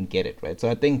may not even get it, right? So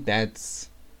I think that's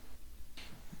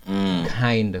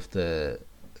kind of the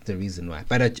reason why.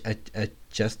 But a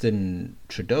Justin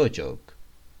Trudeau joke,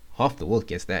 half the world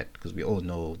gets that, because we all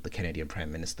know the Canadian Prime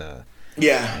Minister.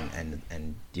 Yeah. And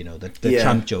the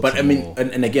Trump jokes. But I mean,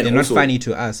 and again, they're not funny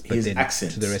to us, but his then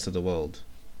accent, to the rest of the world.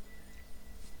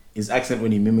 His accent,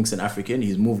 when he mimics an African,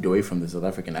 he's moved away from the South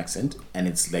African accent, and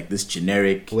it's like this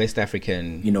generic West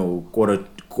African,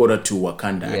 quarter to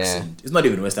Wakanda accent. It's not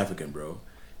even West African, bro.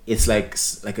 It's like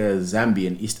a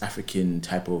Zambian, East African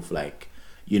type of, like,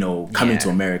 Coming to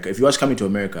America. If you watch Coming to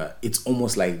America, it's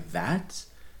almost like that.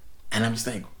 And I'm just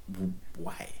like,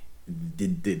 why?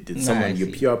 Did someone, your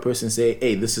PR person, say,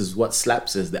 "Hey, this is what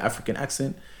slaps as the African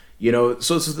accent"? So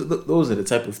those are the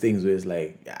type of things where it's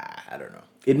like, I don't know.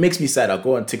 It makes me sad. I'll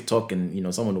go on TikTok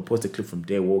and, someone will post a clip from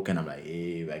Daywalk, and I'm like,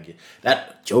 hey,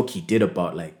 that joke he did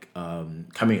about, like,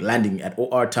 landing at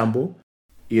OR Tambo.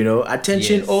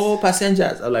 Attention, yes. All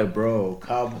passengers. I'm like, bro,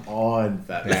 come on,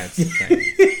 fam. That's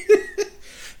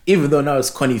Even though now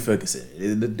it's Connie Ferguson,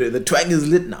 the twang is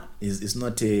lit now. It's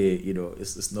not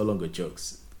it's no longer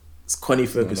jokes. It's Connie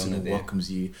Ferguson who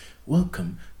welcomes you.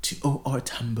 Welcome to OR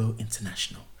Tambo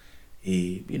International.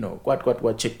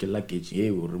 What, check your luggage.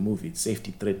 We'll remove it.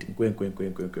 Safety threat,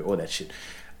 all that shit.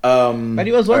 But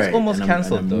he was once almost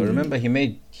cancelled, though. Remember, he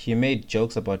made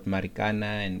jokes about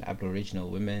Marikana and Aboriginal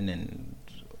women and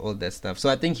all that stuff. So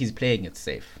I think he's playing it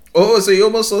safe. Oh, so he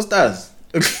almost saw stars.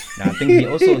 I think he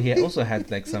also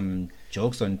had, like, some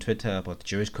jokes on Twitter about the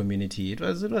Jewish community. It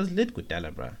was lit good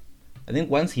Dala, bruh. I think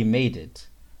once he made it,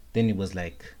 then it was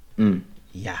like,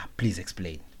 yeah, please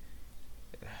explain.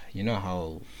 You know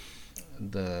how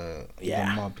the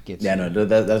mob gets. Yeah, no,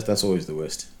 that's always the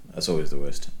worst. That's always the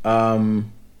worst.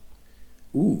 I'm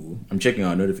checking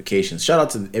our notifications. Shout out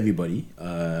to everybody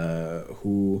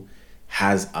who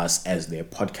has us as their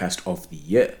podcast of the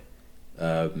year.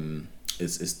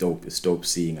 It's dope. It's dope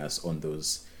seeing us on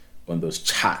those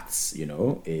charts.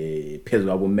 Pedro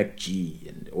McG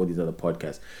and all these other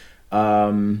podcasts.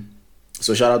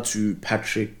 So shout out to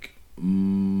Patrick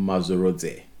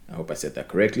Mazorodze. I hope I said that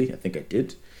correctly. I think I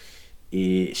did.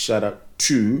 Shout out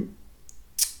to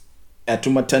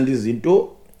Atumatandi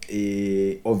Zinto.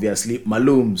 Obviously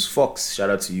Malooms Fox. Shout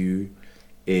out to you.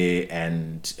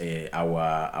 And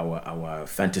our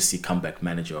fantasy comeback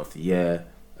manager of the year.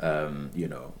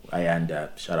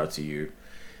 Ayanda, shout out to you.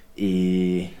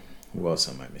 Who else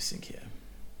am I missing here?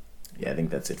 Yeah, I think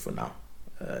that's it for now.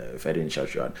 If I didn't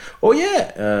shout you out. Oh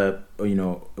yeah,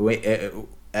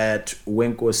 at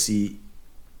Wenkosi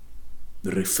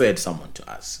referred someone to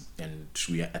us, and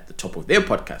we are at the top of their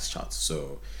podcast charts.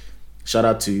 So Shout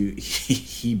out to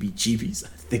Hebe Jeebies. I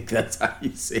think that's how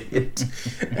you say it.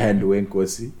 And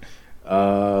Wenkosi.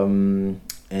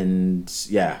 And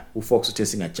yeah, who folks are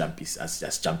testing at Jumpy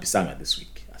as Jumpy Sanga this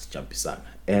week. As Jumpy Sanga.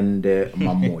 And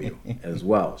Mamoyo as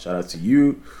well. Shout out to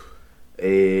you.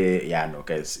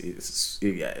 Guys,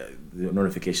 the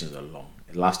notifications are long.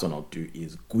 The last one I'll do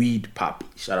is Guide Papi.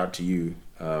 Shout out to you.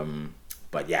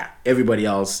 But yeah, everybody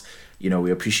else,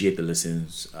 we appreciate the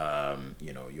listens.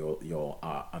 You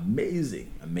are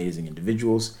amazing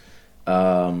individuals.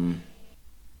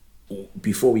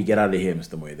 Before we get out of here,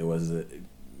 Mr. Moy, there was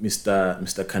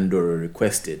Mr. Kandoro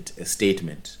requested a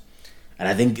statement, and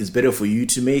I think it's better for you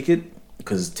to make it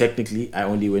because technically I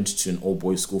only went to an all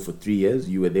boys school for 3 years.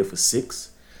 You were there for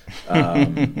 6.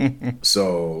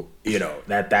 So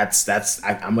that's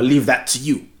I'm gonna leave that to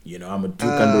you. I'm gonna do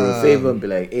Kandoro a favor and be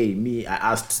like, hey, I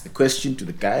asked the question to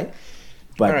the guy,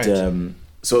 but right.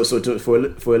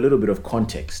 For a little bit of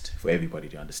context for everybody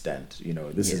to understand,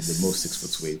 this is the most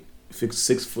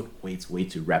 6 foot way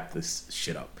to wrap this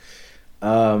shit up.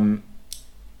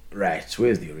 Right,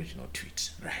 where's the original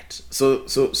tweet? Right, so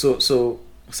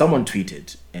someone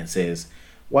tweeted and says,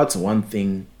 what's one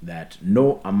thing that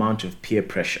no amount of peer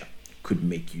pressure could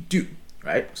make you do?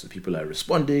 Right, so people are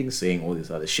responding, saying all this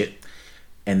other shit,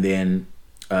 and then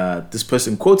this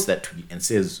person quotes that tweet and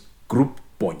says group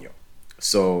ponyo.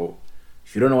 So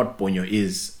if you don't know what ponyo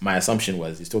is, my assumption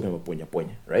was he's talking about ponya,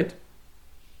 right?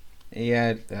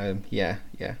 Yeah.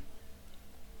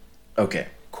 Okay,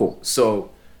 cool. So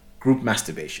group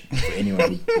masturbation, for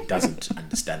anyone who doesn't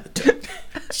understand the term.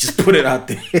 Just put it out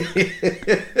there.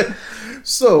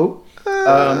 So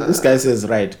this guy says,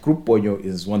 right, group ponyo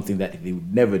is one thing that they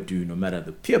would never do no matter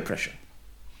the peer pressure.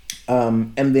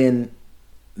 And then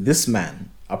this man,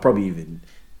 I'll probably even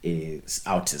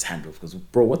out his handle because,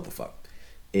 bro, what the fuck?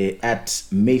 At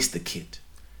Mace the Kid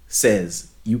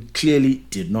says, you clearly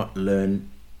did not learn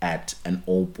at an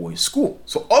all-boys school.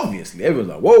 So obviously everyone's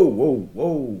like, whoa,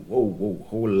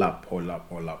 hold up,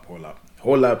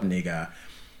 nigga.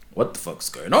 What the fuck's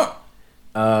going on?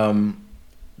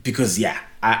 Because yeah,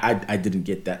 I didn't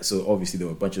get that. So obviously there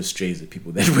were a bunch of strays of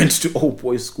people that went to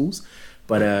all-boys schools.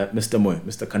 But Mr.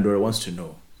 Kandora wants to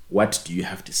know, what do you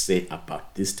have to say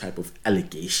about this type of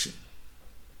allegation?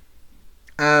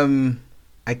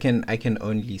 I can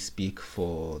only speak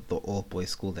for the all-boys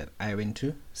school that I went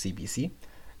to, CBC.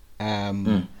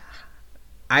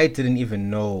 I didn't even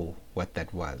know what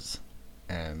that was.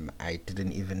 I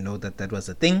didn't even know that was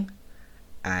a thing.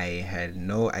 I had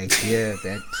no idea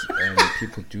that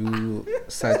people do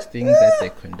such things, that they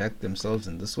conduct themselves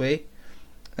in this way.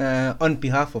 On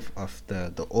behalf of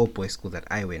the all-boys school that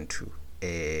I went to,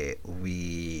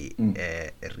 we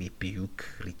rebuke,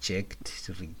 reject,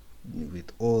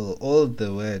 with all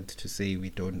the word to say we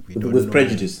don't with know.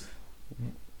 Prejudice.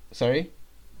 Sorry?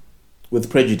 With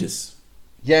prejudice.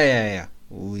 Yeah.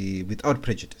 We without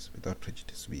prejudice.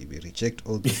 We reject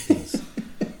all these things.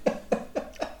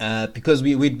 Because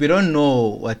we don't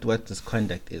know what this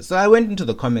conduct is. So I went into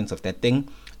the comments of that thing.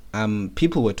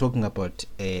 People were talking about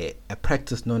a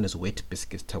practice known as wet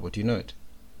biscuits. Tabo, do you know it?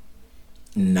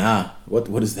 Nah.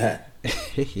 What is that?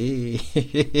 Hey.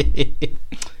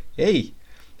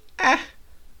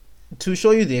 To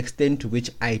show you the extent to which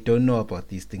I don't know about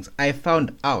these things, I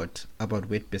found out about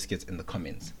wet biscuits in the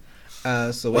comments.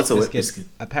 So wet biscuit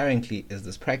apparently is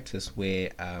this practice where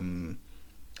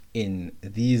in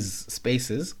these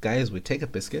spaces, guys would take a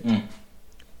biscuit,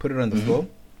 put it on the floor,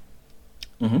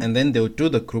 and then they would do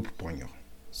the group ponyo.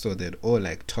 So they'd all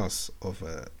like toss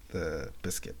over the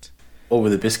biscuit. Over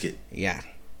the biscuit? Yeah.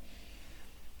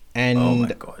 And oh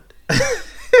my god.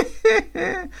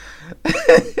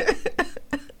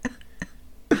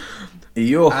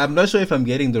 I'm not sure if I'm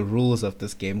getting the rules of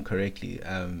this game correctly.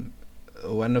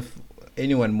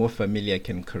 Anyone more familiar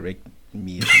can correct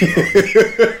me.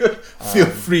 Feel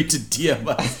free to DM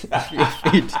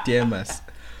us.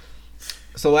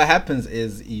 So what happens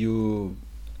is you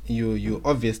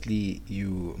obviously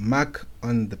you mark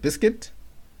on the biscuit,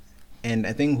 and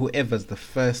I think whoever's the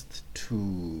first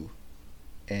to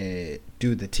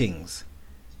do the things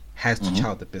has to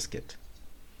chow the biscuit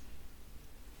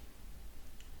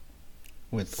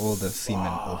with all the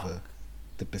semen over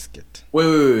the biscuit.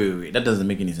 Wait. That doesn't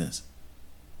make any sense.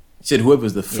 You said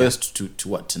whoever's the first to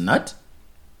what? To nut?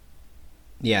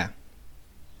 Yeah.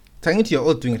 Tangiti, you're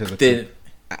all doing it as a group.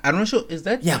 I'm not sure, is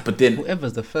that? Yeah, but then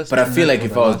whoever's the first. But I feel like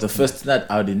if I was the first to nut,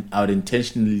 I would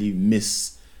intentionally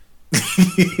miss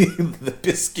the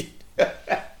biscuit.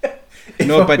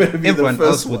 No, but everyone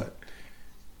else would.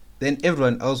 Then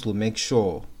everyone else will make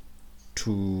sure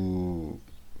to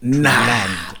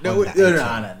land no,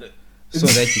 so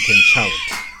that you can chow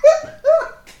it.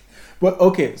 But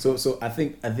okay, so I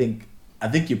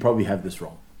think you probably have this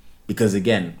wrong, because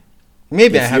again,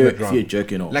 maybe I have it if wrong. you're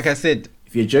jerking off, Like I said,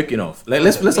 if you're jerking off, like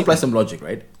let's apply some logic,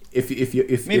 right? If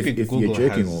maybe you're Google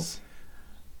jerking has- off,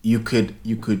 you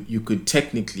could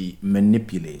technically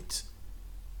manipulate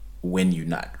when you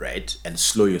nut, right, and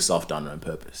slow yourself down on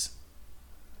purpose.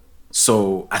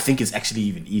 So I think it's actually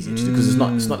even easier because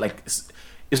it's not like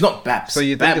it's not Baps. So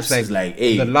you think Baps it's is like,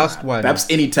 hey, the last one?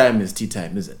 Baps anytime is tea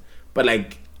time, is it? But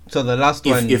like, So the last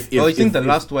If- one. if- you if- think the if-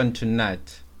 last one to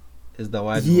nut is the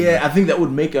one? yeah, I think that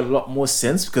would make a lot more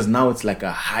sense, because now it's like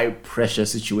a high pressure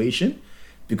situation.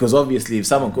 Because obviously, if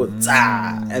someone goes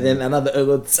 "Tsa," and then another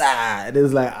goes "Tsa," it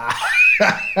is like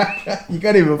you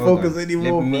can't even focus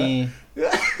anymore.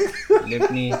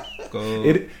 Let me go.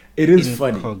 It is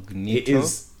funny. Incognito.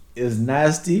 It's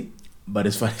nasty, but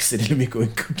it's funny. Said let me go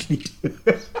incognito.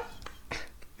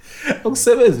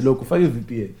 Okusebenza lokho fake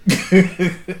VPN.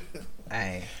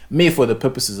 Aye. Me, for the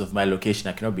purposes of my location,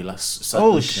 I cannot be Oh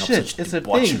shit! It's a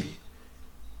thing.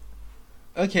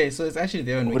 Okay, so it's actually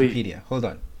there on What do you- Wikipedia. Hold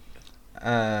on. They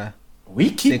called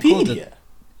Wikipedia. it-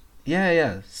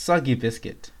 Yeah. Soggy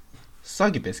biscuit.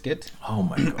 Soggy biscuit. Oh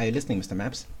my god. Are you listening, Mr.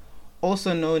 Maps?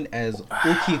 Also known as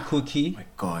Ookie Cookie, My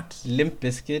god. Limp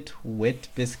Biscuit, Wet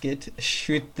Biscuit,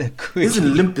 Shoot the Cookie.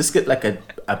 Isn't Limp Bizkit like a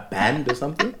band or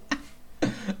something?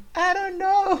 I don't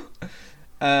know.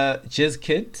 Jizz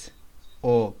Kit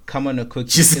or Come on a Cookie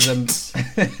Jizz is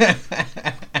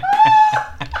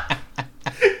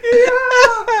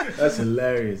That's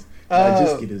hilarious. Oh.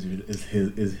 Just kid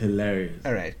is hilarious.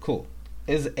 Alright, cool.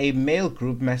 Is a male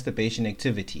group masturbation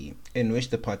activity in which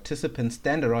the participants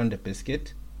stand around a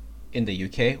biscuit in the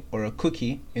UK or a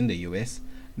cookie in the US,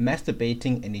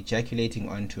 masturbating and ejaculating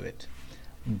onto it.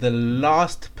 The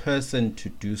last person to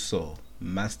do so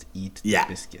must eat Yeah. the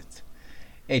biscuit.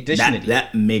 Additionally,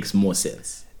 That makes more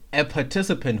sense. a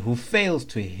participant who fails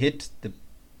to hit the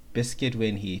biscuit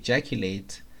when he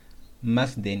ejaculates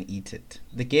must then eat it.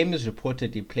 The game is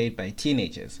reportedly played by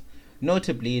teenagers,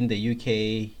 notably in the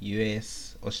UK,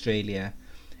 US, Australia.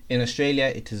 In Australia,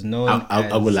 it is known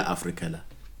I will as like Africa.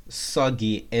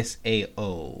 Soggy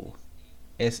SAO.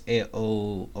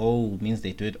 SAO means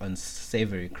they do it on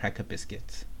savory cracker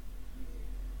biscuits.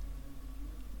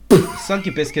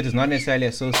 Soggy biscuit is not necessarily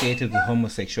associated with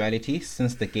homosexuality,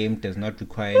 since the game does not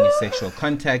require any sexual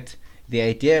contact. The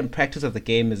idea and practice of the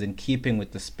game is in keeping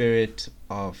with the spirit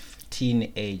of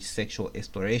teenage sexual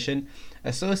exploration,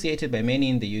 associated by many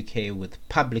in the UK with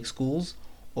public schools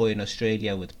or in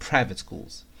Australia with private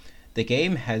schools. The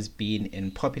game has been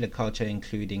in popular culture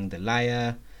including The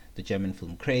Liar, the German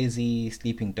film Crazy,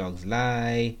 Sleeping Dogs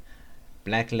Lie,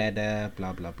 Black Ladder,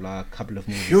 blah blah blah, a couple of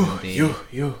movies in there.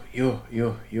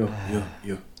 You.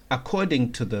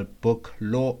 According to the book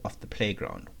Law of the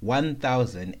Playground,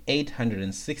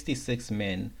 1,866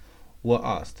 men were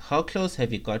asked, how close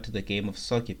have you got to the game of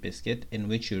Soggy Biscuit, in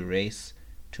which you race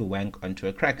to wank onto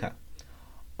a cracker?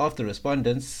 Of the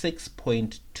respondents,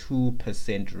 6.2%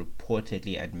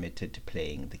 reportedly admitted to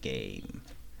playing the game.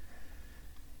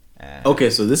 Okay,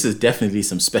 so this is definitely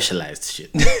some specialized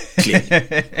shit.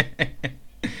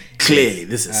 Clearly,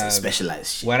 this is some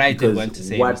specialized shit. What I did Because want to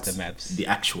say, what's Mr. Maps, the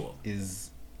actual. is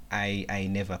I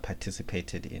never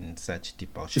participated in such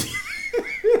debauchery.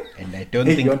 And I don't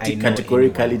You think want I to know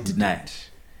categorically anyone who deny. did.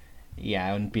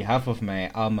 Yeah, on behalf of my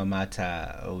alma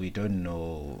mater, we don't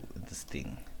know this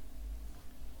thing.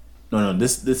 No,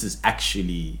 this is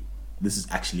actually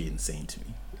insane to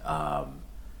me.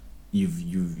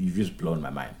 You've just blown my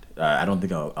mind. I don't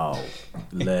think I'll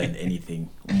learn anything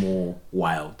more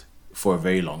wild for a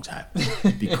very long time,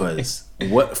 because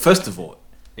first of all,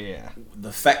 Yeah.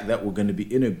 the fact that we're going to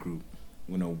be in a group,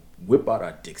 whip out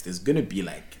our dicks, there's going to be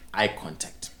like eye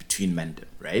contact between men,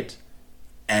 right?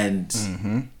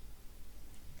 And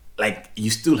like you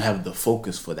still have the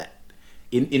focus for that.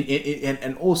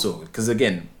 And also, because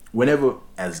again, whenever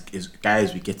as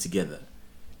guys we get together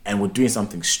and we're doing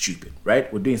something stupid,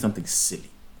 right? We're doing something silly.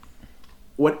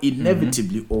 What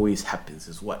inevitably always happens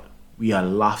is what? We are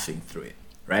laughing through it,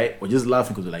 right? We're just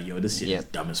laughing because we're like, yo, this shit is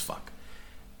dumb as fuck.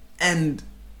 And,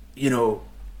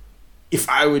 if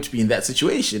I were to be in that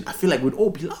situation, I feel like we'd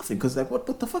all be laughing because like, what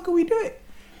the fuck are we doing?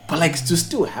 But like to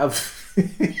still have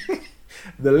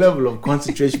the level of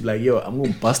concentration, like, yo, I'm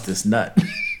going to bust this nut.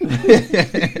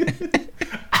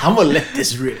 I'm going to let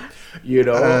this rip.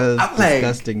 I'm like,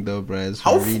 disgusting though, bro. It's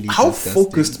really how disgusting.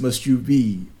 focused must you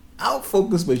be? How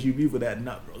focused must you be for that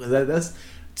nut, bro? 'Cause that's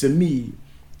to me,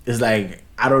 it's like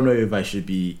I don't know if I should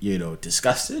be,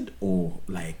 disgusted or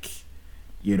like,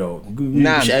 Nah,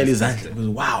 I'm disgusted.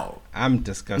 wow, I'm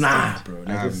disgusted. Nah, bro. Like,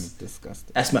 I'm it's-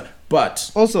 disgusted. That's my.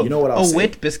 But Also, you know what I'll a say?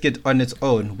 wet biscuit on its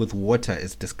own with water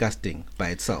is disgusting by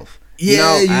itself. Yeah,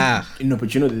 No, you know,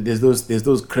 but you know, there's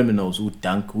those criminals who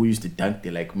used to dunk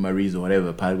their like Marie's or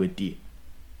whatever part with tea,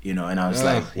 you know. And I was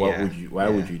like, why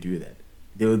would you do that?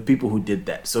 There were people who did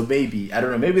that. So maybe, I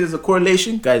don't know, maybe there's a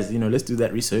correlation, guys. You know, let's do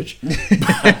that research.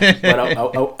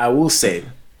 but I will say,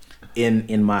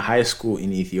 in my high school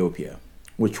in Ethiopia,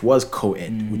 which was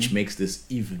co-ed, which makes this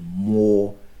even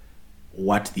more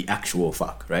what the actual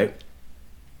fuck, right?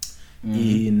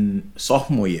 In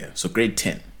sophomore year, so grade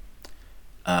 10.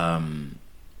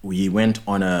 We went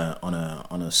on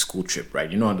a school trip,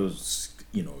 right? You know, those,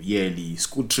 you know, yearly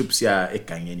school trips, yeah,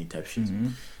 ekangeni type shit.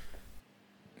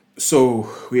 So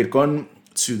we had gone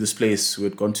to this place. We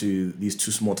had gone to these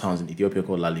two small towns in Ethiopia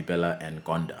called Lalibela and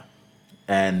Gonda,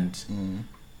 and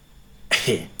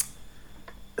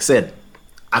said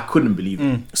I couldn't believe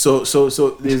it. So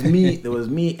there was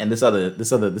me and this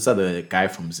other guy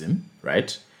from Zim,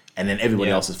 right? And then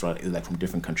everybody else is from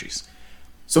different countries.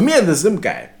 So me and the Zim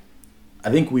guy,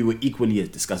 I think we were equally as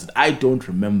disgusted. I don't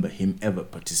remember him ever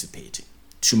participating,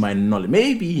 to my knowledge.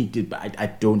 Maybe he did, but I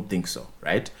don't think so,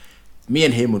 right? Me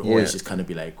and him would always just kind of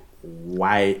be like,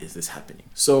 why is this happening?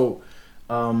 So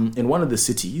in one of the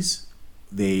cities,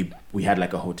 we had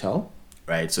like a hotel,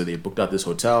 right? So they booked out this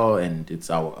hotel, and it's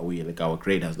our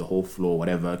grade has the whole floor,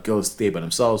 whatever. Girls stay by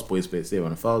themselves, boys stay by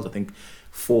themselves. I think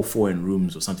 4 in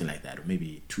rooms or something like that, or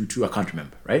maybe two. I can't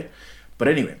remember, right? But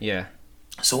anyway, Yeah.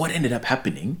 So what ended up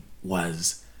happening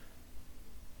was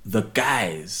the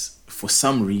guys, for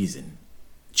some reason,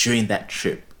 during that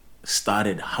trip,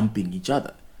 started humping each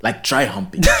other, like try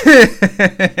humping. To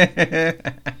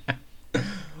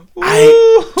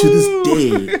this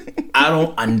day, I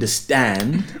don't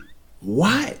understand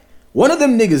why. One of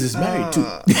them niggas is married too.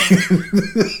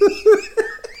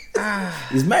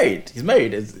 He's married.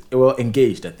 Well,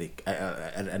 engaged, I think.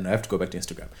 And I have to go back to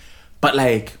Instagram. But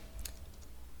like,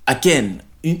 again,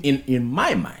 in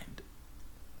my mind,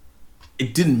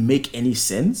 it didn't make any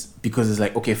sense, because it's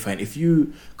like, okay, fine,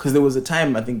 because there was a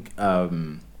time, I think,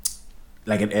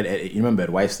 like you remember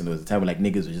at Wiston, there was a time when like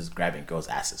niggas were just grabbing girls'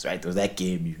 asses, right? There was that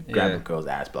game, you could grab a girl's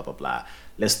ass, blah blah blah.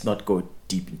 Let's not go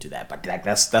deep into that, but like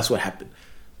that's what happened.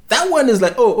 That one is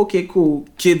like, oh, okay, cool.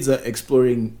 Kids are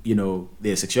exploring, you know,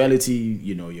 their sexuality.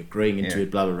 You know, you're growing into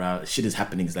it, blah blah blah. Shit is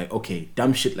happening. It's like, okay,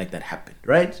 dumb shit like that happened,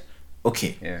 right?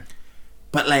 Okay. Yeah.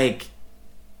 But like,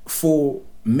 for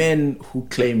men who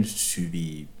claimed to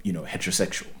be, you know,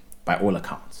 heterosexual by all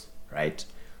accounts, right,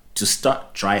 to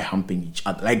start dry humping each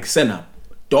other, like Senna,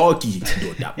 doggy,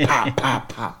 pa pa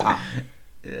pa pa.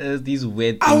 These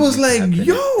weird I things was used to like, happen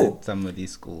yo! at some of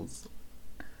these schools.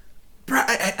 Bruh,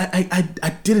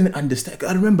 I didn't understand.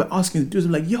 I remember asking the dudes,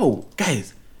 I'm like, yo,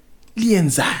 guys,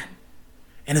 Lienzan.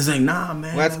 And it's like, nah,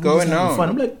 man. What's we're just going having on? Fun.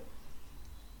 I'm like,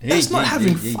 that's not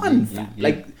having fun, fam.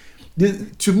 Like,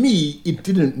 to me, it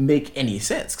didn't make any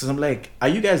sense, because I'm like, are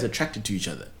you guys attracted to each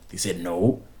other? They said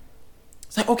no.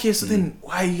 It's like, okay, so then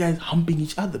why are you guys humping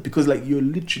each other? Because like, you're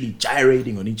literally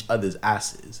gyrating on each other's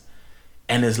asses,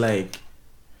 and it's like,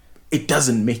 it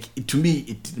doesn't make, to me,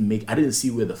 it didn't make, I didn't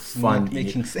see where the fun Not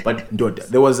making sense. But no,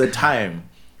 there was a time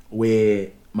where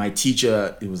my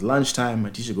teacher, it was lunchtime, my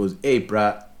teacher goes, hey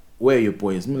bruh, where are your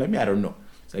boys? I'm like, I don't know.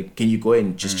 It's like, can you go in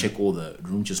and just check all the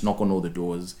rooms, just knock on all the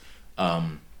doors,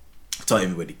 tell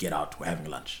everybody to get out, we're having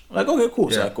lunch. I'm like, okay,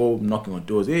 cool. So I go knocking on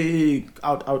doors, hey,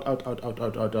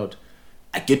 out.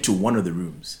 I get to one of the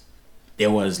rooms.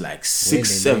 There was like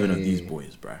 6-7 of these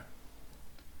boys, bruh.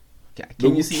 Yeah,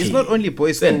 can you see? It's not only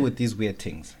boys school with these weird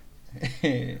things.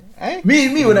 Me,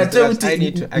 when I tell you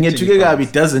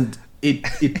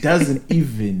it doesn't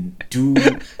even do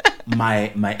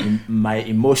my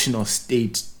emotional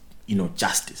state, you know,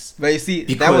 justice. But you see,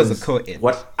 Because that was a co-ed.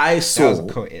 what I saw, That was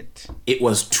a co-ed. it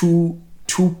was two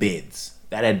beds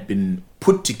that had been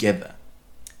put together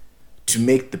to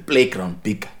make the playground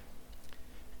bigger,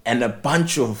 and a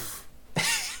bunch of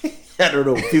I don't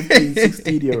know, 15,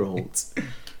 16-year-olds.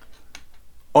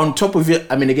 On top of it,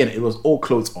 I mean, again, it was all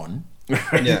clothes on,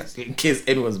 right? Yeah. In case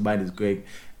anyone's mind is going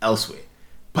elsewhere.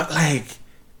 But like,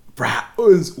 bruh, it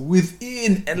was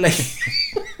within, and like,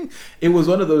 it was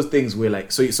one of those things where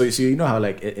like, so you know how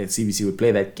like at CBC would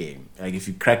play that game, like if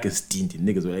you crack a stint,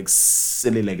 niggas were like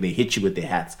silly, like they hit you with their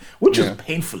hats, which was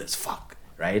painful as fuck,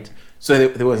 right? So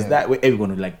there was that where everyone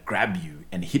would like grab you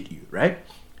and hit you, right?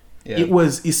 Yeah. It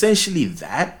was essentially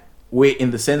that, where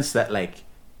in the sense that like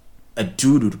a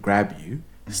dude would grab you,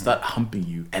 start humping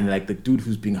you, and like the dude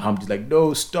who's being humped is like,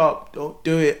 no, stop, don't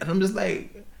do it. And I'm just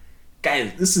like,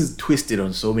 guys, this is twisted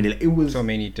on so many, like, it was So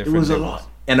many different it was a levels. lot.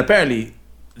 And apparently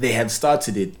they had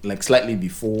started it like slightly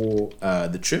before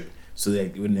the trip. So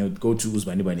that when they would go to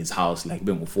Uzbanibani's house, like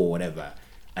before whatever,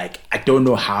 like I don't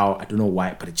know how, I don't know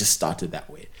why, but it just started that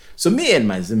way. So me and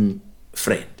my Zim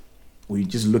friend, we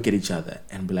just look at each other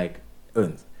and be like,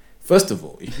 Ernst, first of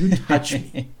all, if you touch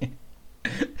me,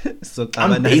 So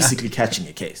I'm basically catching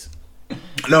a case.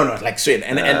 No, like straight,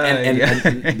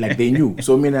 and like they knew.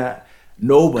 So I mean,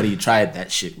 nobody tried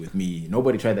that shit with me.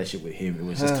 Nobody tried that shit with him. It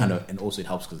was just kind of, and also it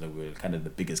helps because like, we were kind of the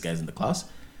biggest guys in the class.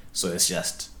 So it's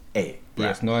just, hey, bruh,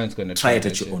 yes, no one's gonna try it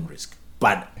that at your shit. own risk.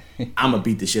 But I'm gonna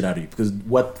beat the shit out of you because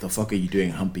what the fuck are you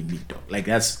doing humping me, dog? Like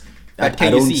that's, I But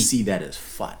can you don't see? see that as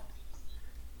fun.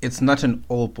 It's not an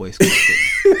all boys school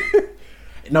thing.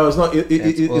 No, it's not.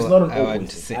 It's all not an I open want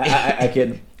to thing. say. I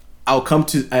can. I'll come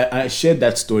to. I shared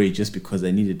that story just because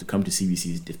I needed to come to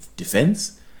CBC's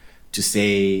defense to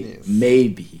say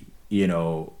maybe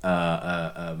the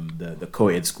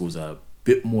co-ed schools are a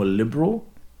bit more liberal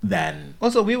than.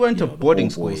 Also, we went to the boarding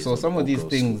all school, boys so or some all of these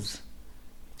girls things.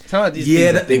 Some of these Yeah, things.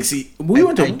 I that, like, think- see, we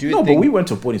went I to do but think- we went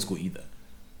to boarding school either.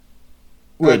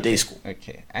 We were at day school.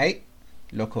 Okay,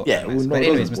 local. Yeah, organized. no, But it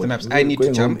anyways, wasn't Mr. boarding. Maps, We I were need to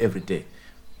going home jump. every day.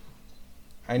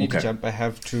 I need to Okay. jump. I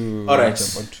have to All right.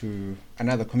 jump onto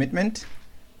another commitment.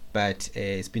 But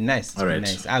it's been nice. It's All been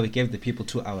right. nice. We gave the people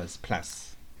 2 hours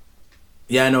plus.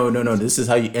 Yeah, no. This is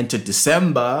how you enter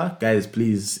December, guys.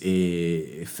 Please,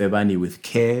 Febani with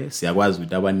care. Siyakwazi with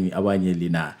abanye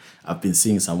lina. I've been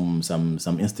seeing some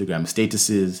Instagram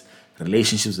statuses.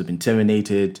 Relationships have been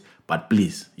terminated, but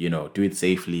please, do it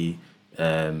safely.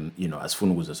 As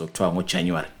fun as October,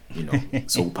 January,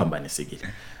 so upambanisekile.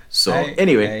 So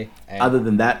anyway, Aye. other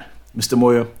than that, Mr.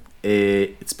 Moyo,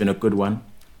 it's been a good one,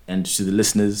 and to the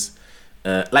listeners.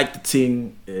 Like the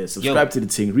thing, subscribe to the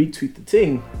thing, retweet the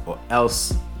thing, or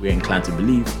else we're inclined to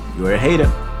believe you're a hater.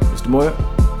 Mr. Moyo.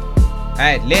 All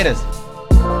right, laters.